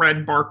Eric the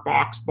Red Bark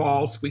Box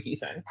ball squeaky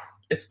thing.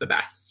 It's the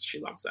best. She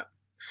loves it.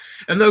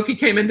 And Loki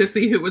came in to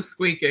see who was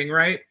squeaking,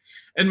 right?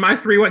 And my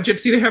 3 want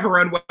Gypsy to have her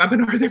own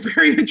webinar. They're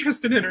very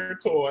interested in her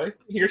toy.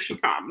 Here she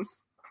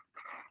comes.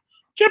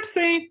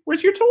 Gypsy,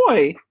 where's your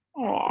toy?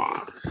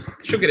 Aw,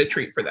 she'll get a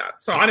treat for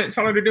that. So I didn't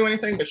tell her to do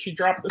anything, but she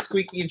dropped the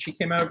squeaky and she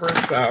came over.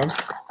 So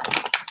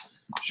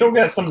she'll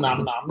get some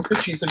nom-noms,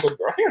 but she's a good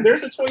girl. Here,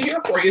 there's a toy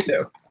here for you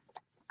too.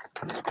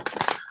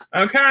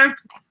 Okay.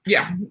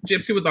 Yeah,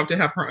 Gypsy would love to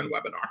have her own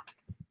webinar.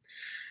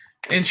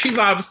 And she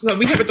loves, so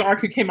we have a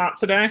dog who came out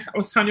today, I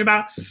was telling you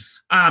about.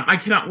 I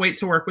cannot wait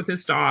to work with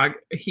this dog.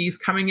 He's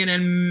coming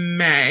in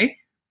May.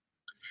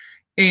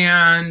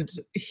 And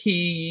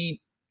he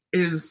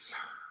is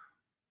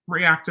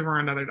reactive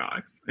around other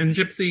dogs. And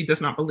Gypsy does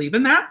not believe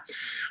in that.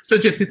 So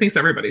Gypsy thinks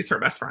everybody's her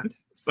best friend.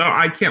 So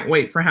I can't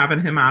wait for having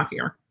him out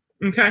here.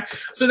 Okay.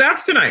 So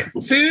that's tonight.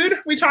 Food.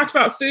 We talked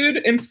about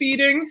food and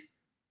feeding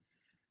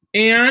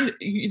and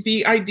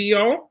the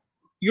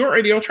your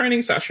ideal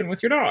training session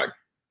with your dog.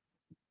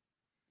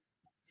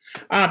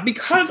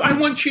 Because I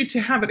want you to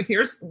have it.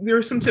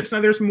 There's some tips.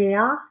 Now there's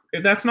more.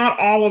 That's not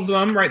all of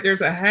them, right?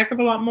 There's a heck of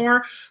a lot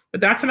more,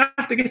 but that's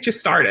enough to get you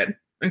started.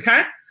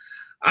 Okay.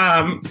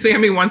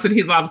 Sammy wants it.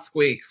 He loves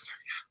squeaks.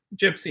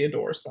 Gypsy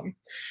adores them.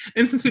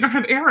 And since we don't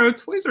have Arrow,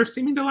 toys are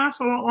seeming to last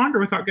a lot longer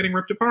without getting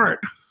ripped apart.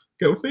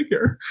 Go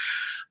figure.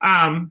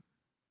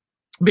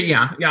 But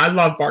yeah, I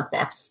love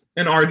BarkBox.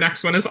 And our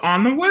next one is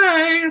on the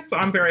way. So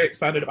I'm very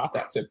excited about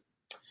that too.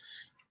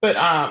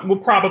 But we'll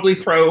probably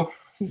throw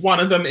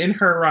one of them in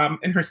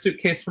her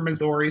suitcase for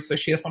Missouri, so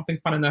she has something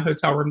fun in the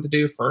hotel room to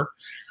do for,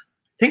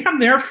 I think I'm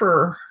there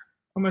for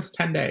almost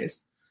 10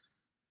 days.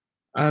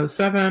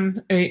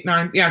 7, 8,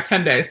 9,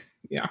 10 days.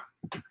 Yeah.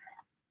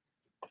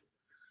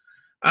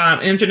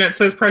 And Jeanette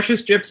says,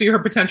 Precious Gypsy, her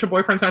potential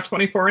boyfriend's now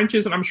 24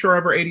 inches and I'm sure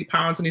over 80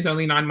 pounds and he's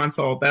only 9 months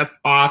old. That's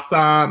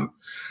awesome.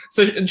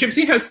 So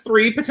Gypsy has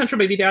 3 potential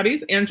baby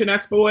daddies and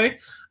Jeanette's boy,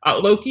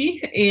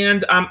 Loki,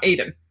 and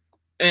Aiden.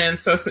 And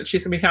so since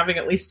she's going to be having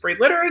at least 3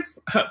 litters,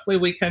 hopefully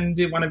we can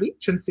do one of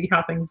each and see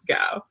how things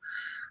go.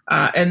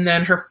 And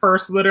then her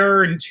first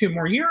litter in 2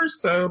 more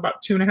years, so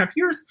about 2.5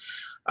 years.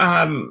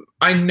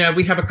 I know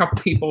we have a couple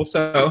people,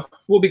 so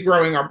we'll be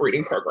growing our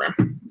breeding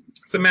program.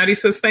 So Maddie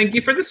says, thank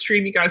you for the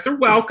stream. You guys are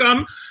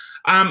welcome.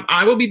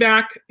 I will be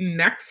back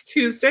next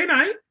Tuesday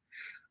night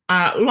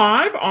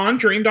live on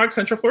Dream Dog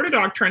Central Florida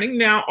Dog Training.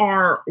 Now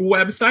our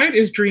website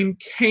is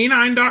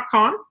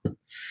dreamcanine.com.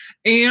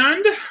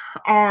 And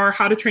our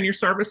How to Train Your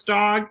Service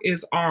Dog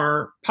is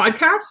our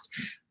podcast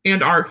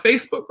and our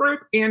Facebook group.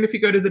 And if you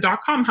go to the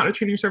 .com,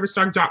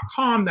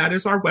 howtotrainyourservicedog.com, that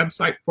is our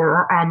website for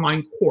our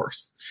online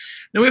course.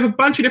 Now we have a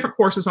bunch of different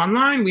courses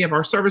online. We have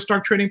our service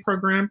dog training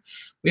program.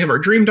 We have our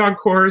Dream Dog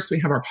course. We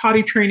have our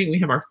potty training. We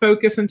have our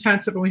Focus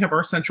Intensive, and we have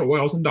our Essential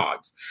Oils and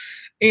Dogs.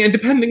 And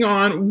depending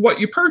on what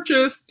you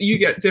purchase, you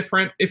get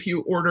different. If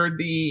you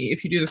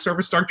do the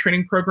service dog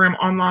training program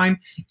online,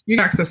 you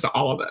get access to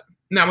all of it.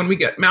 Now, when we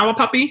get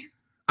Malapuppy,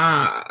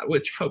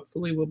 which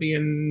hopefully will be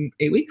in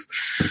 8 weeks.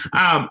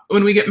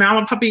 When we get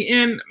Malapuppy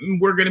in,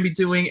 we're going to be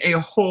doing a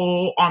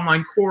whole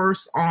online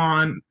course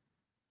on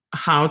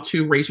how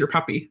to raise your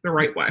puppy the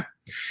right way.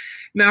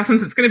 Now,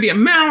 since it's going to be a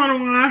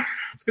Malinois,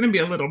 it's going to be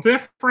a little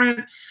different.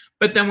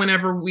 But then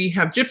whenever we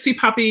have Gypsy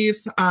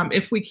puppies,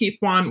 if we keep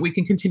one, we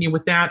can continue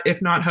with that.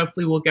 If not,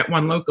 hopefully we'll get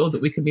one local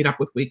that we can meet up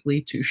with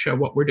weekly to show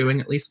what we're doing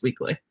at least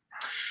weekly.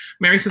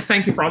 Mary says,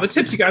 thank you for all the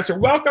tips. You guys are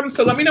welcome.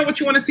 So let me know what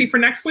you want to see for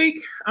next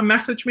week.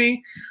 Message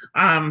me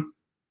and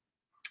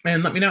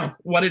let me know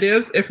what it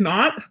is. If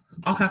not,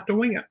 I'll have to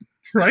wing it,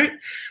 right?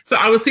 So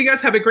I will see you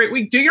guys. Have a great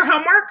week. Do your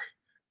homework,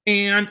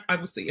 and I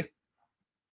will see you.